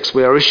 106,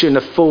 we are issuing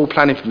a full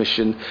planning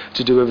permission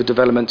to do with the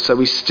development, so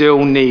we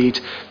still need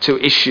to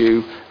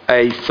issue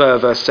a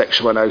further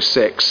Section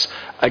 106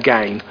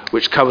 again,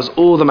 which covers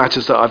all the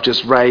matters that I've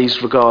just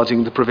raised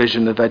regarding the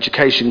provision of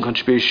education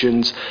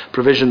contributions,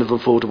 provision of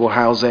affordable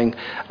housing,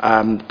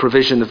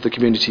 provision of the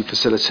community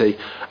facility,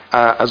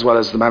 as well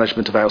as the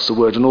management of Ailsa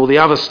Wood and all the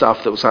other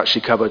stuff that was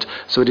actually covered.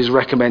 So it is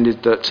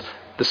recommended that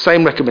the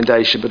same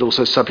recommendation, but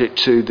also subject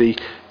to the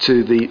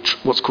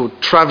what's called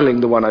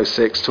travelling the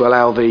 106, to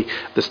allow the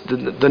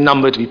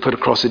number to be put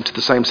across into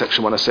the same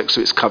Section 106,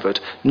 so it's covered.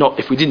 Not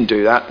if we didn't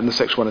do that, then the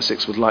Section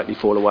 106 would likely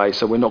fall away.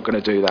 So we're not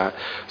going to do that.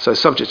 So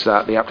subject to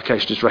that, the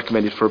application is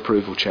recommended for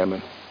approval,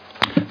 Chairman.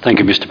 Thank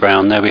you, Mr.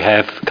 Brown. Now we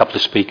have a couple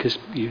of speakers.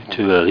 You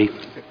too early. To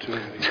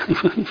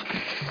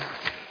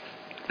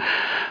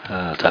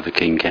have a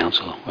keen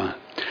councillor. Right.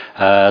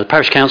 The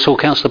Parish Council,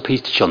 Councillor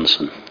Peter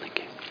Johnson.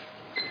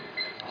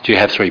 Do you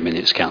have 3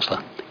 minutes,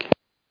 Councillor?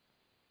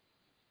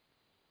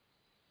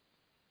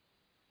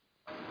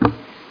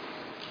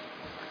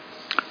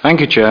 Thank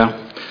you, Chair.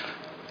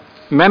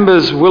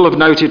 Members will have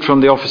noted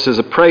from the officer's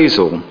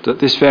appraisal that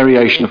this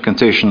variation of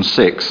Condition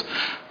 6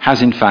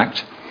 has in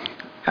fact,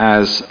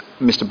 as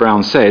Mr.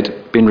 Brown said,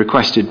 been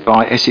requested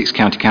by Essex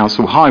County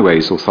Council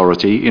Highways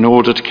Authority in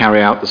order to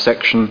carry out the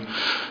Section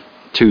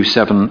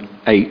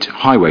 278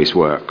 highways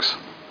works.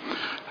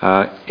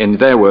 In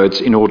their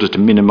words, in order to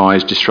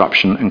minimise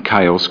disruption and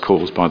chaos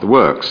caused by the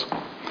works.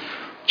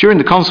 During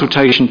the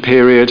consultation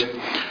period,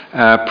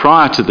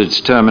 prior to the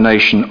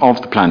determination of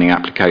the planning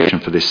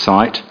application for this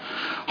site,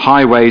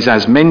 Highways,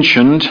 as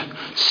mentioned,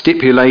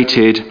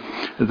 stipulated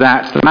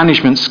that the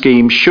management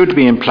scheme should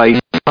be in place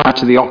by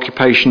to the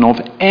occupation of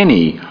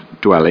any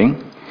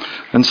dwelling,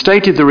 and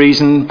stated the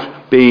reason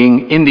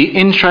being in the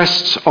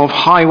interests of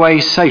highway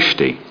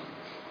safety.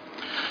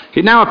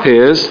 It now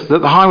appears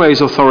that the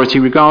Highways Authority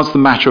regards the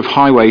matter of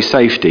highway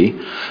safety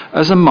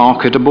as a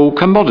marketable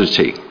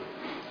commodity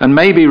and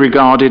may be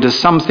regarded as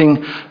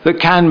something that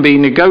can be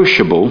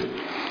negotiable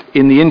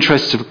in the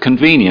interests of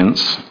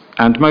convenience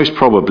and most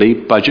probably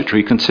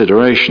budgetary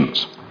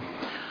considerations.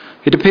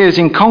 It appears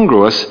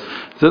incongruous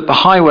that the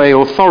Highway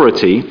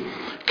Authority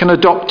can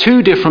adopt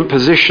two different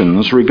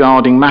positions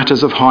regarding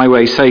matters of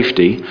highway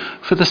safety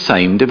for the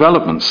same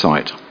development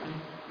site.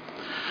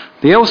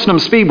 The Elsenham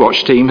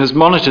Speedwatch team has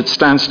monitored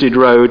Stansted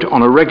Road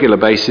on a regular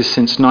basis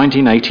since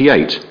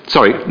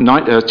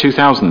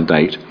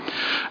 2008,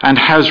 and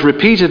has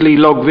repeatedly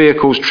logged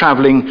vehicles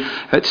travelling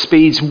at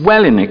speeds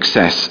well in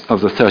excess of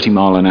the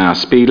 30-mile-an-hour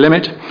speed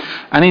limit,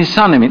 and in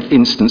some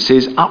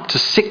instances up to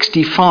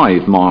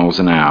 65 miles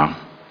an hour.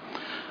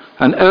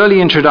 An early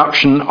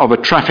introduction of a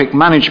traffic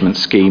management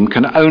scheme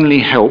can only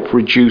help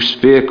reduce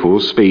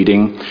vehicles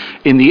speeding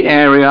in the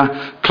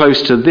area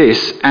close to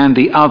this and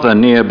the other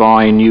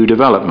nearby new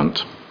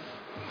development.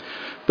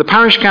 The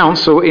Parish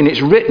Council, in its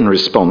written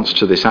response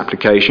to this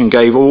application,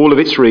 gave all of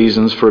its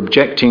reasons for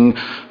objecting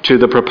to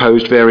the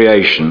proposed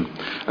variation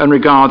and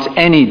regards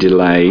any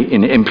delay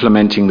in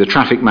implementing the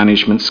traffic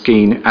management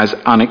scheme as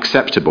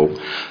unacceptable,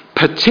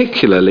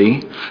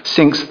 particularly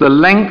since the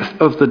length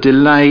of the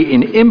delay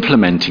in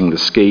implementing the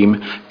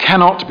scheme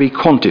cannot be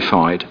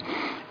quantified,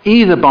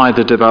 either by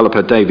the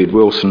developer David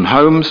Wilson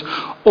Homes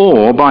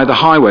or by the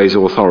Highways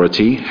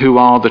Authority, who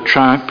are the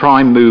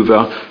prime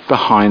mover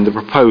behind the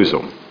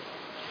proposal.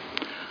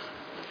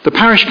 The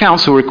Parish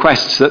Council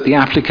requests that the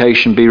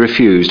application be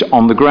refused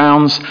on the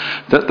grounds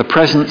that the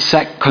present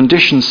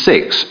Condition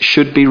 6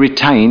 should be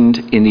retained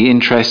in the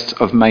interests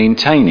of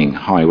maintaining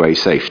highway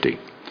safety.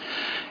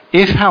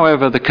 If,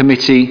 however, the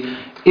committee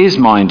is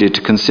minded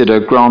to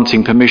consider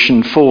granting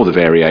permission for the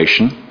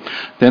variation,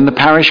 then the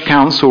Parish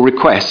Council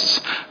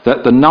requests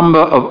that the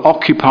number of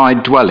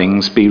occupied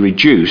dwellings be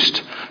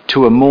reduced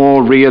to a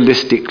more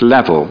realistic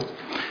level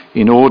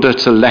in order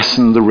to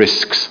lessen the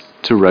risks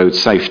to road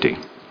safety.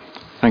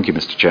 Thank you,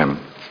 Mr. Chairman.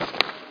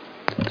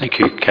 Thank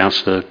you,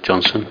 Councillor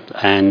Johnson.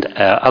 And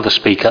our other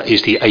speaker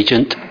is the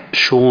agent,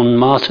 Sean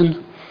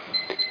Martin.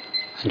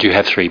 And you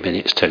have 3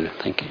 minutes too.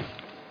 Thank you.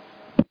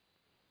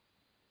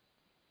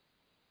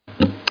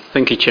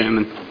 Thank you,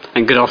 Chairman,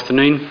 and good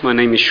afternoon. My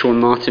name is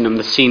Sean Martin. I'm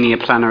the Senior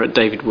Planner at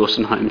David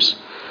Wilson Homes.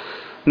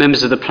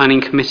 Members of the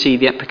Planning Committee,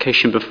 the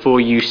application before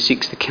you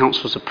seeks the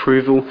Council's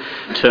approval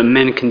to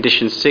amend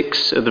Condition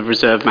 6 of the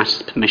Reserved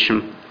Matters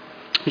Permission,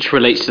 which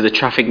relates to the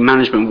traffic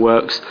management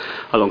works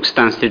along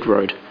Stansted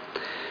Road.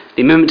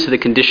 The amendment to the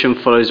condition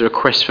follows a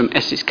request from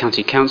Essex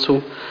County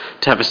Council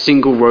to have a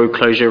single road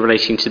closure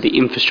relating to the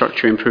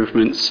infrastructure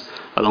improvements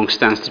along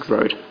Stansted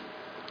Road.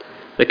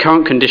 The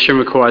current condition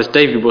requires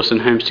David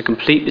Wilson Homes to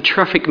complete the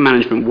traffic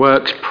management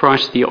works prior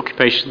to the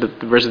occupation of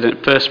the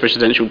first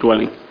residential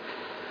dwelling.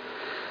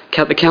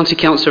 The County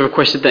Council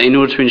requested that in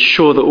order to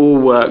ensure that all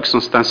works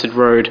on Stansted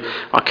Road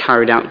are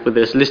carried out with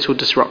as little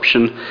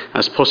disruption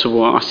as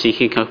possible, are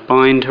seeking a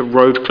combined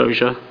road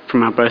closure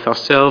from both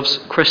ourselves,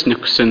 Crest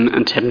Nicholson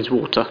and Thames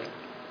Water.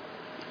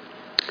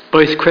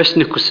 Both Crest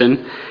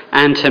Nicholson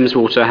and Thames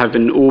Water have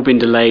all been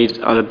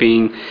delayed, either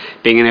being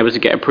unable to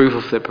get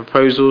approval for their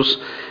proposals,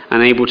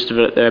 unable to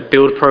develop their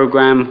build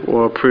programme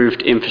or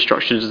approved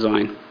infrastructure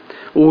design.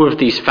 All of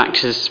these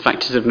factors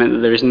have meant that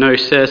there is no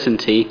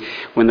certainty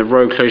when the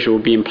road closure will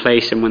be in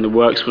place and when the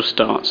works will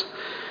start.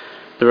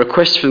 The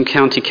request from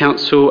County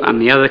Council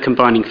and the other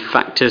combining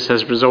factors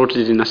has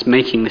resulted in us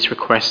making this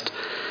request.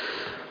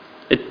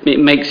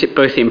 It makes it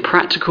both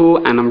impractical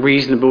and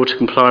unreasonable to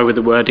comply with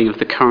the wording of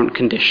the current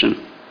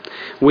condition.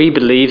 We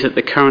believe that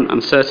the current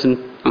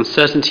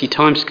uncertainty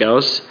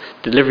timescales,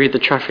 delivery of the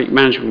traffic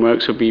management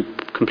works will be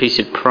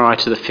completed prior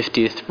to the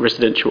 50th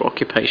residential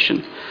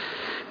occupation.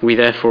 We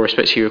therefore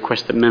respectfully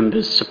request that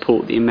members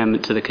support the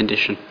amendment to the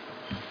condition.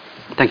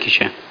 Thank you,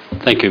 Chair.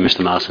 Thank you,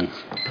 Mr. Martin.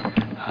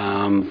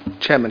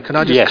 Chairman, can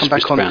I just come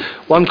back Mr. on Brown.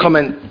 one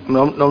comment?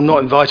 I'm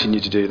not inviting you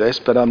to do this,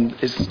 but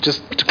it's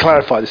just to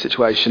clarify the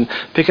situation.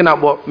 Picking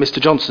up what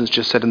Mr. Johnson's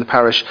just said in the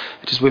parish,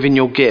 it is within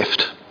your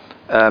gift.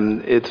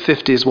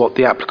 50 is what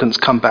the applicants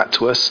come back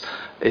to us.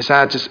 It's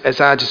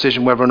our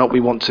decision whether or not we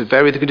want to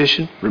vary the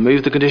condition,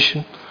 remove the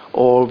condition,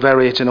 or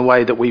vary it in a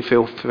way that we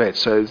feel fit.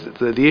 So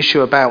the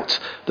issue about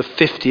the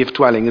 50th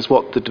dwelling is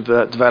what the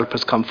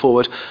developers come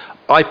forward.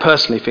 I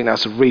personally think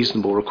that's a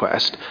reasonable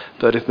request,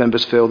 but if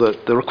members feel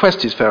that the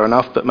request is fair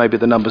enough, but maybe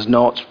the number's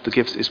not, the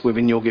gift is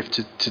within your gift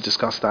to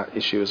discuss that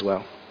issue as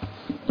well.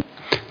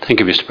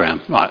 Thank you, Mr.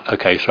 Brown. Right,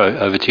 okay, so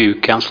over to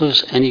you,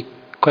 councillors. Any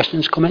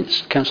questions,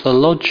 comments? Councillor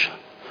Lodge?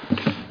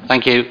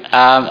 Thank you.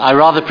 I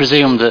rather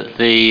presume that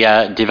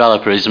the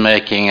developer is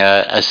making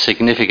a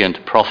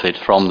significant profit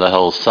from the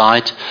whole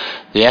site.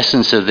 The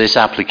essence of this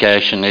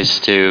application is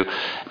to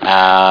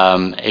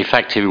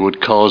effectively would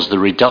cause the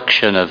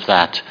reduction of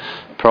that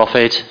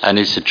profit, and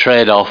it's a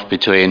trade-off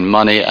between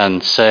money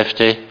and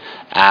safety.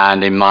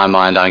 And in my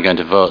mind, I'm going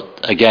to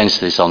vote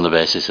against this on the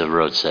basis of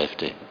road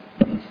safety.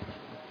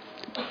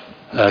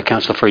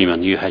 Councillor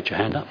Freeman, you had your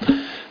hand up.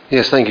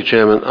 Yes, thank you,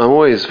 Chairman. I'm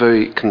always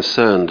very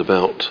concerned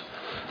about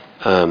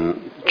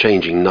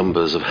changing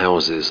numbers of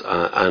houses,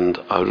 and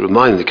I would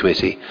remind the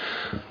committee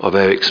of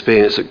our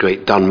experience at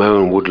Great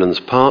Dunmow and Woodlands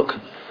Park,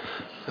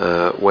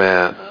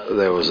 where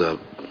there was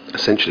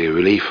essentially a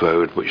relief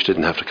road which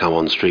didn't have to come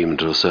on stream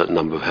until a certain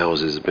number of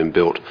houses had been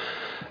built,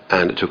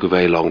 and it took a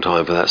very long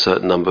time for that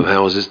certain number of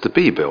houses to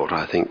be built.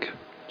 I think,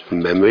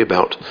 from memory,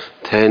 about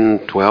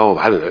 10, 12,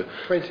 I don't know.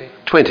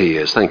 20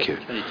 years, thank you.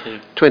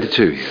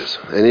 22 years.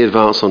 Any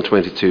advance on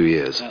 22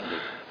 years?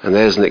 And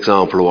there's an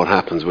example of what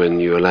happens when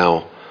you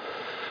allow...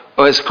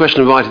 Oh, it's a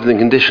question of writing the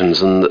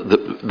conditions and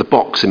the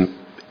box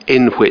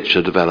in which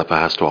a developer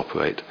has to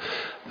operate.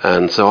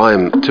 And so I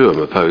am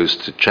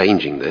opposed to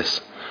changing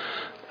this.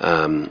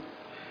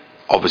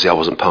 Obviously, I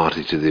wasn't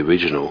party to the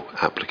original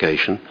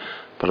application,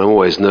 but I'm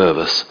always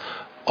nervous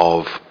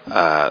of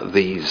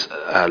these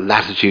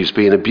latitudes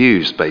being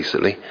abused,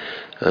 basically,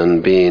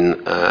 and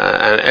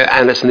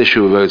and it's an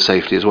issue of road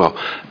safety as well.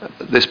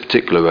 This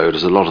particular road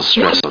has a lot of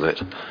stress on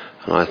it,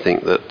 and I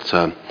think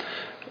that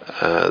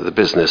the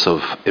business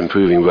of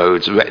improving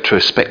roads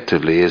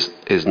retrospectively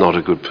is not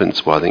a good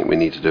principle. I think we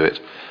need to do it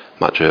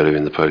much earlier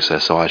in the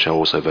process, so I shall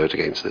also vote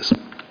against this.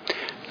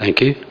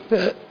 Thank you.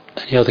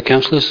 Any other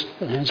councillors?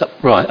 Hands up.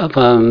 Right.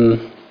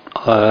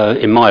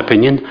 In my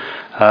opinion,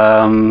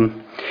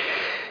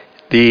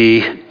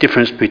 the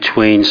difference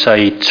between,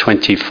 say,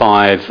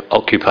 25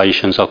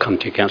 occupations, I'll come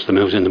to you, Councillor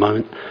Mills, in a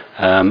moment,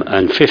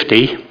 and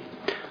 50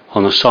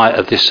 on a site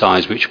of this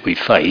size, which we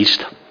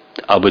phased,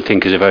 I would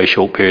think is a very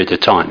short period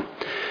of time.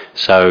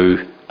 So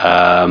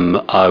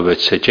I would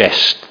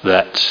suggest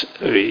that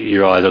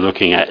you're either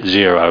looking at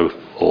 0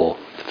 or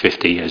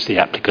 50 as the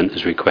applicant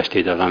has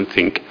requested. I don't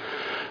think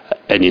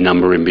any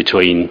number in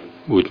between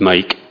would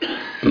make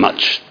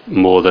much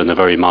more than a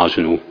very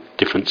marginal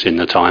difference in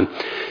the time.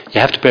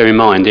 You have to bear in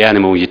mind the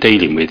animal you're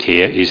dealing with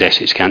here is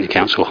Essex County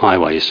Council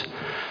Highways.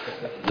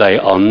 They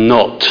are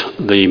not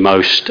the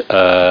most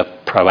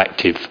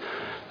proactive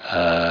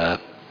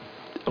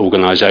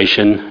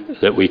organisation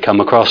that we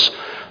come across.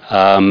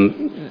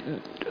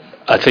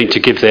 I think to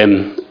give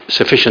them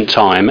sufficient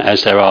time,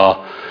 as there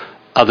are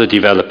other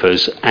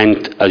developers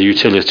and a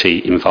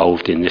utility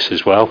involved in this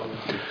as well,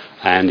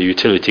 and the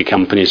utility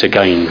companies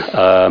again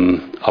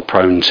are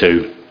prone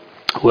to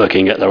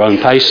working at their own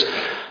pace.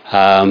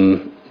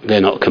 They're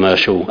not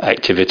commercial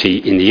activity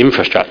in the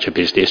infrastructure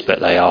business, but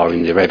they are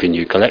in the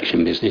revenue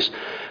collection business.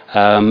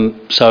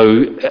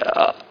 So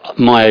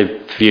my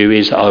view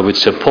is I would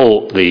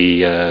support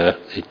the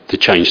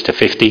change to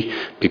 50,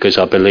 because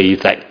I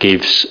believe that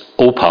gives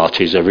all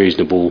parties a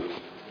reasonable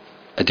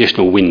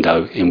additional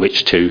window in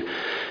which to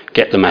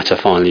get the matter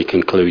finally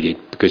concluded.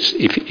 Because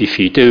if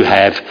you do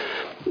have,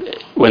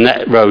 when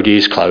that road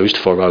is closed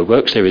for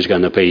roadworks, there is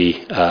going to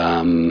be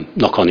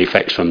knock-on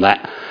effects from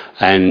that.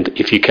 And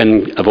if you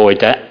can avoid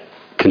that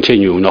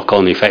continual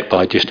knock-on effect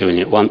by just doing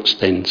it once,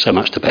 then so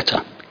much the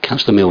better.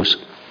 Councillor Mills.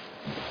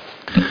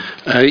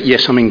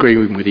 Yes, I'm in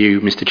agreement with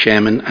you, Mr.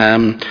 Chairman.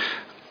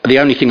 The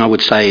only thing I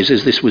would say is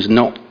this was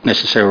not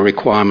necessarily a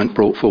requirement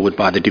brought forward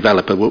by the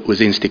developer, but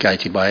was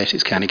instigated by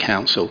Essex County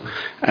Council.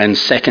 And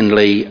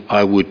secondly,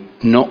 I would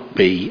not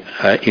be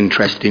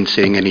interested in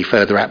seeing any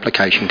further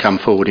application come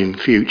forward in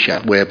future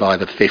whereby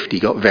the 50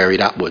 got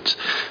varied upwards.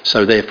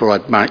 So therefore,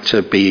 I'd like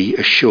to be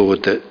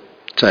assured that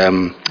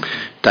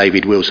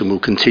David Wilson will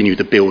continue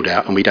the build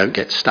out and we don't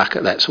get stuck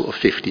at that sort of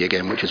 50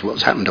 again, which is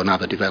what's happened on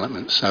other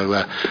developments. So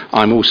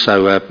I'm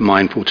also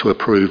mindful to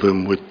approve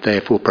and would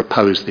therefore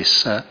propose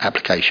this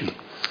application.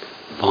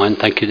 Fine,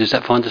 thank you. Does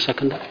that find a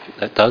second?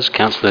 That does.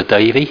 Councillor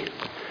Davey.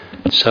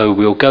 So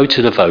we'll go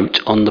to the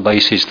vote on the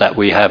basis that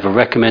we have a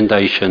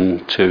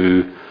recommendation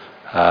to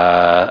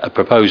a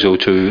proposal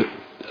to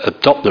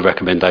adopt the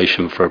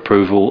recommendation for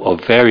approval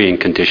of varying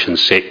condition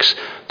 6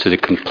 to the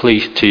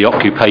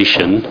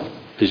occupation.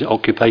 Is it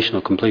occupation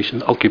or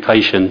completion?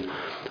 Occupation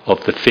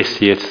of the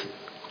 50th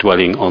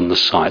dwelling on the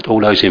site. All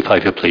those in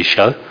favour, please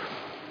show.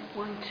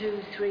 1, 2,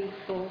 3,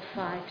 4,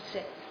 5,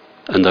 6.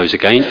 And those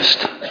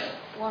against?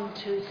 1,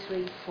 2,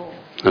 3, 4.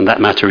 And that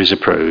matter is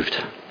approved.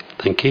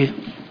 Thank you.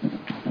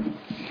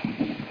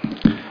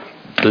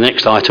 The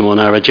next item on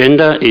our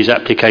agenda is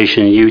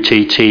application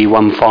UTT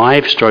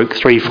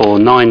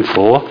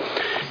 15/3494.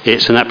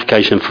 It's an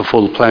application for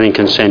full planning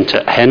consent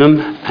at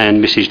Henham,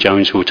 and Mrs.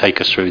 Jones will take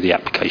us through the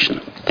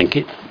application. Thank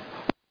you.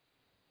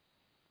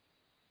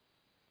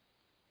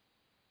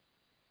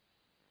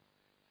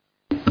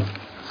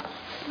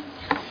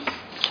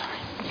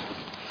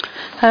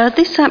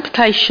 This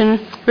application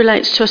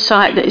relates to a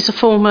site that is a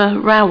former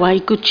railway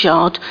goods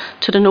yard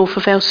to the north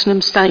of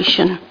Elsenham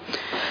Station.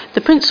 The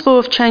principle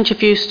of change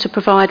of use to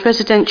provide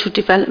residential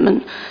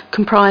development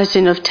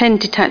comprising of 10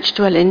 detached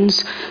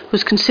dwellings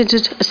was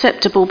considered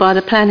acceptable by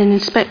the Planning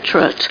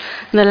Inspectorate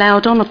and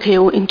allowed on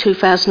appeal in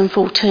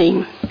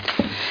 2014.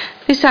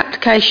 This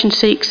application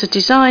seeks a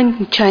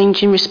design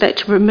change in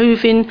respect of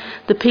removing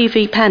the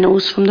PV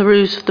panels from the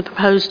roofs of the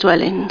proposed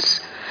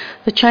dwellings.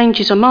 The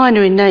changes are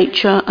minor in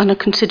nature and are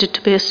considered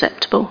to be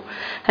acceptable,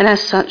 and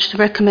as such the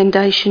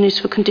recommendation is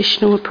for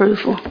conditional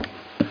approval.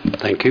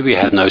 Thank you. We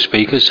have no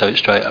speakers, so it's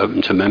straight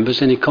open to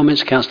members. Any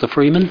comments, Councillor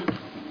Freeman?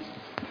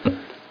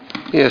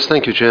 Yes,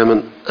 thank you,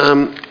 Chairman.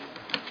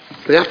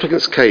 The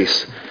applicant's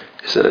case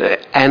is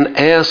that an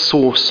air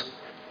source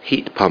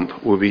heat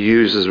pump will be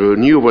used as a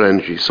renewable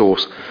energy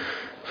source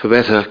for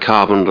better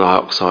carbon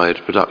dioxide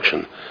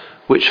reduction,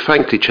 which,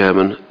 frankly,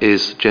 Chairman,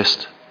 is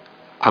just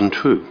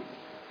untrue.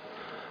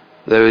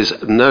 There is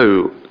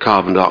no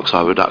carbon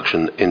dioxide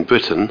reduction in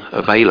Britain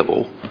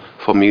available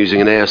from using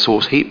an air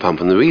source heat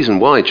pump. And the reason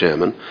why,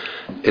 Chairman,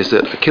 is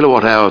that a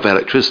kilowatt hour of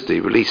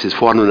electricity releases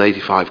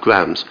 485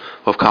 grams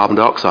of carbon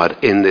dioxide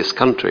in this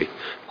country.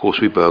 Of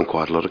course, we burn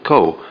quite a lot of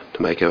coal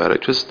to make our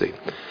electricity.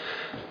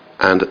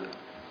 And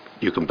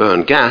you can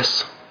burn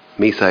gas,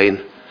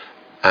 methane,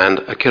 and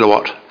a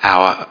kilowatt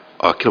hour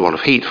or a kilowatt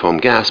of heat from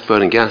gas,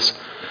 burning gas,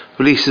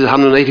 releases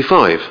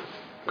 185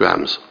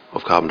 grams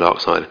of carbon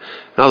dioxide.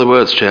 In other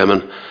words,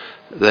 Chairman,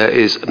 there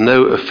is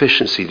no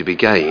efficiency to be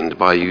gained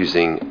by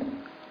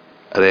using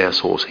an air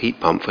source heat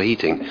pump for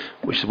heating,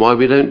 which is why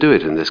we don't do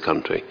it in this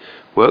country.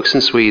 Works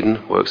in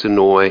Sweden, works in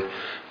Norway,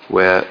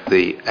 where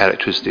the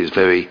electricity is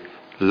very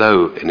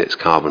low in its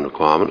carbon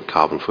requirement,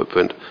 carbon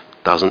footprint,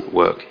 doesn't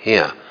work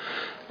here.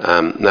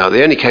 Now,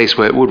 the only case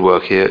where it would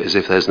work here is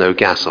if there's no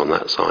gas on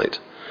that site.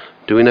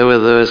 Do we know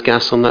whether there is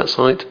gas on that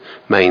site?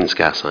 Mains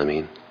gas, I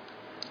mean.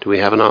 Do we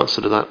have an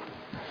answer to that?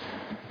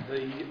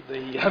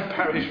 The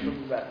parish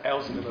from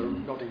Elsingham are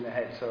nodding their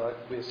head, so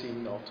we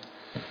assume not.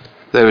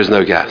 There is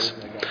no gas.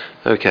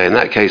 Okay, in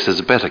that case, there's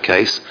a better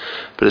case,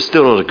 but it's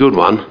still not a good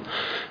one.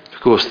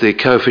 Of course, the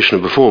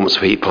coefficient of performance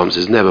for heat pumps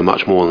is never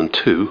much more than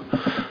 2,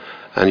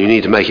 and you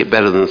need to make it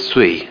better than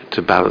 3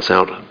 to balance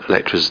out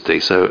electricity.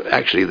 So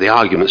actually, the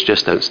arguments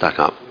just don't stack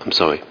up. I'm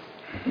sorry.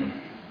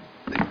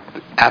 The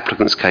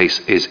applicant's case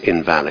is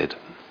invalid.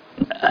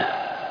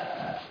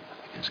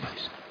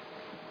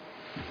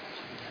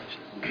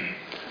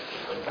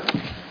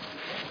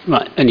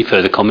 Right, any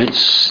further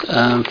comments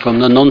from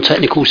the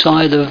non-technical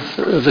side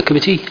of the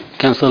committee?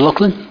 Councillor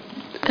Loughlin?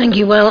 Thank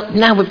you. Well,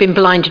 now we've been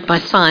blinded by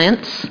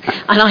science,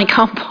 and I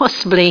can't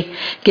possibly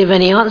give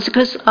any answer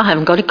because I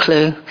haven't got a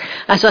clue,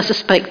 as I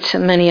suspect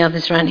many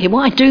others around here.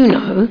 What I do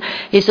know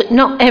is that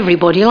not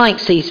everybody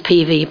likes these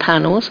PV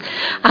panels,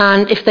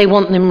 and if they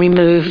want them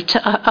removed,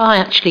 I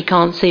actually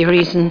can't see a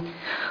reason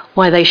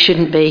why they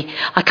shouldn't be.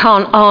 I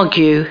can't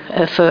argue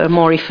for a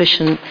more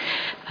efficient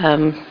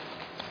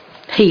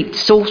heat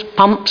source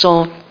pumps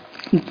or,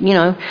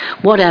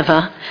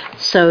 whatever.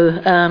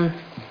 So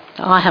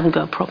I haven't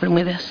got a problem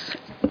with this.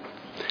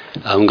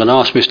 I'm going to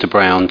ask Mr.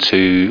 Brown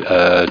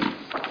to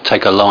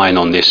take a line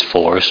on this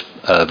for us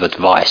of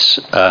advice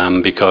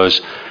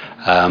because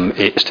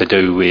it's to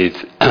do with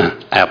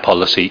our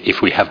policy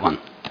if we have one.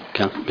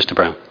 Okay, Mr.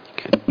 Brown.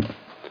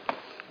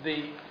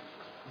 Okay.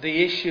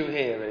 The issue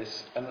here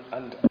is,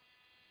 and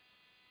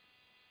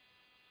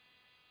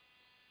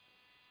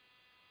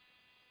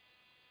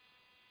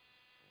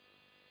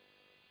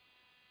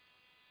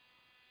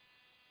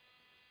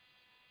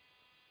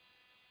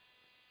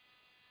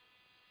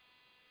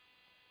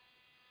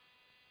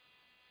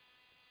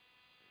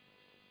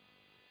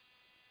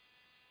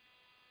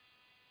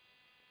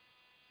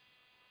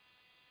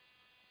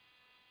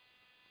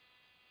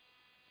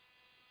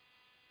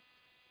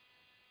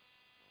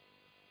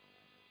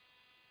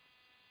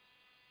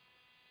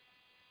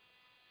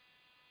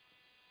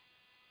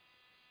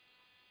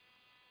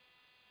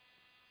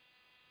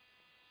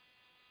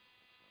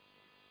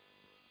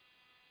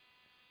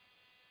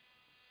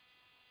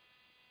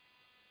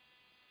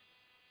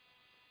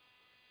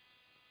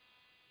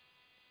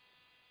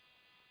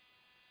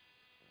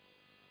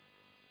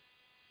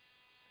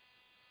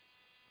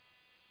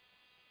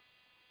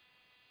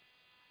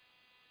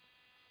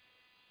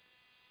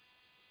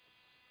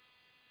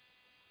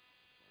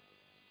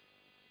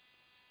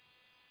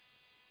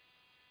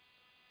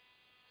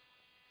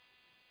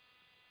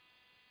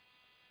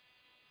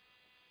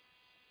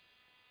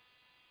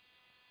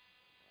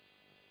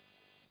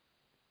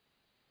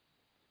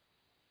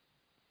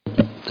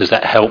Does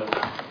that help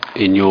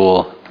in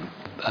your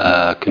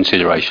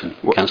consideration?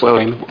 Councillor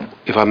Freeman?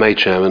 If I may,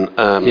 Chairman.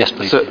 Yes,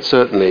 please.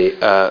 Certainly,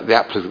 the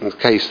applicant's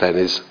case then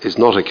is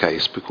not a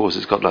case because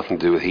it's got nothing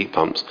to do with heat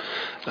pumps.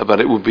 But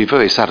it would be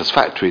very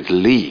satisfactory to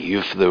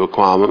leave the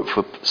requirement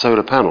for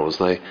solar panels.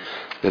 They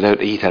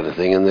don't eat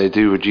anything and they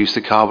do reduce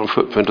the carbon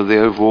footprint of the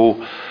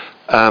overall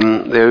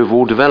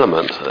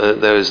development.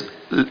 There is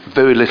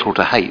very little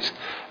to hate,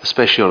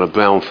 especially on a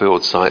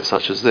brownfield site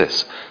such as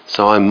this.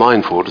 So I'm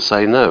mindful to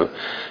say no.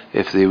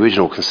 If the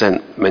original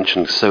consent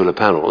mentioned solar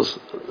panels,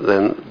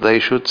 then they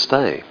should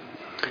stay.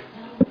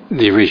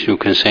 The original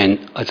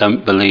consent, I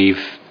don't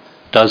believe,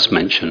 does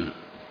mention.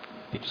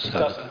 It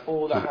doesn't.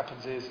 All that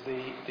happens is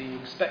the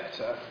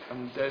inspector,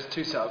 and there's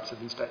two setups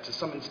of inspectors.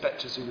 Some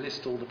inspectors who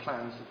list all the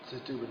plans to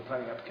do with the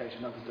planning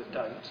application, others that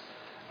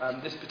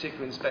don't. This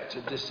particular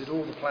inspector listed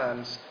all the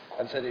plans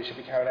and said it should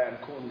be carried out in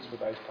accordance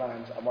with those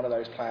plans, and one of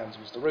those plans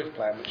was the roof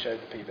plan, which showed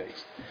the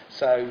PVs.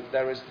 So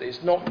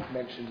it's not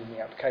mentioned in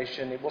the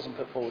application. It wasn't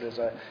put forward as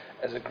a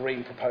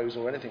green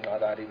proposal or anything like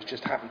that. It was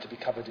just happened to be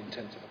covered in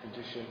terms of a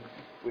condition,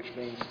 which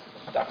means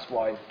that's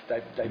why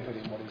they put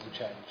in what is the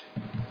change.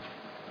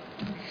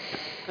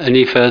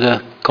 Any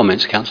further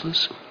comments,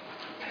 councillors?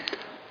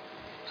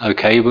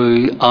 Okay,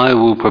 I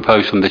will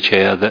propose from the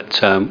chair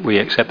that we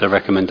accept the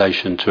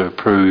recommendation to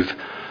approve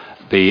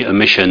the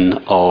omission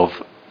of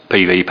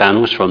PV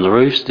panels from the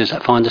roofs. Does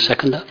that find a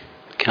seconder?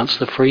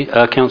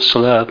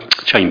 Councillor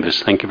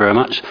Chambers, thank you very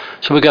much.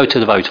 So we'll go to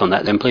the vote on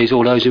that then, please.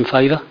 All those in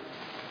favour?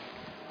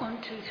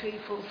 1, 2, 3,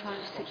 4, 5,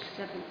 6,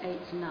 7,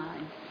 8,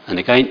 9. And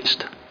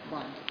against?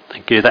 1.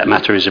 Thank you. That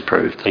matter is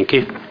approved. Thank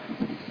you.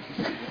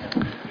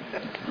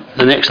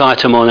 The next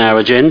item on our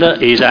agenda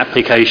is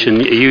application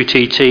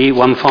UTT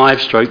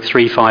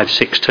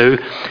 15/3562.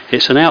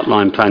 It's an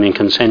outline planning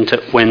consent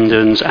at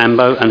Wendon's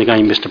Ambo, and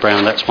again, Mr.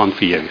 Brown, that's one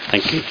for you.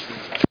 Thank you.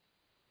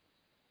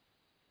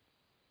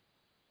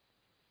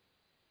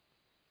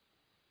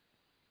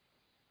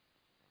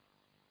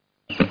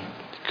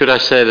 Could I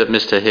say that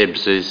Mr.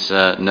 Hibbs is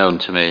known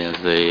to me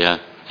as the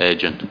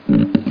agent?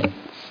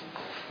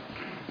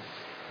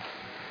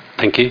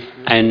 Thank you.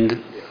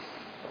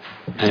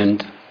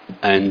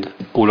 And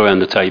all around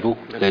the table,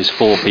 there's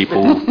 4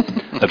 people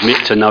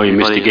admit to knowing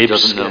Mr. Gibbs.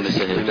 Doesn't know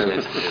Mr.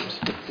 Hibbs.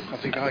 I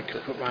think I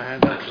could put my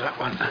hand up to that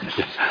one.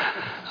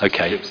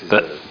 Okay,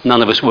 but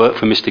none of us work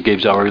for Mr.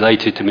 Gibbs, are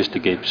related to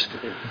Mr. Gibbs,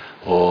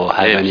 or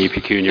have any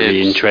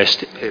pecuniary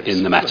interest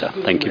in the matter.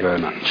 Thank you very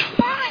much.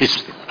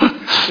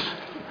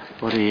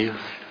 What are you?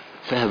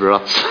 Fair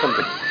Ross.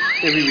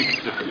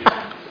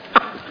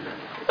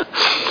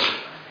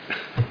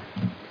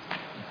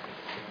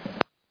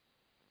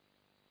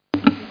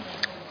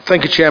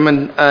 Thank you,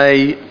 Chairman.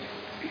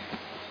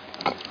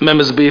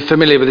 Members will be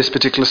familiar with this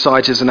particular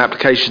site as an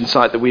application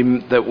site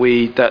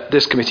that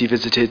this committee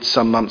visited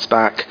some months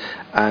back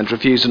and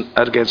reviews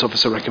against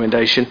officer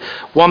recommendation.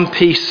 One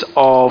piece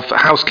of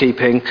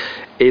housekeeping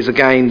is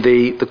again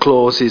the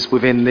clause is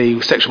within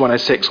the section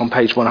 106 on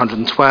page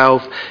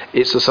 112.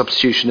 It's the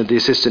substitution of the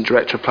Assistant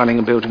Director of Planning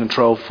and Building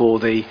Control for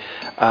the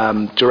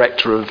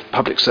Director of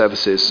Public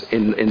Services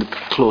in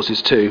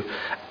clauses 2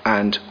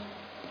 and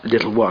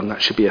little 1.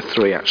 That should be a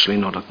 3 actually,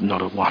 not a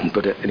 1,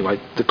 but anyway,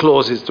 the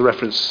clauses, the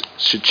reference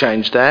should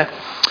change there.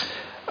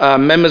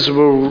 Members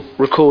will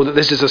recall that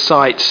this is a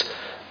site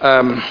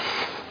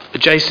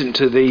adjacent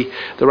to the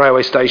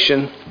railway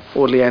station,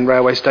 Audley End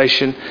railway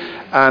station,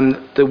 and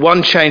the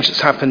one change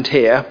that's happened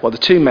here, well, the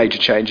 2 major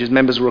changes,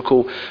 members will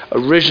recall,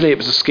 originally it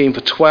was a scheme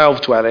for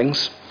 12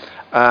 dwellings,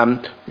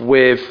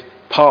 with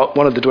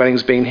one of the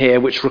dwellings being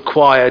here, which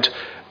required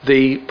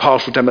the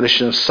partial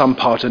demolition of some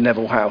part of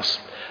Neville House,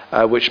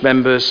 which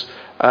members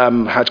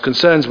had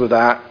concerns with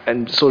that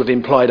and sort of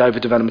implied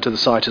overdevelopment of the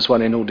site as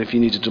well. In order, if you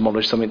need to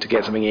demolish something to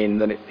get something in,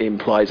 then it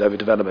implies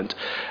overdevelopment.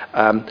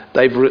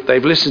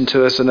 They've listened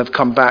to us and have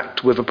come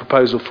back with a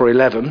proposal for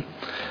 11.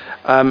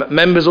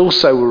 Members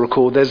also will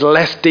recall there's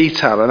less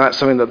detail, and that's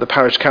something that the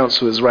parish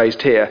council has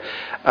raised here.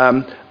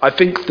 I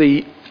think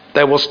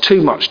there was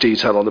too much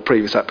detail on the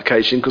previous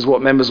application, because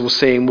what members were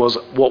seeing was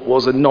what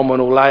was a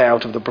nominal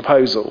layout of the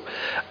proposal.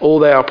 All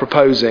they are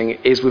proposing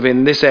is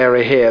within this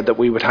area here that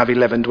we would have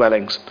 11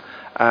 dwellings,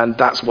 and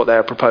that's what they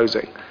are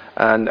proposing.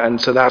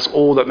 And so that's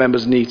all that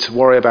members need to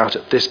worry about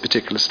at this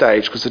particular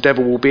stage, because the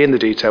devil will be in the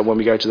detail when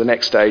we go to the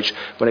next stage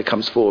when it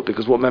comes forward,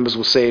 because what members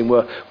were seeing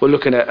were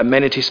looking at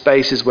amenity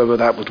spaces, whether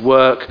that would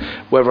work,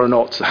 whether or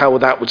not, how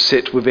that would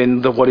sit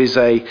within what is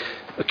a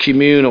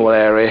communal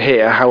area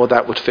here, how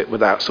that would fit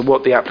with that. So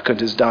what the applicant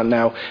has done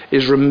now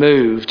is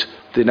removed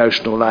the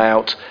notional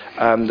layout,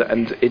 and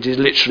it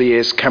literally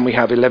is, can we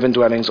have 11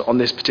 dwellings on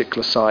this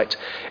particular site?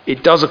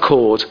 It does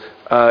accord,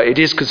 it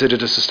is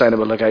considered a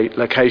sustainable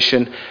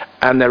location,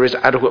 and there is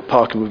adequate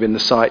parking within the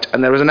site,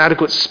 and there is an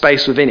adequate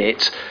space within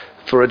it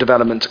for a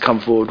development to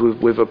come forward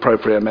with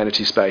appropriate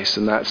amenity space,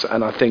 and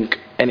I think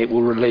it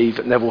will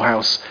relieve Neville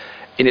House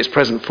in its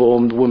present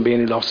form. There wouldn't be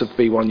any loss of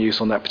B1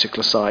 use on that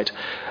particular site.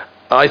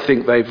 I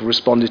think they've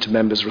responded to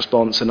members'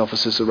 response, and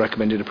officers are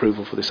recommending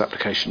approval for this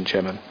application,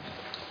 Chairman.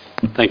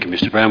 Thank you,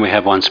 Mr. Brown. We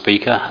have one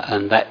speaker,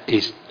 and that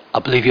is, I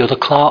believe you're the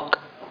clerk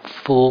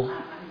for...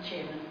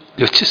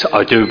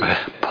 I do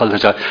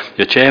apologise.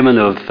 You're chairman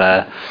of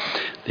the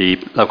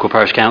local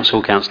parish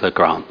council, Councillor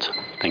Grant.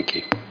 Thank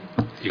you.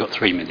 You've got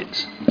 3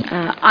 minutes.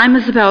 I'm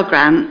Isabel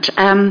Grant.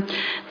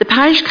 The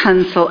parish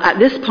council at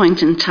this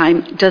point in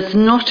time does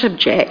not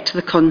object to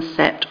the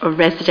concept of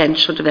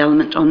residential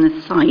development on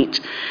this site.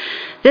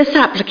 This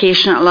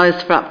application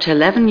allows for up to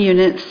 11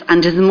 units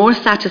and is more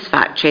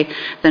satisfactory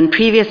than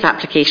previous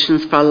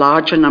applications for a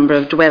larger number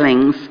of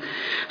dwellings.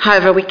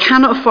 However, we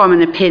cannot form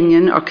an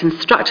opinion or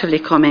constructively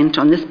comment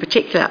on this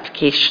particular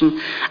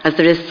application as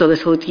there is so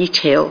little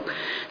detail.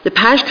 The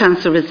parish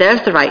council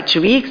reserves the right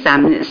to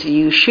re-examine its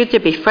view should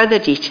there be further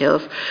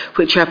details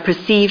which are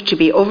perceived to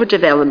be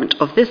overdevelopment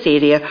of this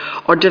area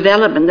or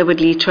development that would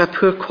lead to a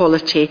poor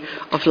quality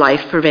of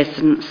life for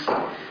residents.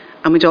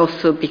 and we'd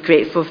also be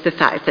grateful for the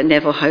fact that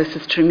Neville House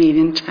is to remain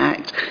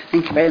intact.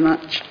 Thank you very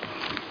much.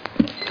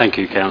 Thank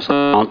you,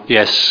 Councillor.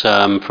 Yes,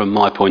 from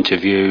my point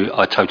of view,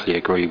 I totally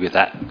agree with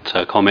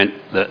that comment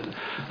that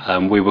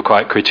we were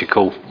quite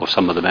critical, or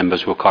some of the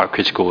members were quite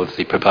critical of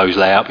the proposed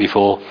layout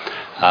before,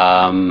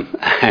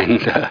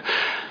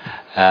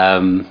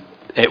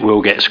 it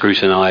will get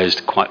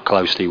scrutinised quite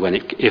closely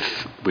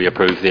if we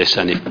approve this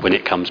and when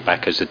it comes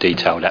back as a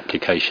detailed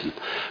application.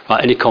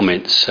 Right, any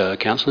comments,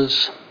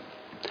 councillors?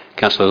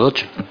 Councillor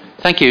Lodge.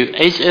 Thank you.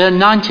 Is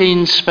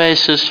 19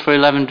 spaces for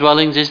 11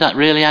 dwellings, is that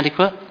really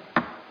adequate?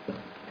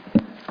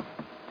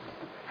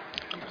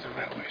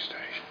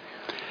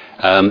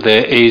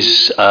 There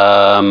is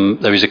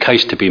a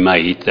case to be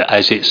made that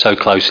as it's so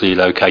closely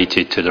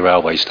located to the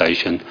railway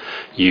station,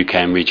 you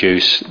can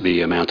reduce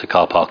the amount of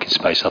car parking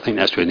space. I think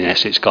that's within the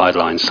Essex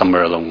guidelines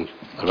somewhere along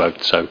the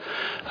road. So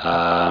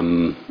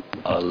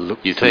I'll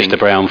look to Mr.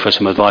 Brown for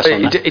some advice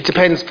on that. It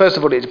depends. First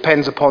of all, it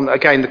depends upon,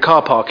 again, the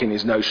car parking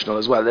is notional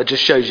as well. That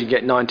just shows you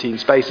get 19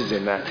 spaces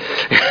in there.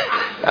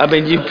 I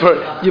mean, you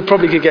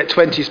probably could get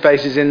 20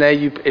 spaces in there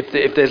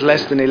if there's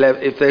less than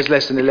 11. If there's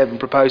less than 11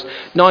 proposed,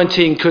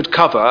 19 could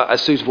cover a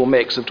suitable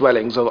mix of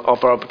dwellings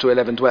of up to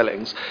 11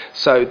 dwellings.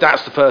 So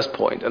that's the first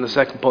point. And the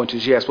second point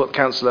is, yes, what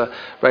Councillor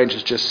Range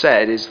has just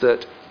said is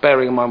that,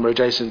 bearing in mind we're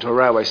adjacent to a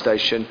railway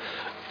station,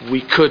 we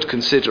could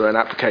consider an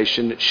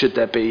application should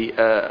there be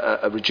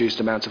a reduced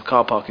amount of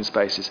car parking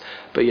spaces.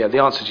 But yeah,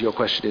 the answer to your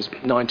question is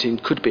 19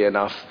 could be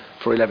enough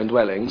for 11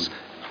 dwellings,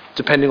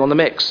 depending on the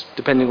mix,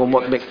 depending on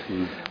what the mix.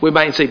 We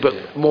may see, but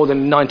more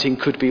than 19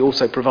 could be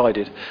also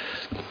provided.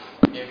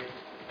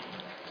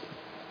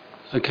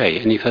 Okay,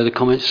 any further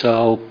comments?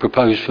 I'll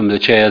propose from the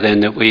Chair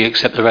then that we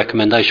accept the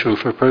recommendation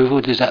for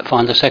approval. Does that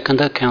find a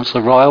seconder?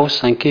 Councillor Riles,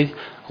 thank you.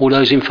 All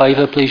those in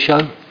favour, please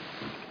show.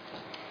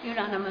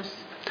 Unanimous.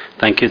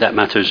 Thank you, that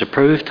matter is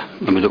approved,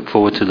 and we look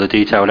forward to the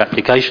detailed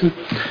application.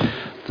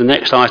 The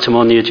next item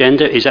on the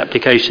agenda is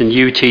application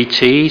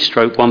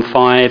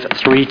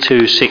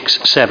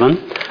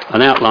UTT/153267,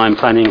 an outline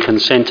planning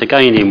consent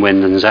again in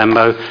Wendon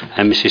Zambo,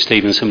 and Mrs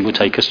Stevenson will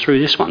take us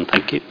through this one.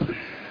 Thank you.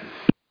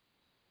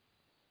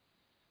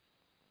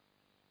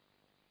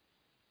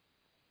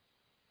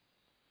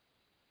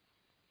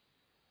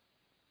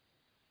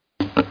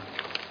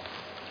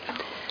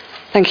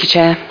 Thank you,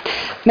 Chair.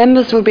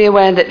 Members will be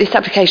aware that this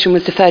application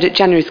was deferred at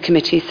January's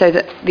committee so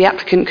that the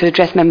applicant could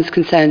address members'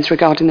 concerns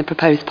regarding the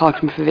proposed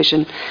parking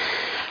provision.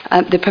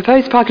 The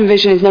proposed parking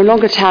provision is no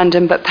longer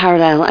tandem but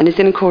parallel and is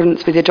in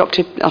accordance with the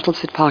adopted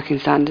Uttlesford parking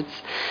standards.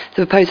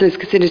 The proposal is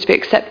considered to be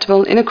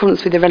acceptable in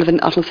accordance with the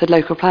relevant Uttlesford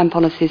local plan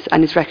policies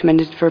and is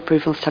recommended for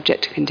approval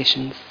subject to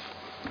conditions.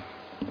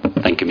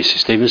 Thank you, Mrs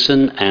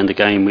Stevenson. And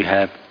again, we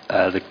have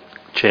the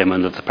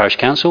Chairman of the Parish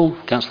Council,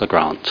 Councillor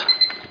Grant.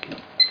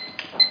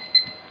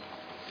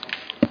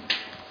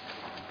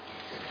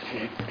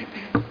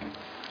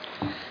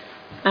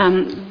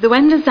 The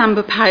Wendon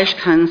Zambo Parish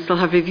Council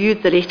have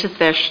reviewed the latest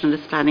version of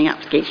this planning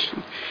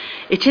application.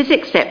 It is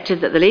accepted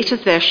that the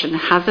latest version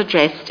has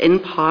addressed, in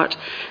part,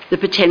 the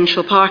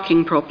potential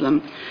parking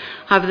problem.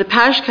 However, the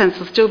Parish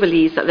Council still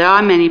believes that there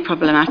are many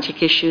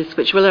problematic issues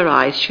which will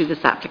arise should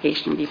this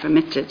application be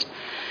permitted.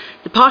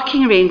 The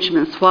parking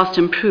arrangements, whilst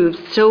improved,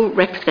 still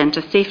represent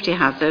a safety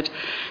hazard.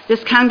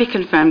 This can be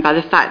confirmed by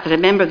the fact that a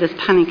member of this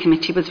planning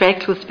committee was very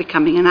close to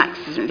becoming an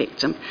accident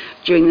victim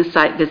during the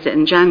site visit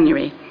in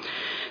January.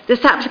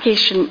 This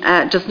application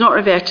does not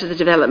revert to the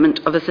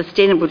development of a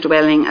sustainable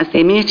dwelling, as the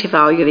amenity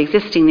value of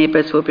existing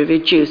neighbours will be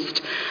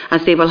reduced,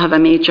 as they will have a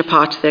major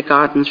part of their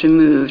gardens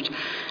removed.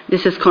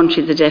 This is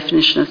contrary to the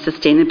definition of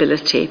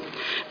sustainability.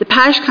 The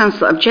Parish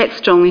Council objects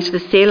strongly to the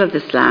sale of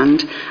this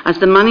land, as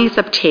the monies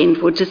obtained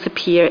will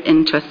disappear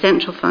into a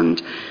central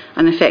fund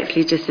and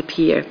effectively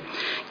disappear.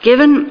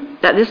 Given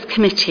that this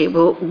committee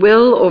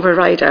will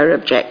override our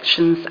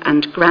objections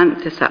and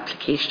grant this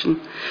application,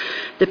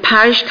 the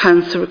Parish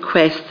Council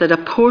requests that a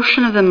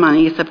portion of the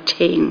monies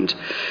obtained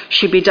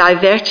should be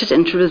diverted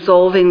into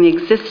resolving the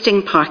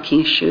existing parking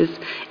issues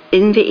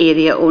in the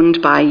area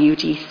owned by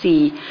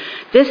UDC.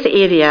 This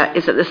area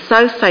is at the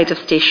south side of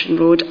Station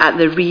Road at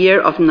the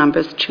rear of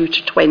numbers 2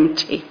 to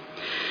 20.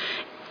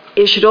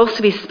 It should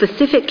also be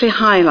specifically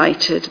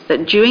highlighted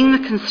that during the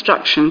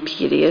construction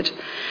period,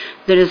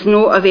 there is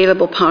no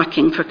available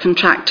parking for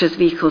contractors'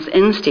 vehicles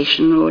in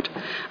Station Road,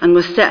 and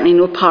was certainly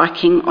no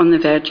parking on the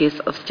verges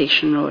of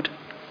Station Road.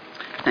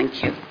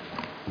 Thank you.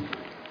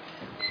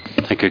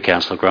 Thank you,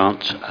 Councillor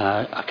Grant.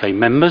 Okay,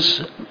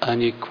 members,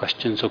 any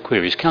questions or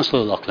queries?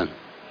 Councillor Loughlin.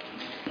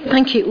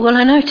 Thank you. Well,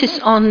 I noticed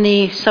on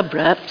the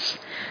subreps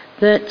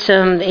that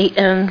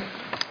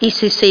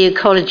ECC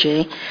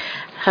Ecology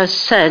has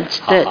said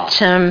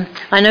that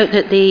I note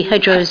that the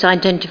hedgerows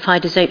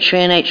identified as H3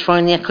 and H4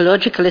 in the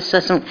ecological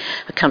assessment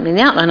accompanying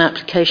the outline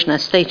application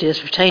as stated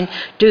as retained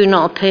do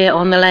not appear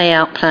on the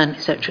layout plan,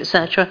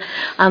 etc.,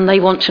 and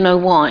they want to know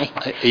why.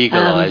 Eagle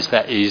eyes,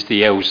 that is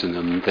the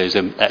Elsenham.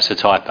 That's a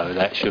typo.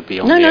 That should be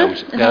on the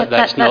Elsenham.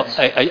 That's not.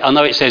 I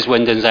know it says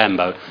Wendon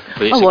Zambo,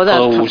 but it's a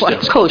clause.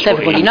 Of course,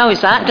 everybody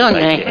knows that, don't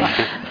they?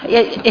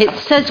 It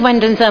says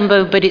Wendon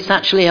Zambo, but it's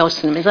actually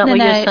Elsenham. Is that what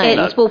you're saying?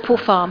 No, it's Walpole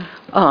Farm.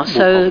 Oh,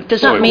 so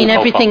does that mean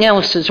everything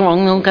else is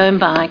wrong and going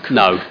back?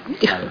 No.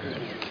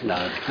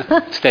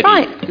 Steady.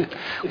 Right.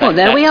 Well,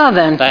 there we are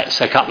then.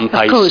 That's a cut and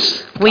paste. Of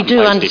course, we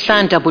do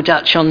understand double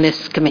Dutch on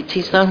this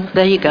committee, so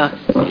there you go.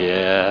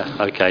 Yeah,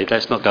 okay,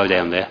 let's not go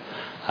down there.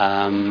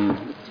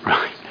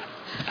 Right.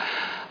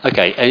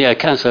 Okay,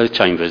 Councillor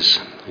Chambers.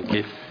 Thank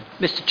you.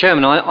 Mr.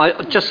 Chairman,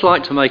 I'd just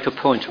like to make a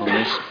point on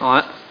this.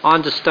 I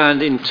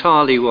understand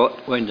entirely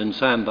what Wendon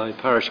Sambo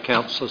Parish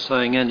Council are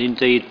saying, and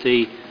indeed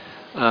the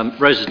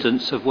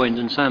residents of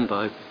Wendon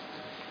Sambo.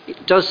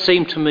 It does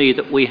seem to me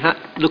that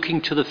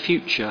looking to the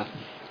future,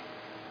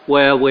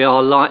 where we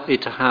are likely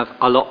to have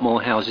a lot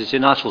more houses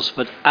in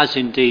Uttlesford, as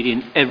indeed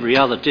in every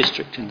other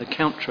district in the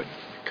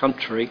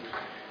country,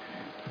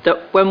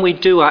 that when we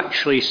do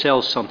actually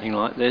sell something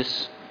like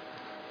this,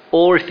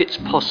 or if it's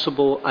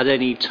possible at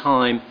any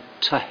time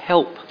to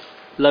help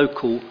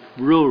local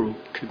rural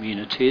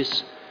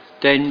communities,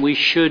 then we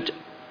should,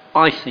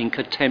 I think,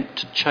 attempt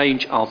to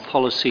change our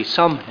policy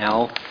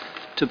somehow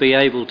to be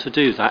able to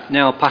do that.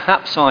 Now,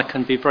 perhaps I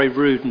can be very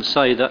rude and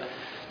say that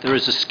there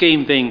is a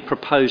scheme being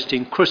proposed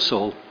in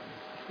Crussell,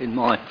 in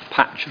my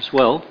patch as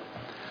well,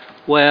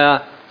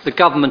 where the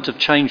government have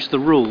changed the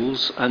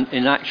rules, and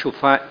in actual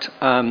fact,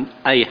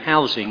 a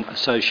housing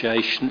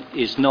association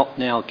is not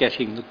now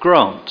getting the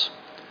grant.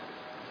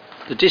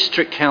 The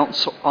District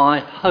Council, I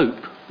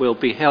hope, will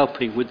be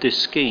helping with this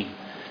scheme.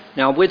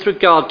 Now, with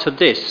regard to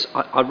this,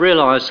 I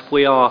realise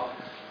we are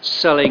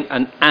selling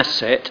an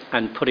asset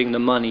and putting the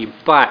money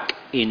back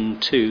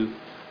into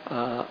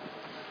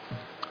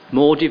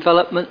more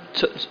development,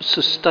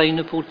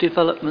 sustainable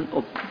development,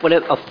 or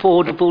whatever,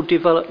 affordable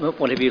development,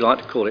 whatever you like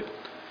to call it.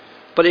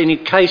 But in the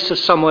case of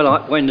somewhere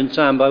like Wendon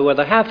Zambo, where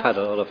they have had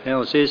a lot of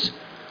houses,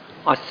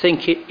 I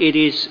think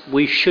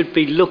we should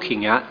be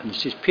looking at, and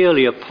this is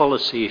purely a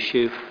policy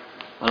issue,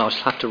 and I'll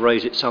have to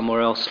raise it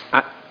somewhere else,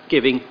 at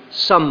giving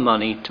some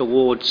money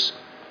towards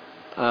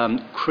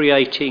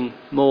creating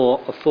more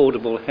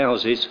affordable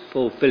houses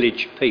for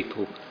village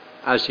people,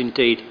 as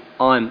indeed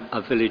I'm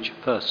a village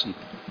person.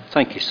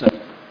 Thank you, sir.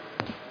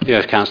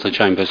 Yes, Councillor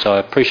Chambers, I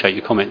appreciate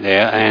your comment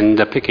there, and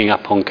picking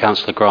up on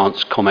Councillor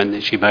Grant's comment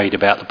that she made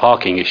about the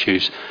parking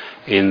issues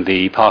in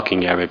the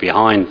parking area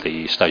behind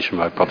the Station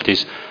Road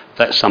properties,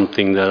 that's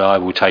something that I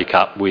will take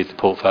up with the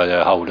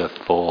portfolio holder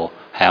for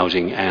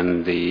housing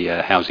and the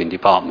housing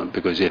department,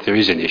 because if there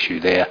is an issue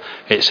there,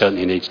 it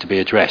certainly needs to be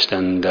addressed,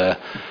 and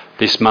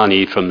this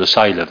money from the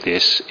sale of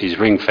this is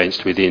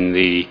ring-fenced within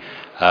the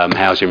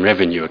housing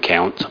revenue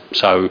account,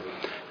 so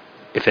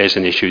if there's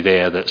an issue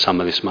there that some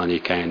of this money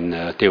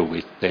can deal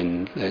with,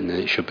 then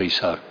it should be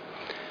so.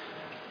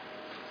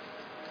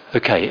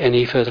 Okay,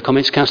 any further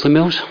comments, Councillor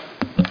Mills?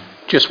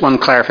 Just one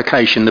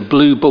clarification. The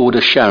blue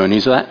border shown,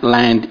 is that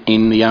land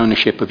in the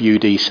ownership of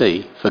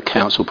UDC for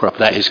council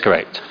property? That is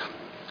correct.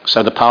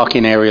 So the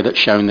parking area that's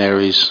shown there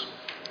is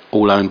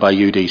all owned by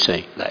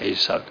UDC? That is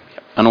so.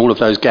 Yep. And all of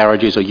those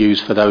garages are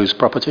used for those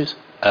properties?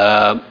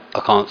 I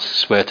can't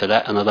swear to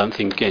that, and I don't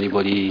think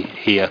anybody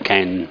here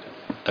can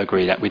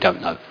agree that. We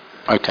don't know.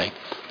 Okay.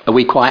 Are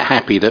we quite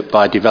happy that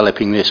by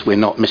developing this, we're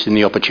not missing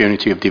the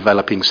opportunity of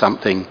developing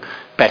something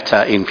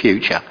better in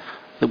future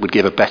that would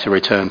give a better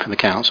return for the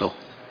council?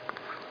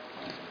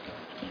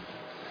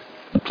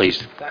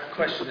 Please. That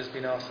question has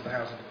been asked of the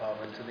Housing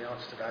Department, and the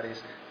answer to that is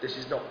this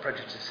is not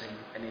prejudicing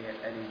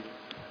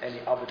any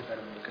other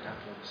development that could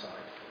happen on the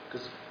site.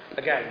 Because,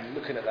 again,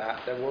 looking at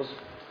that,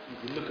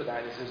 you look at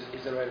that and it says,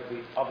 is there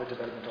any other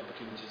development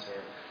opportunities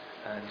here?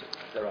 And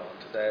there aren't.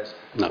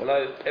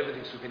 Although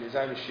everything's within his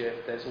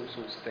ownership, there's all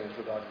sorts of things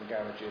regarding the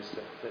garages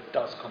that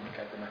does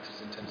complicate the matters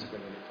in terms of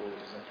bringing it forward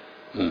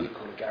as what we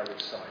call a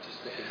garage site.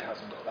 It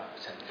hasn't got that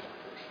potential,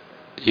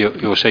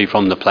 unfortunately. You'll see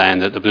from the plan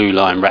that the blue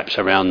line wraps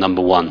around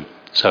number one.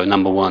 So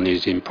number one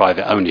is in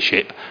private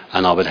ownership,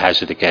 and I would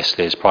hazard a guess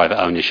there's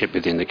private ownership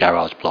within the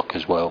garage block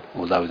as well,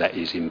 although that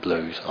is in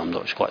blue, so I'm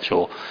not quite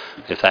sure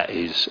if that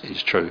is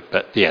true.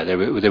 But yeah,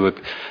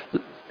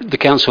 the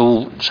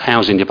council's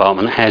housing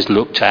department has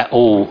looked at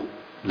all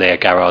their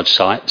garage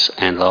sites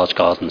and large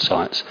garden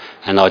sites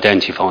and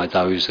identified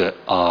those that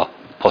are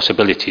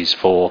possibilities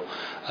for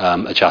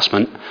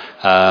adjustment.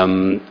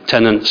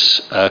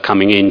 Tenants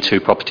coming into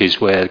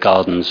properties where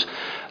gardens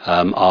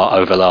are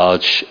over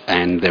large,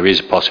 and there is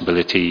a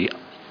possibility,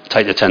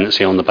 take the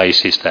tenancy on the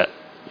basis that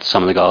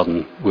some of the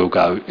garden will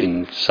go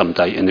in some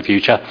date in the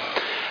future.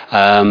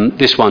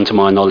 This one, to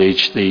my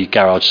knowledge, the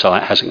garage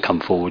site hasn't come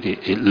forward.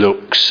 It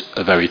looks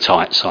a very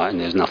tight site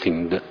and there's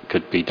nothing that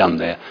could be done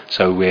there.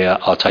 So we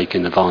are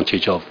taking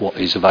advantage of what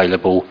is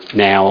available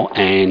now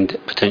and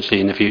potentially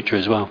in the future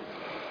as well.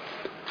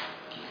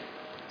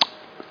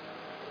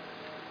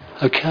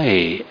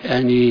 Okay,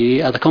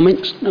 any other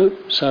comments? No.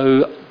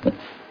 So,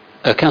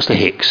 Councillor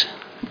Hicks.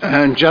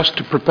 And just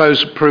to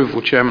propose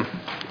approval, Chairman.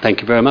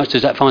 Thank you very much.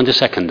 Does that find a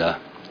seconder?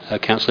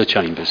 Councillor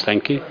Chambers,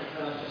 thank you.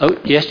 Oh,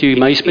 yes, you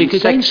may speak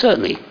again,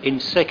 certainly. In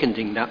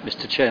seconding that,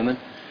 Mr. Chairman,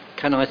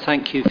 can I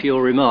thank you for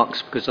your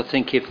remarks, because I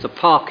think if the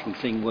parking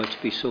thing were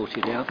to be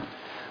sorted out,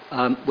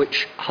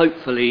 which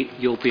hopefully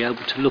you'll be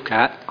able to look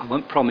at. I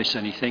won't promise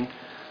anything.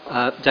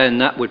 Then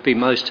that would be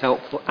most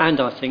helpful and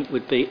I think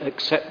would be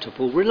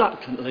acceptable,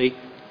 reluctantly,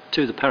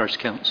 to the Parish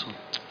Council.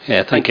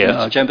 Yeah, thank you.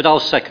 Mr. Chairman, but I'll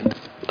second.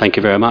 Thank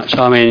you very much.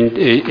 I mean,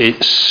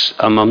 it's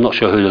I'm not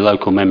sure who the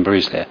local member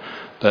is there,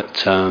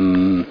 but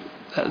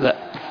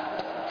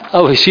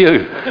oh, it's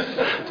you.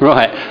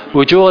 Right.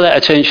 We'll draw that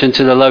attention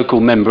to the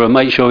local member and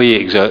make sure he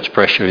exerts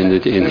pressure in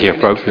the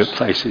appropriate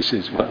places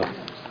as well.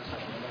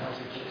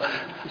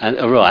 And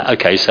right,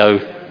 okay, so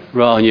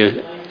right on your,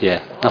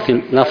 yeah,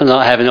 nothing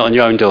like having it on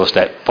your own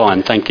doorstep.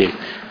 Fine, thank you.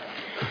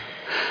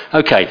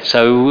 Okay,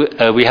 so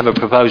we have a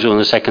proposal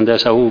and a seconder,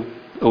 so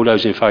all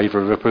those in favour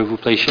of approval,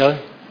 please show.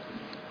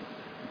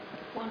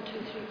 1, 2,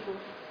 3, 4.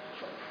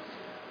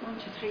 1,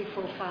 2, 3,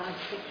 4, 5,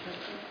 6,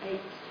 7,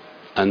 8.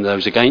 And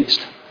those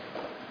against?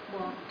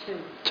 1, 2.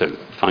 2.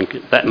 Thank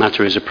you. That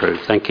matter is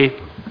approved. Thank you.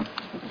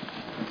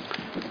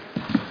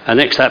 Our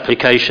next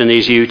application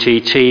is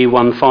UTT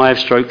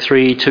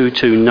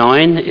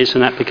 15/3229. It's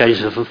an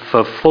application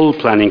for full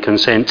planning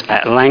consent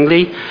at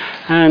Langley.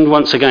 And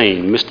once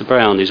again, Mr.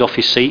 Brown is off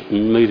his seat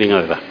and moving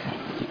over.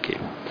 Thank you.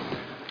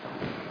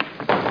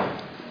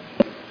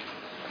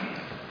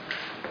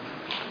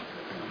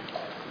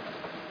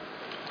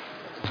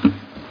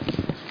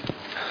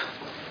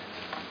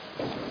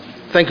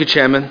 Thank you,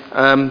 Chairman.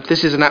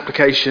 This is an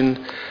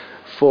application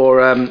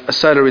for a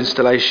solar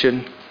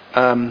installation.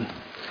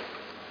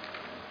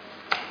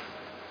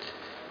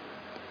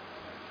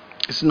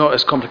 It's not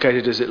as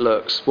complicated as it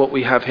looks. What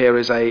we have here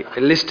is a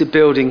listed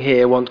building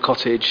here, one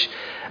cottage,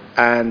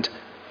 and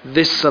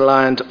this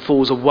land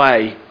falls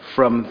away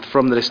from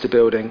the listed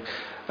building.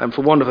 And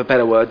for want of a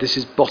better word, this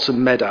is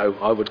bottom meadow,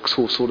 I would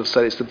sort of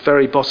say. It's the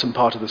very bottom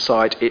part of the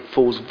site. It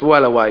falls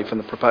well away from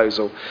the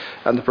proposal.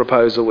 And the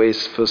proposal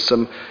is for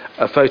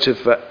a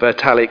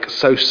photovoltaic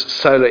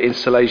solar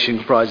installation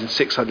comprising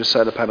 600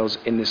 solar panels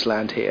in this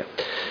land here.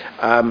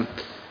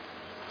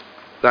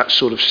 That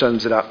sort of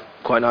sums it up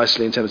quite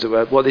nicely in terms of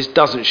what this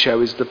doesn't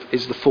show is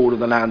the fall of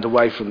the land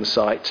away from the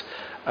site.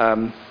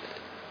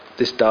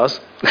 This does.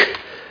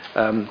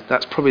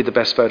 That's probably the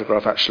best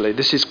photograph, actually.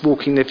 This is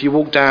walking. If you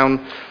walk down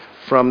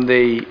from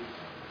the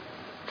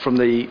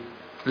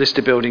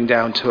listed building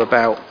down to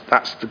about,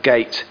 that's the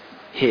gate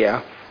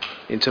here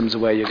in terms of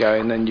where you're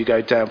going. Then you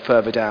go down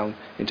further down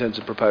in terms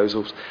of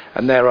proposals,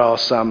 and there are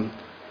some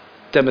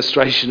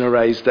demonstration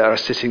arrays that are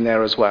sitting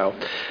there as well.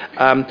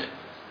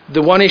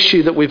 The one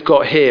issue that we've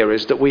got here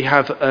is that we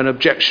have an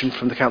objection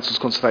from the Council's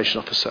Conservation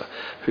Officer,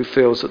 who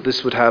feels that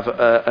this would have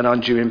an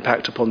undue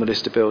impact upon the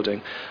listed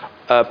building.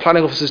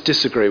 Planning officers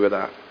disagree with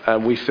that.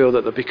 We feel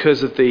that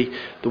because of the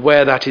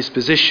where that is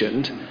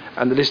positioned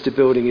and the listed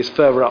building is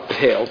further up the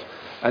hill,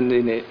 and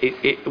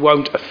it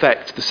won't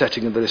affect the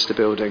setting of the listed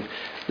building.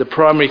 The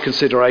primary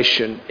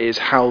consideration is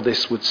how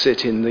this would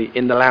sit in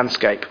the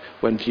landscape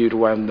when viewed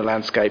around the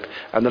landscape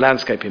and the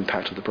landscape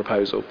impact of the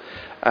proposal.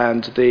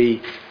 And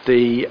the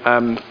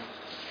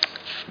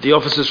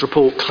officer's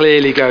report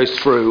clearly goes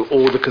through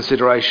all the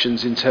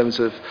considerations in terms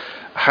of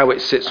how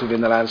it sits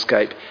within the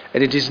landscape,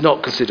 and it is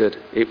not considered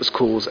it was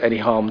cause any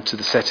harm to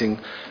the setting,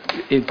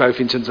 both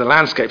in terms of the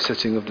landscape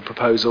setting of the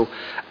proposal,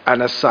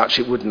 and as such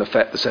it wouldn't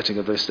affect the setting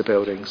of the listed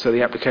building. So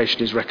the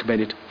application is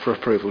recommended for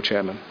approval,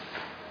 Chairman.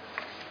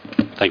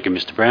 Thank you,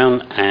 Mr.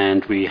 Brown.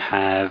 And we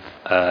have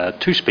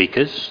 2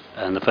 speakers,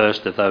 and the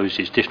first of those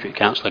is District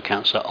Councillor,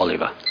 Councillor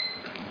Oliver.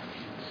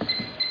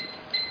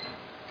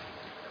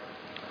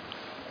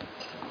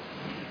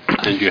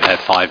 And you have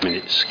 5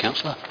 minutes,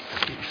 Councillor.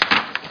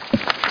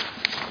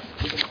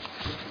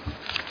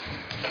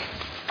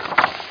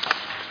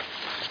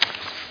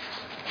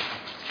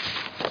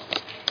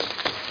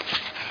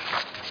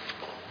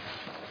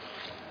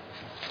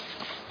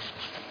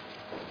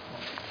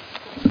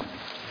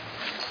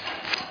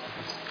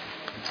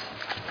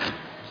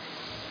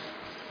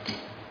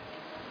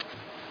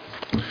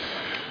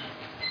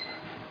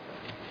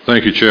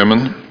 Thank you,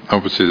 Chairman.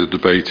 Obviously, the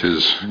debate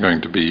is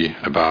going to be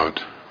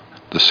about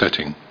the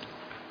setting.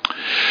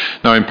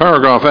 Now, in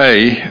paragraph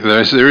A,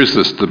 there is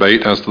this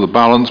debate as to the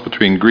balance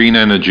between green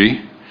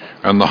energy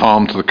and the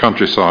harm to the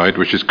countryside,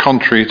 which is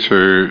contrary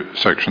to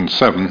Section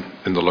 7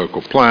 in the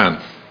local plan.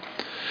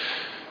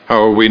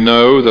 However, we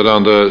know that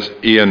under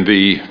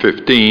ENV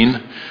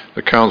 15,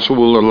 the Council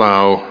will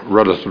allow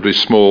relatively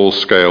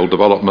small-scale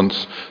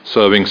developments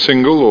serving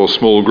single or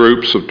small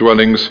groups of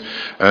dwellings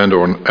and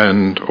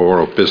or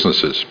of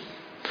businesses.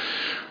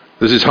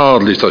 This is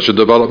hardly such a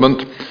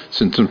development,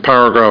 since in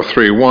paragraph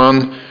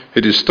 3.1,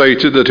 it is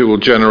stated that it will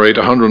generate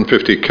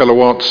 150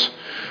 kilowatts,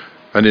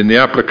 and in the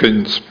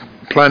applicant's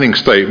planning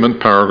statement,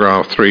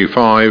 paragraph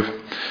 3.5,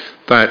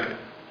 that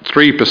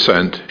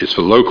 3% is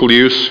for local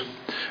use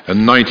and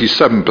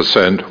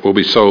 97% will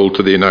be sold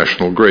to the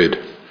national grid,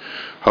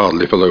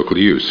 hardly for local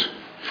use.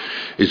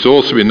 It's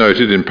also been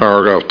noted in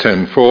paragraph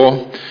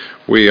 10.4,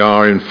 we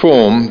are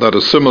informed that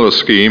a similar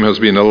scheme has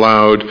been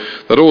allowed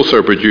that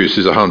also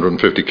produces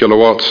 150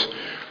 kilowatts,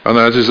 and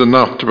that is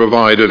enough to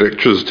provide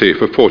electricity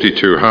for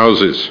 42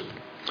 houses.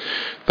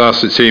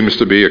 Thus, it seems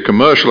to be a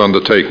commercial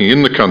undertaking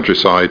in the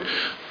countryside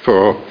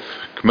for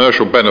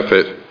commercial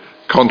benefit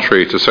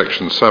contrary to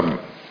Section 7.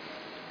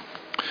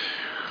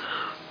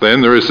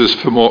 Then there is this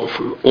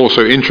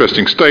also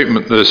interesting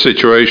statement of the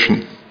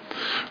situation.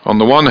 On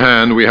the one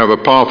hand, we have a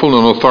powerful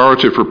and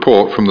authoritative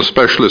report from the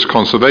Specialist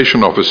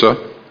Conservation Officer,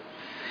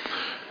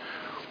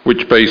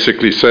 which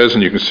basically says,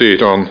 and you can see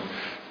it on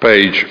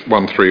page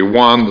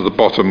 131 at the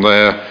bottom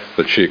there,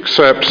 that she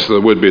accepts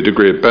there would be a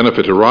degree of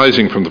benefit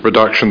arising from the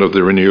production of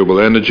the renewable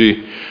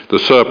energy, the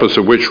surplus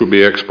of which would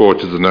be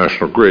exported to the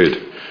national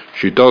grid.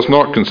 She does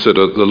not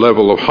consider the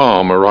level of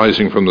harm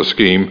arising from the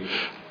scheme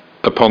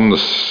upon the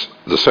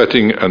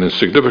setting and in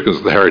significance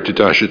of the heritage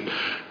asset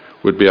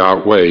would be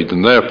outweighed,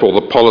 and therefore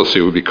the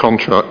policy would be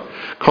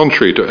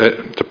contrary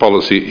to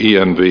policy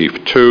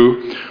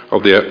ENV2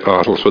 of the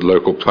Atlesford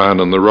Local Plan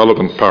and the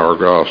relevant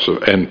paragraphs of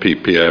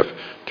NPPF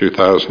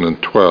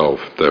 2012.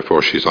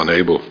 Therefore, she's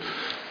unable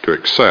to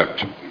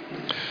accept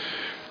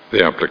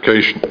the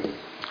application.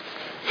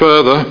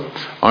 Further,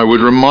 I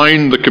would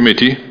remind the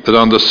committee that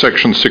under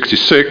Section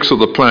 66 of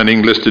the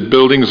Planning, Listed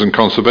Buildings and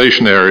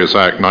Conservation Areas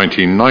Act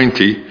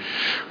 1990,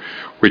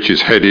 which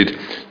is headed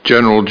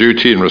General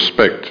Duty in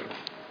respect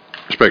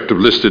of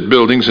listed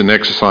buildings in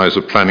exercise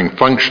of planning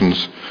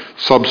functions,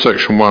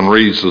 subsection 1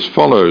 reads as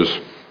follows.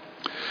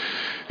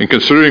 In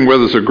considering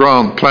whether to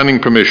grant planning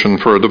permission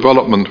for a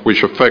development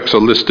which affects a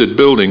listed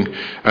building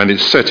and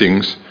its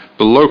settings,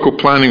 the local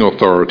planning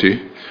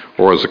authority,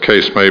 or as the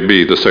case may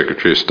be, the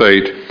Secretary of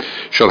State,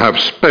 shall have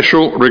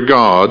special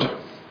regard,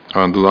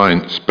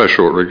 underline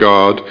special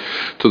regard,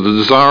 to the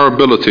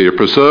desirability of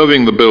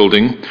preserving the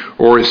building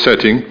or its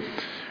setting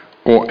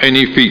or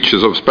any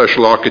features of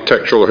special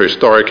architectural or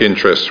historic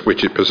interest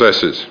which it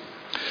possesses.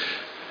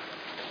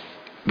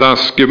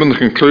 Thus, given the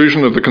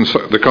conclusion of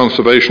the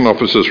Conservation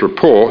Officer's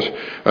report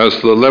as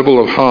to the level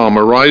of harm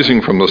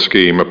arising from the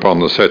scheme upon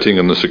the setting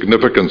and the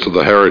significance of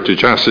the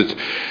heritage asset,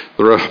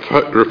 the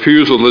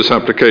refusal of this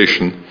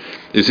application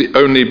is the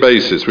only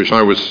basis which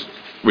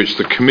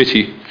the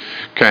committee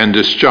can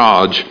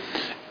discharge,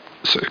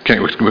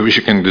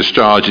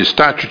 its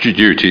statutory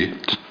duty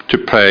to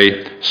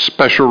pay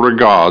special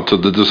regard to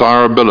the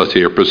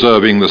desirability of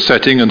preserving the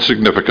setting and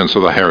significance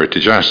of the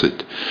heritage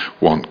asset,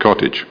 Want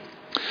Cottage.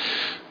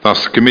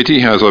 Thus, the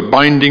committee has a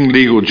binding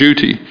legal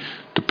duty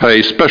to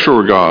pay special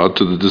regard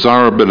to the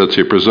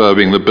desirability of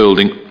preserving the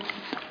building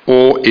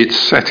or its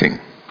setting.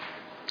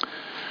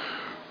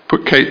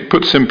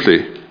 Put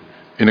simply,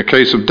 in a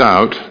case of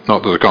doubt,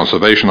 not that the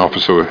Conservation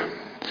Officer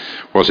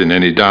was in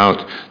any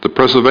doubt, the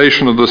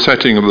preservation of the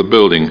setting of the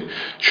building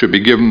should be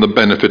given the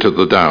benefit of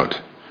the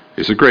doubt.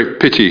 It's a great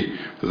pity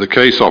that the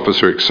case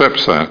officer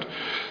accepts that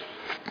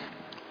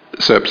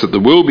there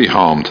will be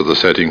harm to the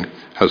setting,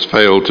 has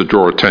failed to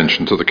draw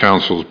attention to the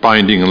Council's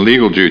binding and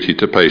legal duty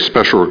to pay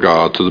special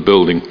regard to the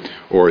building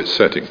or its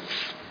setting.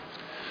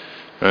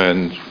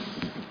 And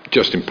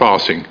just in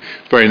passing,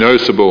 very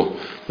noticeable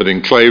that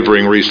in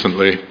Clavering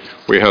recently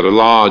we had a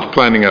large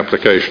planning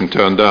application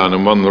turned down,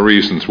 and one of the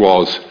reasons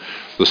was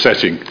the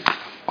setting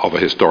of a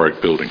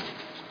historic building.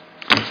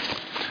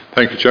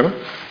 Thank you, Chairman.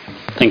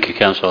 Thank you,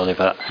 Councillor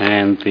Oliver.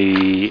 And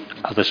the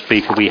other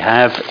speaker we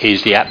have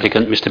is the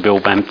applicant, Mr. Bill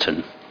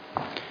Bampton.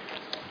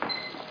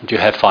 Do you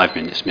have 5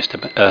 minutes, 3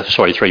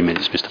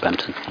 minutes, Mr.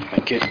 Bampton?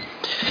 Thank you.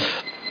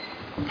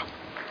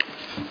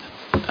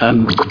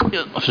 I'm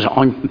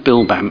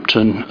Bill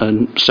Bampton,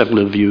 and several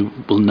of you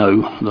will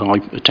know that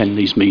I attend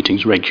these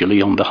meetings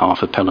regularly on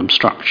behalf of Pelham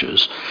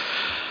Structures.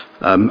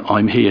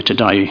 I'm here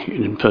today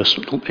in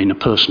a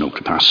personal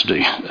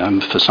capacity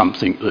for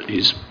something that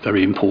is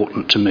very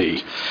important to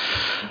me.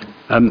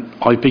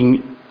 I've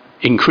been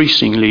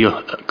increasingly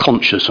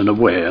conscious and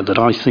aware that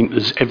I think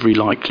there's every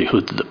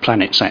likelihood that the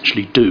planet's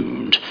actually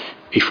doomed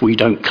if we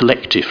don't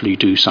collectively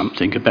do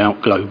something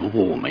about global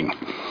warming.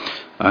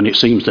 And it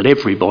seems that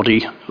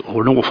everybody,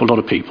 or an awful lot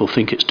of people,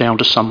 think it's down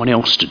to someone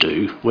else to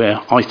do,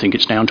 where I think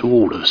it's down to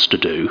all of us to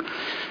do.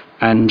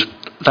 And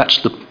that's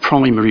the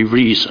primary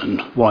reason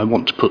why I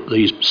want to put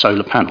these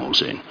solar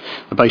panels in.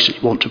 I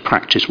basically want to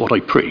practice what I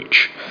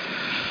preach.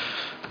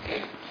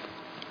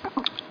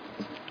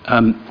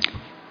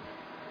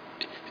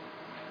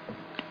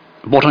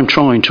 What I'm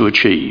trying to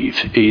achieve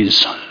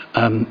is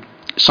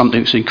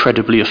something that's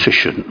incredibly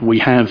efficient. We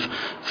have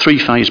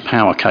 3-phase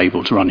power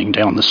cables running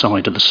down the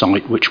side of the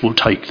site which will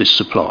take this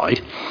supply.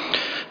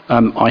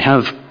 I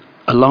have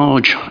a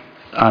large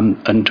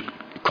and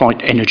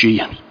quite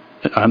energy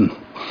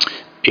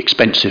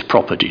expensive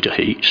property to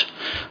heat.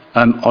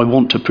 I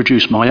want to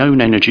produce my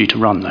own energy to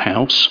run the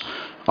house.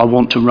 I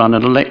want to run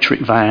an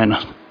electric van,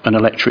 an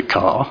electric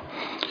car,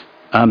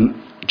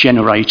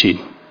 generated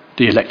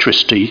the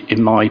electricity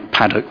in my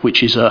paddock,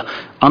 which is a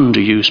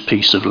underused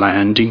piece of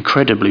land,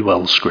 incredibly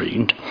well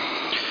screened.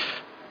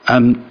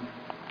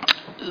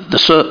 The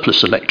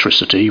surplus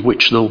electricity,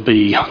 which there'll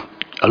be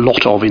a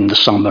lot of in the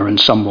summer and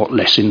somewhat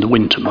less in the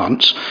winter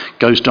months,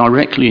 goes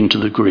directly into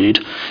the grid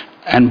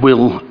and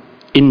will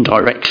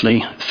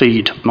indirectly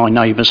feed my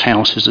neighbours'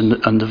 houses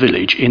and the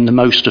village in the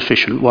most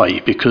efficient way,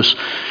 because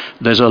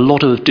there's a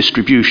lot of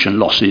distribution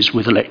losses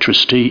with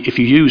electricity. If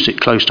you use it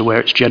close to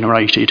where it's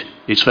generated,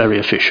 it's very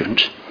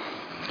efficient.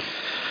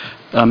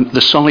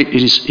 The site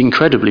is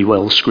incredibly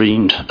well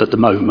screened at the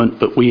moment,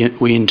 but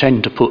we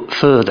intend to put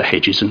further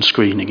hedges and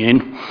screening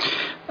in.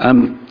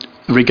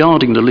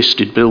 Regarding the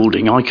listed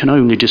building, I can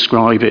only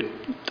describe it,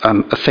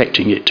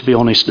 affecting it, to be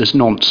honest, as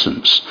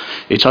nonsense.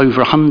 It's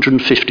over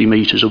 150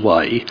 metres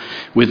away.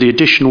 With the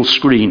additional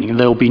screening,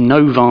 there'll be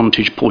no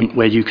vantage point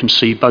where you can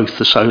see both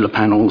the solar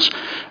panels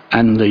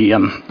and the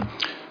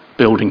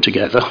building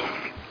together.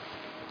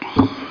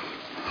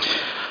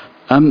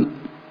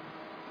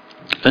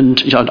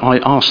 And I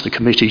asked the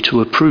committee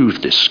to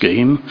approve this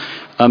scheme.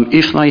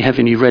 If they have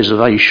any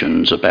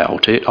reservations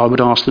about it, I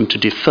would ask them to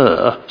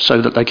defer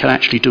so that they can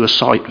actually do a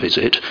site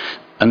visit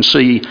and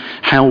see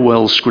how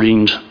well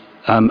screened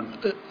and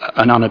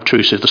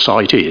unobtrusive the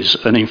site is.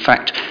 And in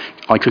fact,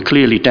 I could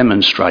clearly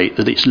demonstrate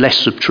that it's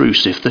less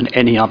obtrusive than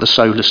any other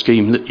solar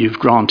scheme that you've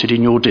granted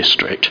in your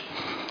district.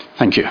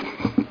 Thank you.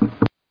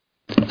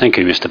 Thank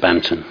you, Mr.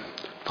 Bampton.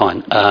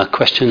 Fine.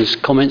 Questions,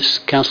 comments,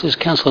 councillors?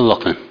 Councillor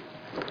Loughlin.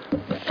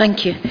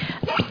 Thank you.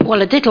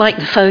 Well, I did like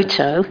the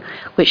photo,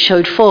 which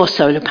showed 4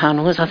 solar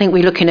panels. I think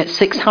we're looking at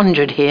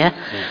 600 here.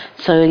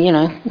 So, you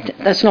know,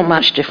 that's not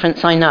much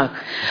difference, I know.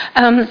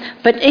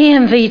 But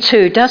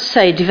EMV2 does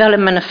say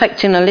development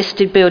affecting a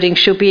listed building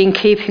should be in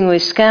keeping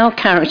with scale,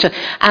 character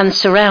and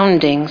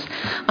surroundings.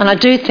 And I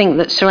do think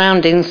that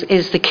surroundings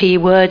is the key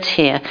word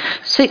here.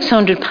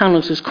 600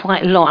 panels is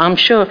quite a lot. I'm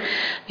sure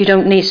you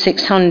don't need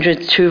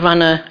 600 to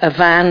run a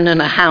van and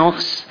a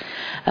house.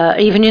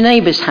 Even your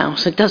neighbour's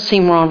house. It does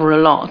seem rather a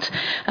lot.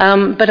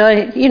 But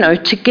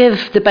to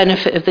give the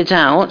benefit of the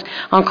doubt,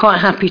 I'm quite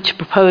happy to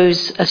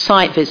propose a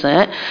site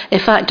visit.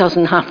 If that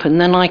doesn't happen,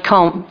 then I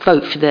can't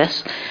vote for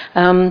this.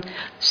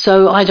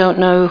 So I don't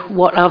know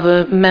what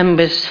other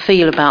members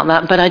feel about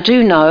that, but I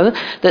do know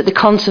that the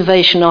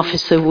conservation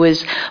officer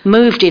was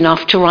moved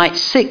enough to write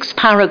 6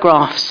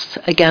 paragraphs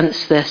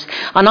against this,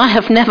 and I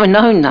have never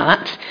known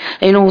that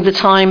in all the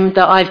time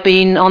that I've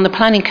been on the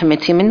planning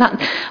committee. I mean,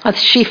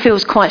 she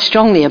feels quite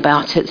strongly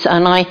about it,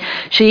 and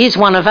she is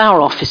one of our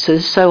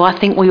officers, so I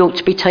think we ought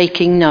to be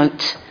taking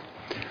note.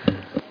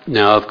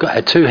 Now, I've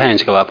had 2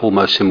 hands go up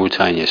almost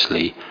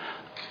simultaneously.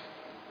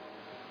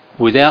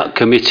 Without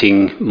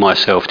committing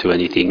myself to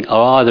anything,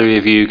 are either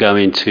of you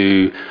going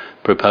to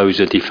propose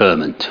a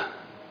deferment?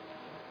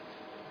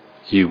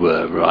 You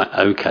were, right.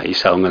 OK,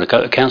 so I'm going to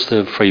go to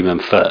Councillor Freeman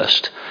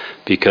first,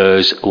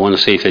 because I want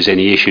to see if there's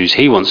any issues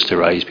he wants to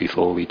raise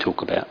before we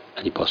talk about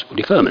any possible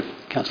deferment.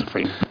 Councillor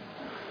Freeman.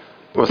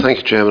 Well, thank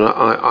you, Chairman.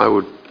 I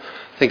would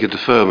think a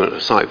deferment,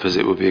 a site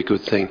visit, would be a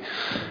good thing.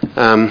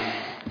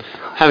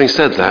 Having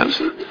said that,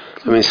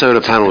 I mean,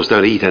 solar panels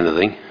don't eat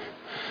anything.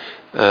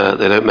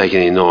 They don't make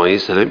any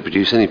noise, they don't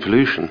produce any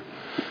pollution.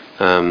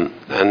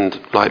 And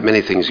like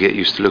many things, you get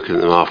used to looking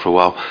at them after a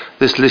while.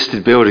 This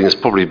listed building has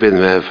probably been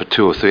there for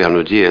 200 or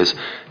 300 years.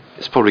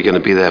 It's probably going to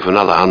be there for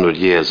another 100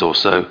 years or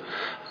so,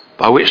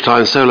 by which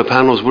time solar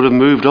panels would have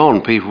moved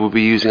on. People would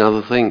be using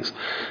other things.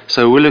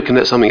 So we're looking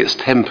at something that's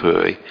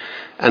temporary,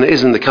 and it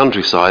is in the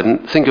countryside.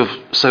 And think of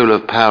solar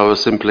power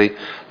as simply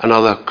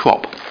another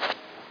crop.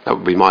 That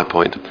would be my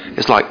point.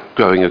 It's like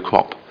growing a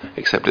crop,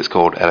 except it's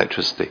called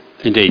electricity.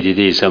 Indeed, it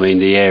is. I mean,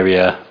 the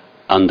area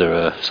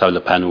under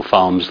solar panel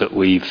farms that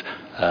we've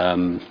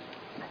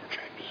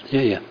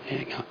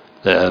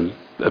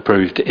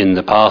approved in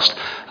the past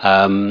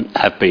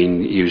have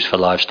been used for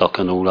livestock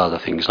and all other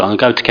things. I'll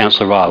go to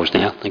Councillor Riles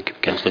now. Thank you,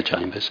 Councillor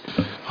Chambers.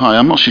 Hi,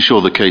 I'm not so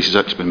sure the case has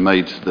actually been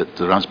made that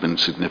there has been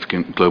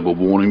significant global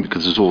warming,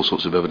 because there's all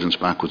sorts of evidence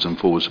backwards and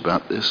forwards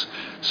about this.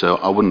 So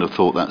I wouldn't have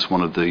thought that's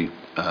one of the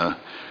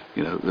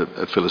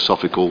a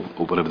philosophical,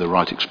 or whatever the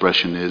right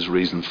expression is,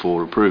 reason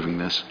for approving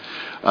this.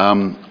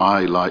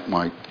 I, like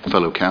my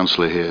fellow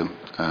councillor here,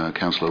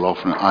 Councillor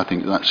Loughlin, I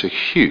think that's a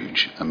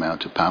huge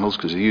amount of panels,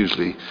 because they're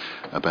usually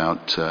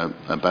about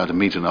 1.5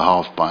 metres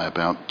by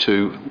about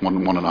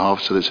 1.5,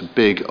 so there's a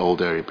big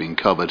old area being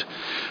covered.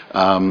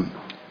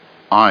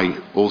 I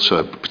also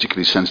am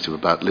particularly sensitive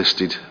about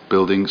listed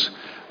buildings,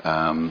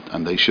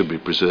 and they should be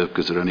preserved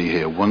because they're only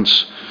here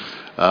once.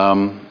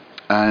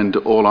 And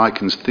all I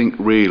can think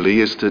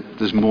really is that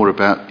there's more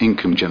about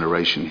income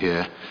generation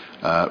here,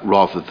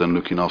 rather than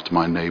looking after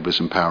my neighbours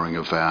and powering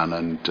a van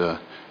and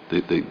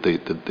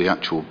the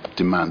actual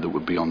demand that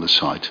would be on the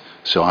site.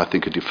 So I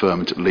think a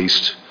deferment at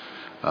least,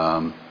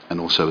 and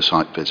also a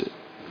site visit.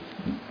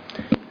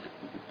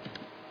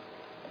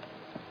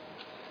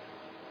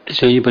 Is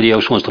there anybody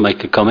else wants to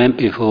make a comment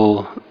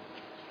before?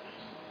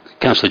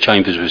 Councillor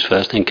Chambers was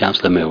first, then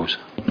Councillor Mills.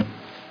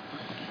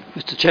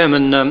 Mr.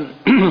 Chairman,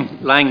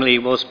 Langley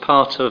was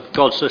part of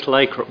God's Little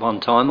Acre at one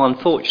time.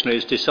 Unfortunately,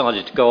 it's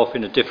decided to go off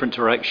in a different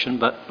direction,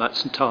 but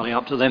that's entirely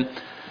up to them.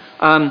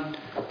 I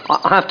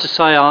have to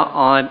say,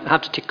 I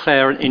have to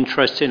declare an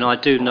interest in, I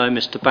do know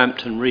Mr.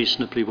 Bampton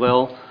reasonably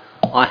well.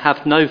 I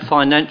have no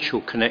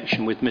financial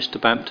connection with Mr.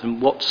 Bampton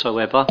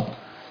whatsoever.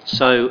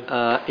 So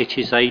it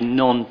is a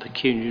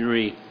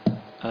non-pecuniary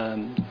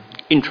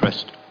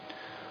interest.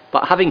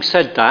 But having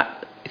said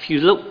that, if you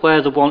look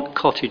where the Want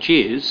Cottage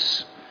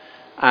is,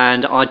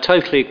 and I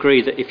totally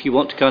agree that if you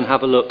want to go and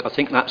have a look, I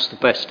think that's the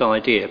best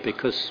idea,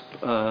 because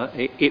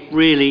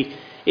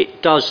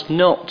it does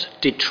not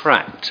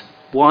detract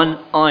one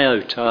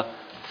iota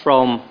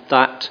from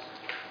that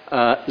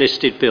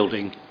listed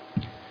building.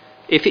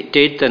 If it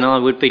did, then I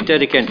would be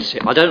dead against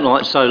it. I don't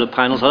like solar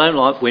panels, I don't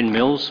like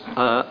windmills,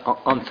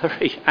 I'm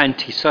very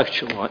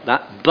antisocial like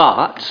that,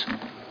 but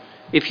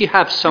if you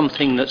have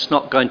something that's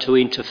not going to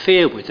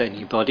interfere with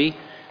anybody,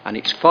 and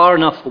it's far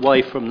enough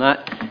away from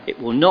that, it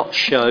will not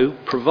show,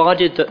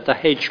 provided that the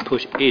hedge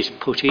is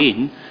put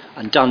in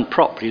and done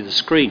properly, the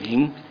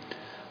screening,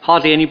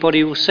 hardly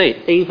anybody will see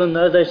it, even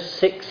though there's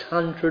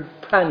 600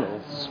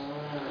 panels.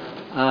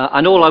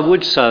 And all I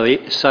would say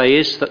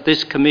is that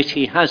this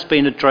committee has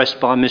been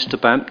addressed by Mr.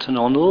 Bampton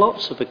on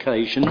lots of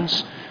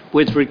occasions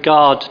with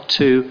regard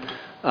to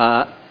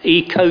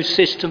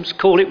ecosystems,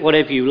 call it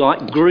whatever you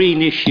like,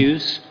 green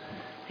issues.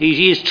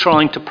 He is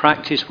trying to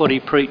practice what he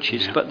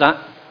preaches, but that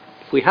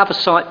if we have a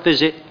site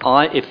visit,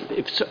 if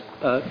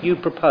you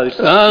propose...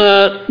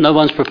 no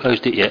one's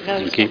proposed it yet,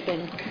 thank you.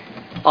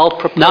 I'll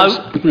propose...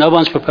 No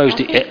one's proposed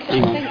it yet.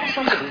 Hang on.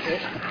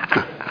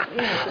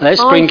 I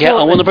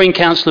want to bring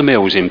Councillor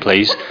Mills in,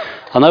 please.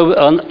 I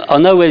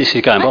know where this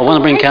is going, but I want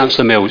to bring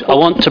Councillor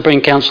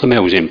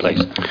Mills. In,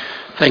 please.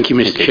 Thank you,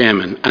 Mr.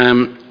 Chairman.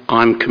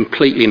 I'm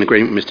completely in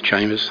agreement with Mr.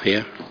 Chambers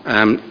here,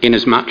 in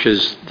as much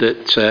as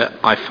that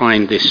I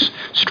find this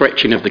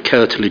stretching of the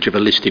curtilage of a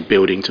listed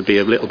building to be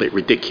a little bit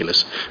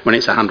ridiculous when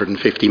it's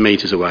 150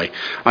 metres away.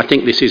 I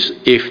think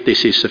if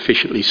this is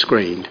sufficiently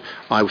screened,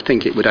 I would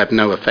think it would have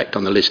no effect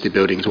on the listed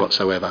buildings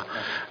whatsoever.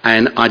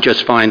 And I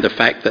just find the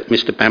fact that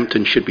Mr.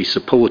 Bampton should be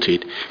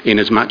supported in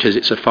as much as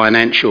it's a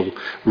financial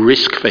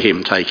risk for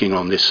him taking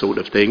on this sort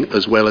of thing,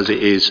 as well as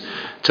it is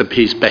to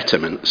his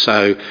betterment.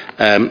 So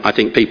I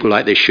think people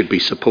like this should be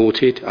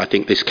supported. I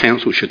think this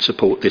council should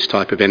support this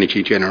type of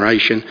energy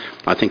generation.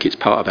 I think it's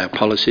part of our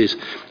policies,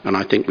 and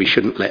I think we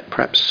shouldn't let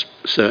perhaps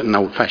certain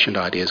old-fashioned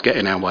ideas get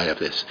in our way of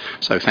this.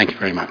 So thank you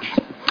very much.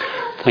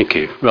 Thank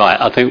you. Right,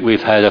 I think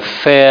we've had a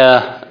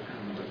fair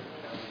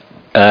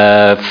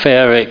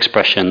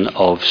expression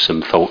of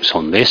some thoughts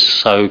on this.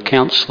 So,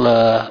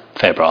 Councillor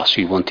Fairbrass,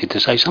 you wanted to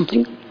say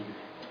something?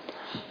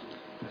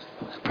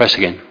 Press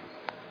again.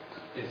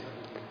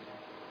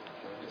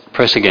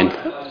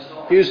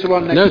 Use the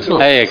one next No, it's not.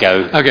 There you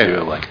go. Okay.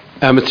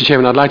 Mr.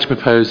 Chairman, I'd like to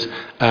propose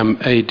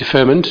a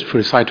deferment for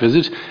a site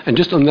visit. And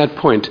just on that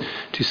point,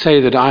 to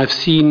say that I've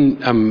seen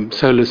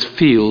solar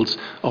fields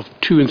of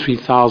 2,000 and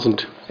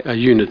 3,000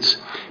 units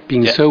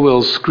being so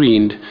well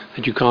screened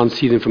that you can't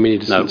see them from any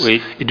distance.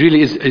 It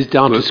really is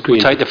down to screen.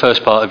 We'll take the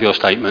first part of your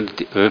statement,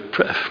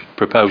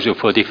 proposal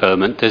for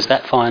deferment. Does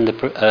that find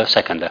the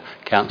seconder?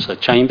 Councillor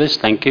Chambers,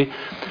 thank you.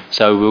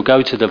 So we'll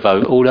go to the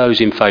vote. All those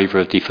in favour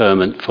of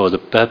deferment for the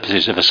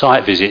purposes of a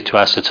site visit to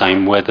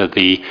ascertain whether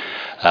the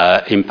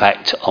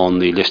impact on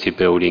the listed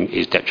building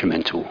is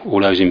detrimental.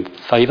 All those in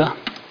favour?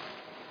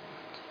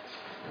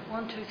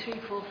 1, 2, 3,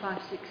 4,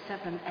 5, 6,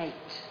 7, 8.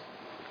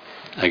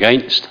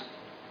 Against?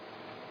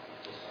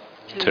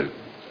 2.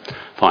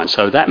 Fine,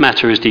 so that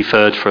matter is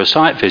deferred for a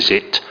site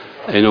visit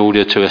in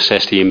order to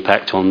assess the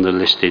impact on the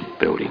listed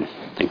building.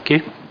 Thank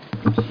you.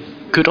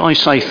 Could I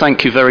say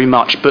thank you very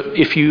much, but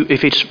if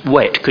it's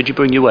wet, could you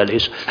bring your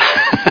wellies?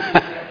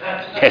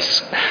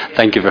 Yes,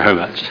 thank you very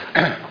much.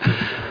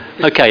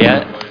 Okay,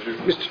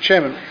 Mr.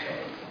 Chairman,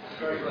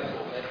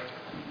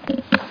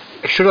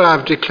 should I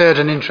have declared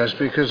an interest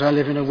because I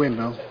live in a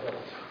windmill?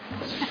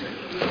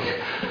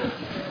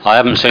 I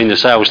haven't seen the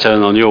sails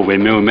turn on your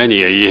windmill in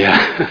many a year.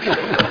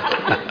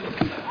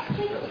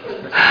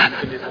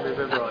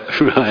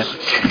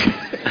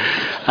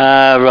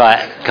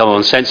 Right, come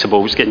on,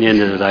 sensible, it's getting the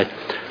end of the day.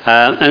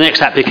 The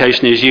next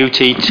application is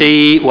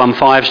UTT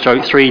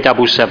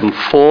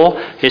 15/3774.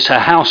 It's a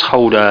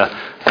householder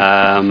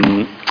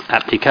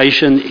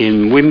application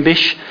in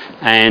Wimbish,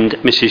 and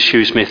Mrs.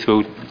 Shoesmith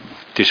will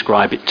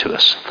describe it to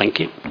us. Thank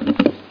you.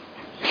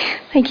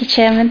 Thank you,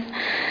 Chairman.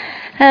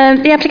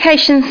 The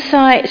application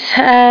site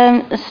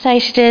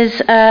stated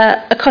is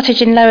a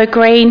cottage in Lower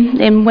Green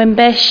in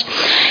Wimbish.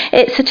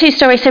 It's a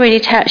 2-storey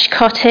semi-detached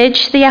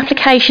cottage. The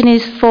application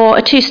is for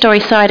a 2-storey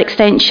side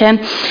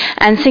extension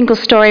and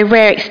single-storey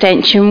rear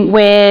extension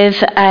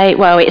with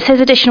it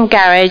says additional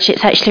garage.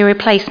 It's actually a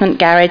replacement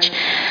garage.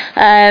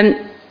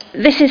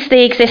 This is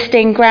the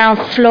existing ground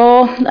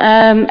floor,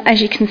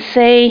 as you can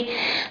see.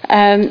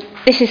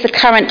 This is the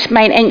current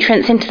main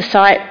entrance into the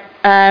site,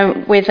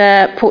 with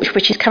a porch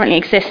which is currently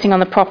existing on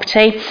the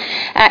property.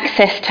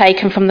 Access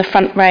taken from the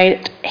front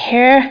road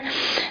here,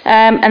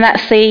 and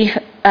that's the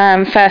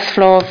first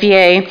floor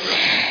view.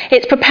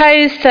 It's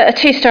proposed that a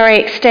 2-storey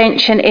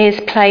extension is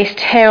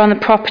placed here on the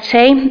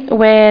property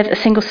with a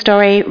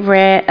single-storey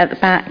rear at the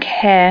back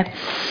here.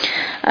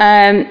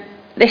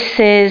 This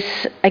is,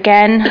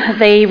 again,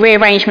 the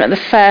rearrangement of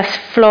the first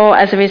floor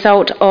as a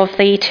result of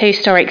the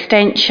two-storey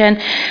extension,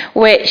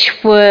 which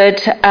would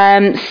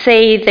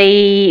see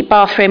the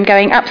bathroom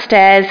going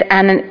upstairs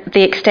and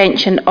the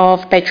extension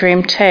of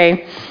bedroom 2.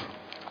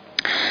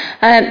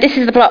 This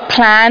is the block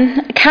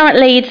plan.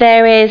 Currently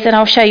there is, and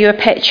I'll show you a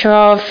picture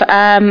of,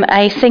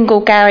 a single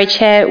garage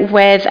here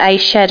with a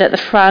shed at the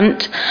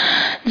front.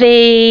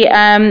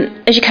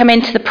 As you come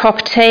into the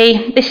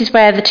property, this is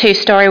where the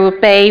two-storey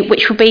would be,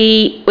 which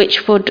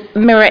would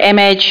mirror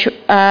image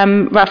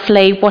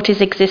roughly what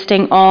is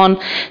existing on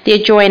the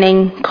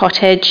adjoining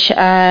cottage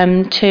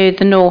to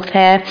the north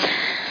here.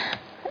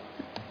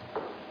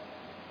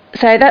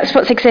 So that's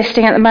what's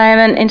existing at the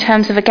moment in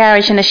terms of a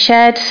garage and a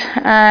shed,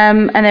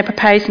 and they're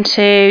proposing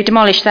to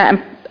demolish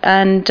that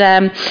and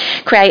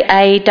create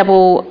a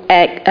double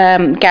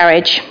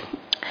garage.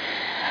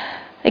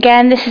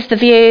 Again, this is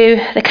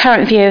the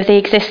current view of the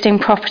existing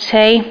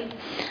property,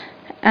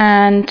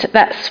 and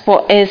that's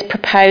what is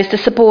proposed, a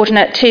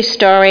subordinate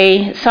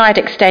two-storey side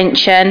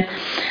extension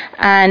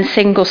and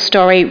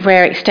single-storey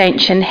rear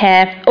extension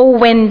here. All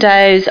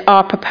windows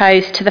are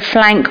proposed to the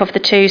flank of the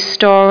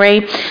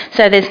two-storey,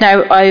 so there's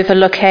no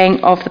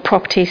overlooking of the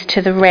properties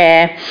to the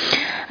rear.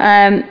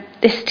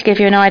 This is to give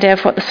you an idea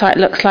of what the site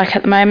looks like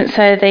at the moment.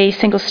 So the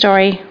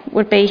single-storey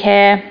would be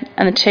here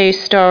and the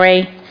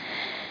two-storey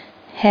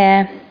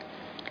here.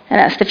 And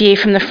that's the view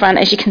from the front.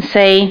 As you can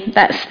see,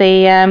 that's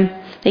the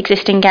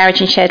existing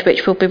garage and shed,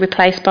 which will be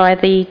replaced by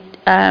the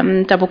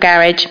double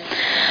garage.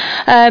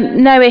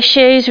 No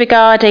issues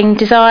regarding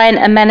design,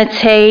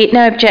 amenity,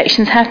 no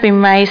objections have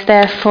been raised,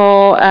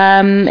 therefore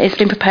it's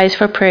been proposed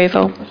for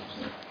approval.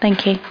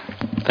 Thank you.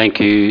 Thank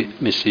you,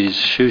 Mrs.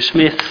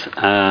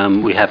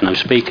 Shoesmith. We have no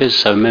speakers,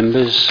 so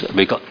members,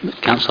 we've got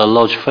Councillor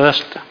Lodge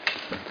first.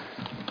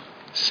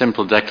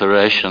 Simple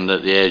declaration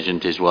that the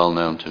agent is well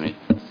known to me.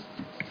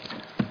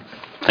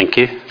 Thank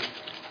you.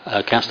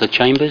 Councillor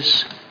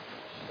Chambers.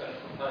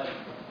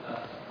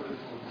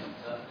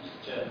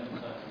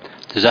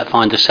 Does that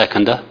find a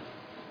seconder?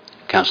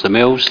 Councillor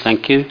Mills,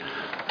 thank you.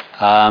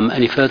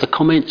 Any further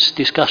comments,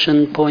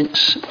 discussion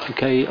points?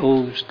 Okay,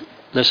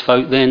 let's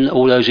vote then.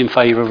 All those in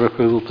favour of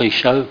approval, please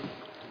show.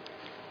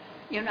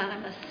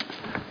 Unanimous.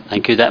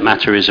 Thank you. That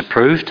matter is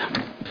approved.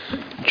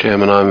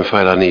 Chairman, I'm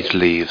afraid I need to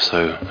leave,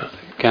 so...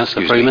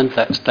 Councillor Freeman,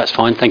 that's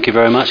fine. Thank you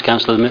very much.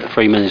 Councillor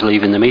Freeman is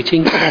leaving the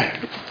meeting.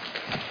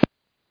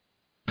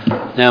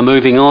 Now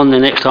moving on, the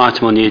next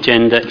item on the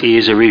agenda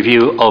is a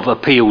review of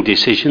appeal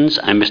decisions,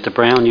 and Mr.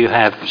 Brown, you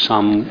have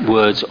some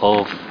words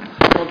of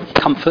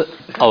comfort.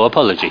 Oh,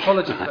 apology.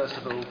 Apology, first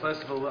of all.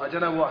 First of all, I don't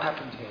know what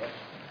happened here.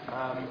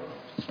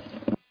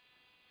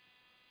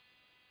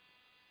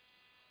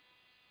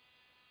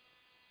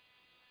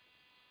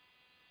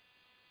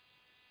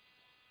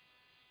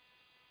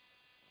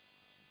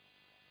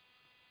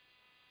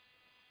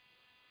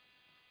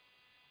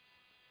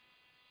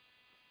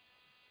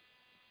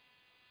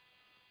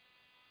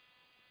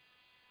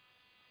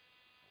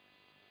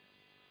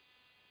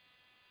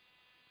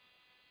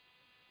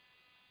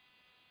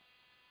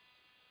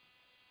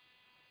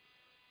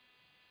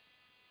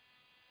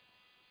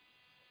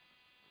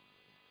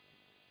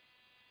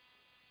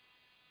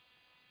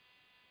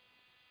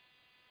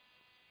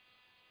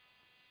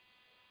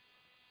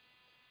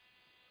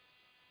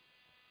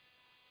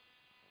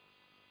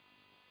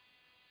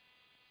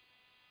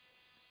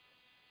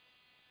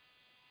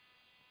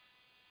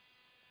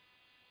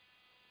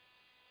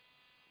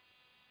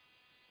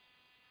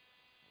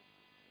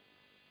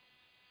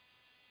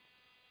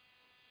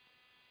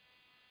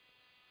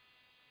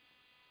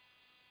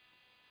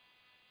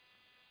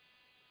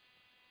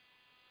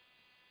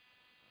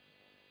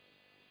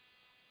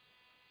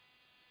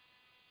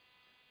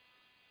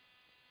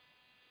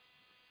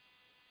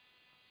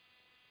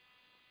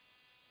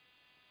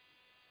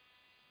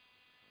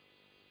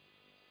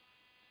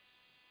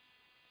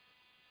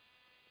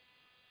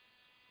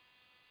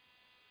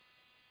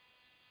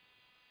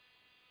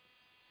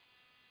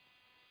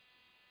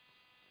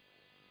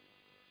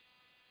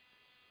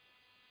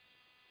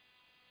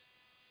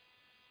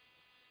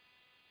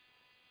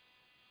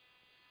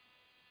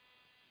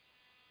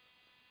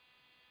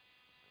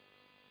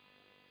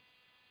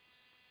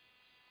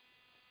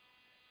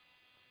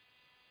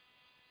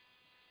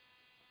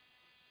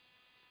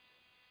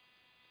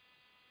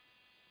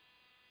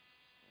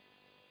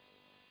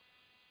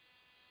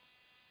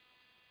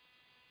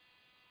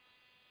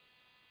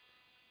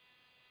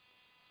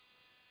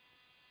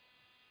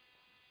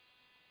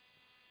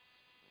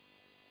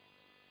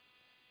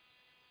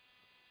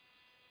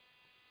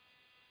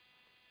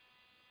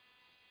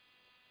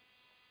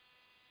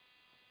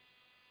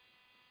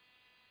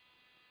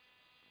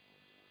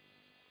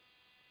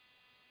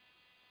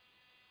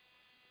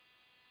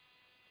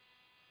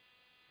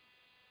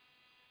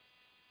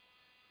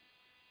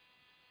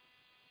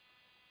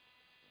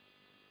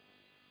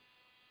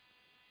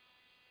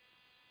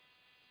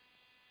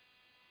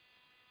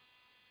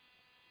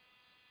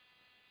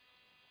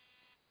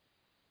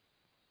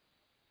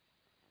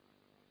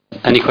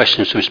 Any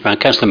questions for Mr. Brown?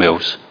 Councillor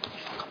Mills.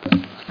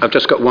 I've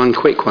just got one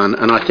quick one,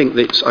 and I think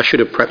that I should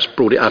have perhaps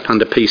brought it up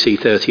under PC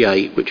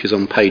 38, which is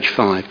on page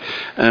 5.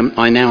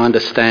 I now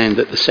understand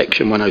that the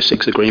Section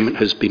 106 agreement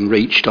has been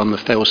reached on the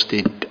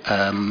Felsted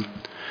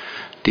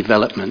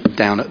development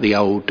down at the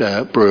old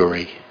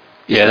brewery.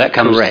 Yeah, that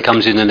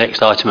comes in the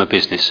next item of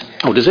business.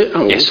 Oh, does it?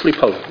 Oh, yes.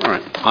 All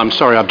right. I'm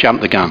sorry, I've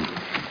jumped the gun.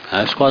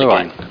 That's quite all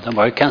right. Don't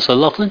worry. Councillor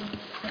Loughlin?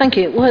 Thank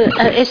you. Well,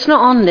 it's not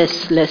on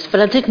this list, but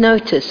I did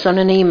notice on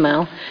an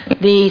email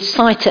the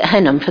site at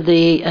Henham for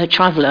the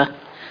Traveller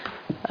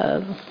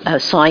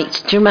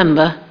site. Do you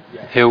remember?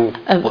 Hill.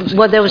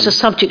 Well, there was a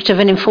subject of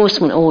an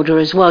enforcement order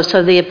as well,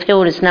 so the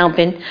appeal has now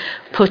been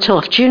put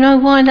off. Do you know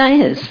why that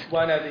is?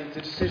 Well, no,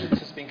 the decision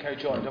has been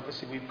co-joined.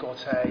 Obviously, we've got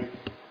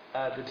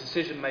the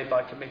decision made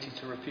by committee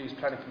to refuse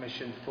planning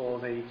permission for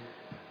the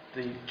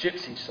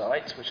Gypsy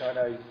site, which I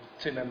know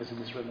 2 members in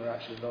this room are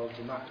actually involved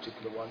in that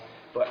particular one.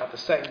 But at the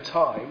same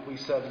time, we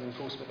served an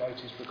enforcement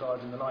notice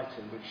regarding the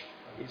lighting, which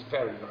is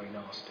very, very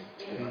nasty,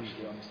 to be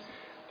actually honest.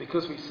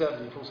 Because we served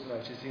the enforcement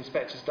notice, the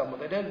inspector's done what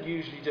they don't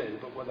usually do,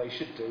 but what they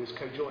should do is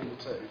co-join the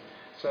two.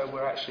 So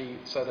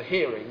the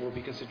hearing will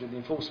be considered the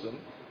enforcement,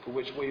 for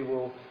which we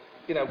will,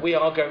 we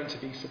are going to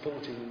be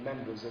supporting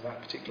members of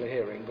that particular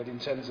hearing, but in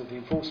terms of the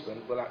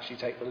enforcement, we'll actually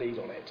take the lead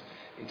on it,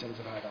 in terms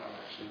of how that will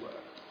actually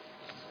work.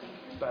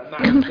 But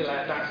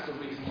that's the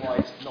reason why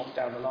it's knocked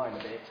down the line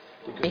a bit,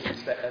 because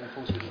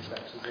enforcement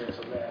inspectors are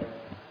also there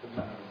than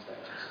planning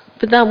inspectors.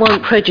 But that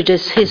won't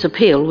prejudice his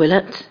appeal, will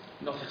it?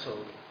 Not at all.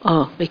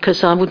 Oh,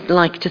 because I would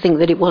like to think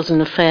that it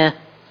wasn't a fair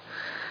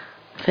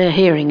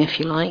hearing, if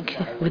you like,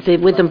 with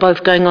them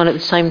both going on at the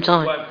same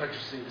time. It won't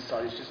prejudice either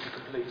side, it's just a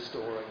complete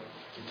story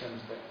in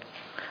terms of it.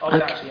 I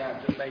would actually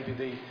add that maybe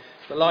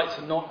the lights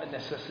are not a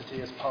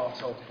necessity as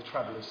part of the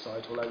Travellers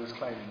site, although he's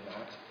claiming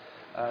that.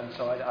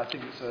 So I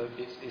think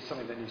it's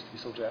something that needs to be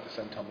sorted out at the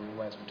same time. We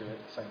may as well do it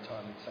at the same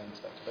time with the same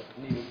inspector, but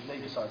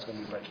neither side's going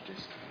to be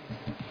prejudiced.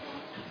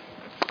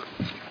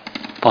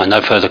 Fine,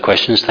 no further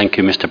questions. Thank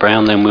you, Mr.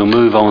 Brown. Then we'll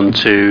move on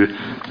to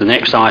the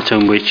next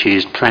item, which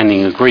is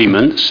planning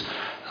agreements.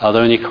 Are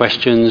there any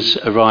questions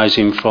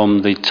arising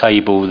from the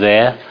table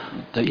there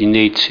that you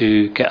need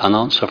to get an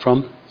answer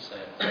from?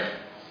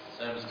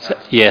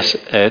 Yes,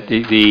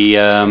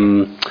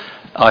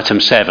 item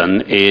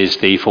 7 is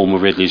the former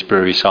Ridley's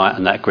Brewery site,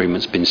 and that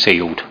agreement's been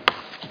sealed.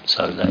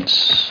 So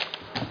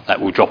that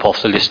will drop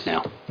off the list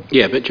now.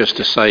 Yeah, but just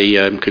to say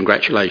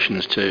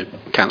congratulations to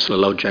Councillor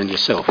Lodge and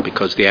yourself,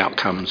 because the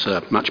outcomes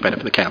are much better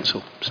for the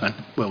council. So,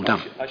 well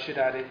done. I should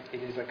add it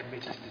is a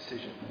committee's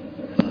decision.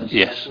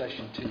 Yes.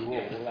 To you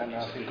all, and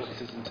I think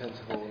this is in terms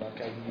of all. I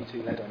gave you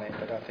 2 led on it,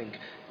 but I think it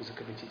was a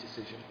committee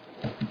decision.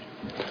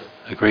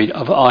 Agreed.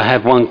 I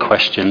have one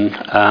question,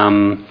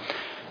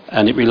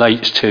 and it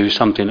relates to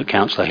something that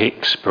Councillor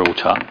Hicks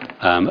brought up.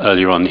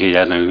 Earlier on, he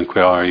had an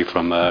inquiry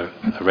from a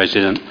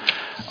resident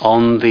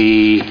on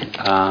the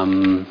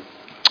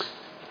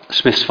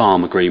Smith's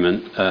Farm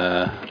agreement.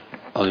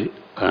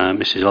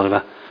 Mrs.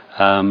 Oliver,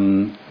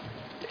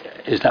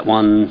 is that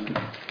one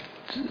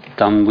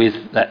done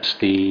with? That's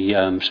the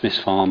Smith's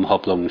Farm,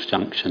 Hoblongs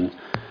Junction.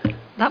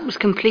 That was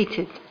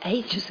completed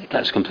ages ago.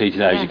 That's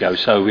completed ages ago.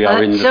 So we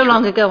are in so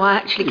long ago I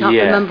actually can't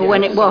remember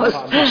when it was.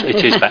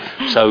 It is back.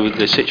 So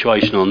the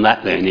situation on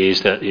that then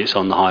is that it's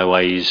on the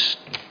highways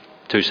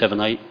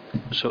 278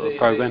 sort of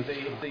programme?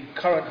 The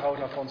current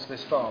hold-up on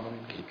Smith's Farm,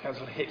 and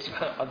Councillor Hicks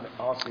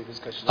asked me this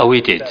question. Oh,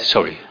 he did,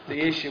 sorry. The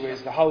issue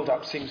is the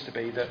hold-up seems to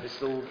be that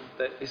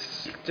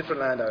it's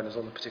different landowners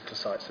on the particular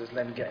site, so it's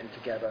them getting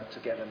together to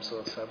get them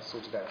sort of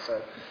sorted out.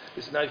 So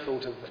it's no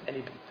fault of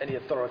any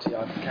authority,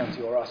 either the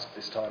county or us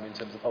this time, in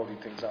terms of holding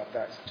things up.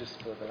 That's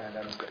just for the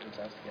landowners getting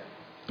themselves together.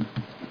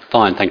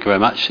 Fine, thank you very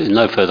much.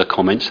 No further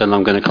comments, and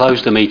I'm going to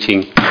close the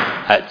meeting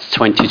at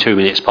 22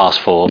 minutes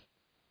past 4.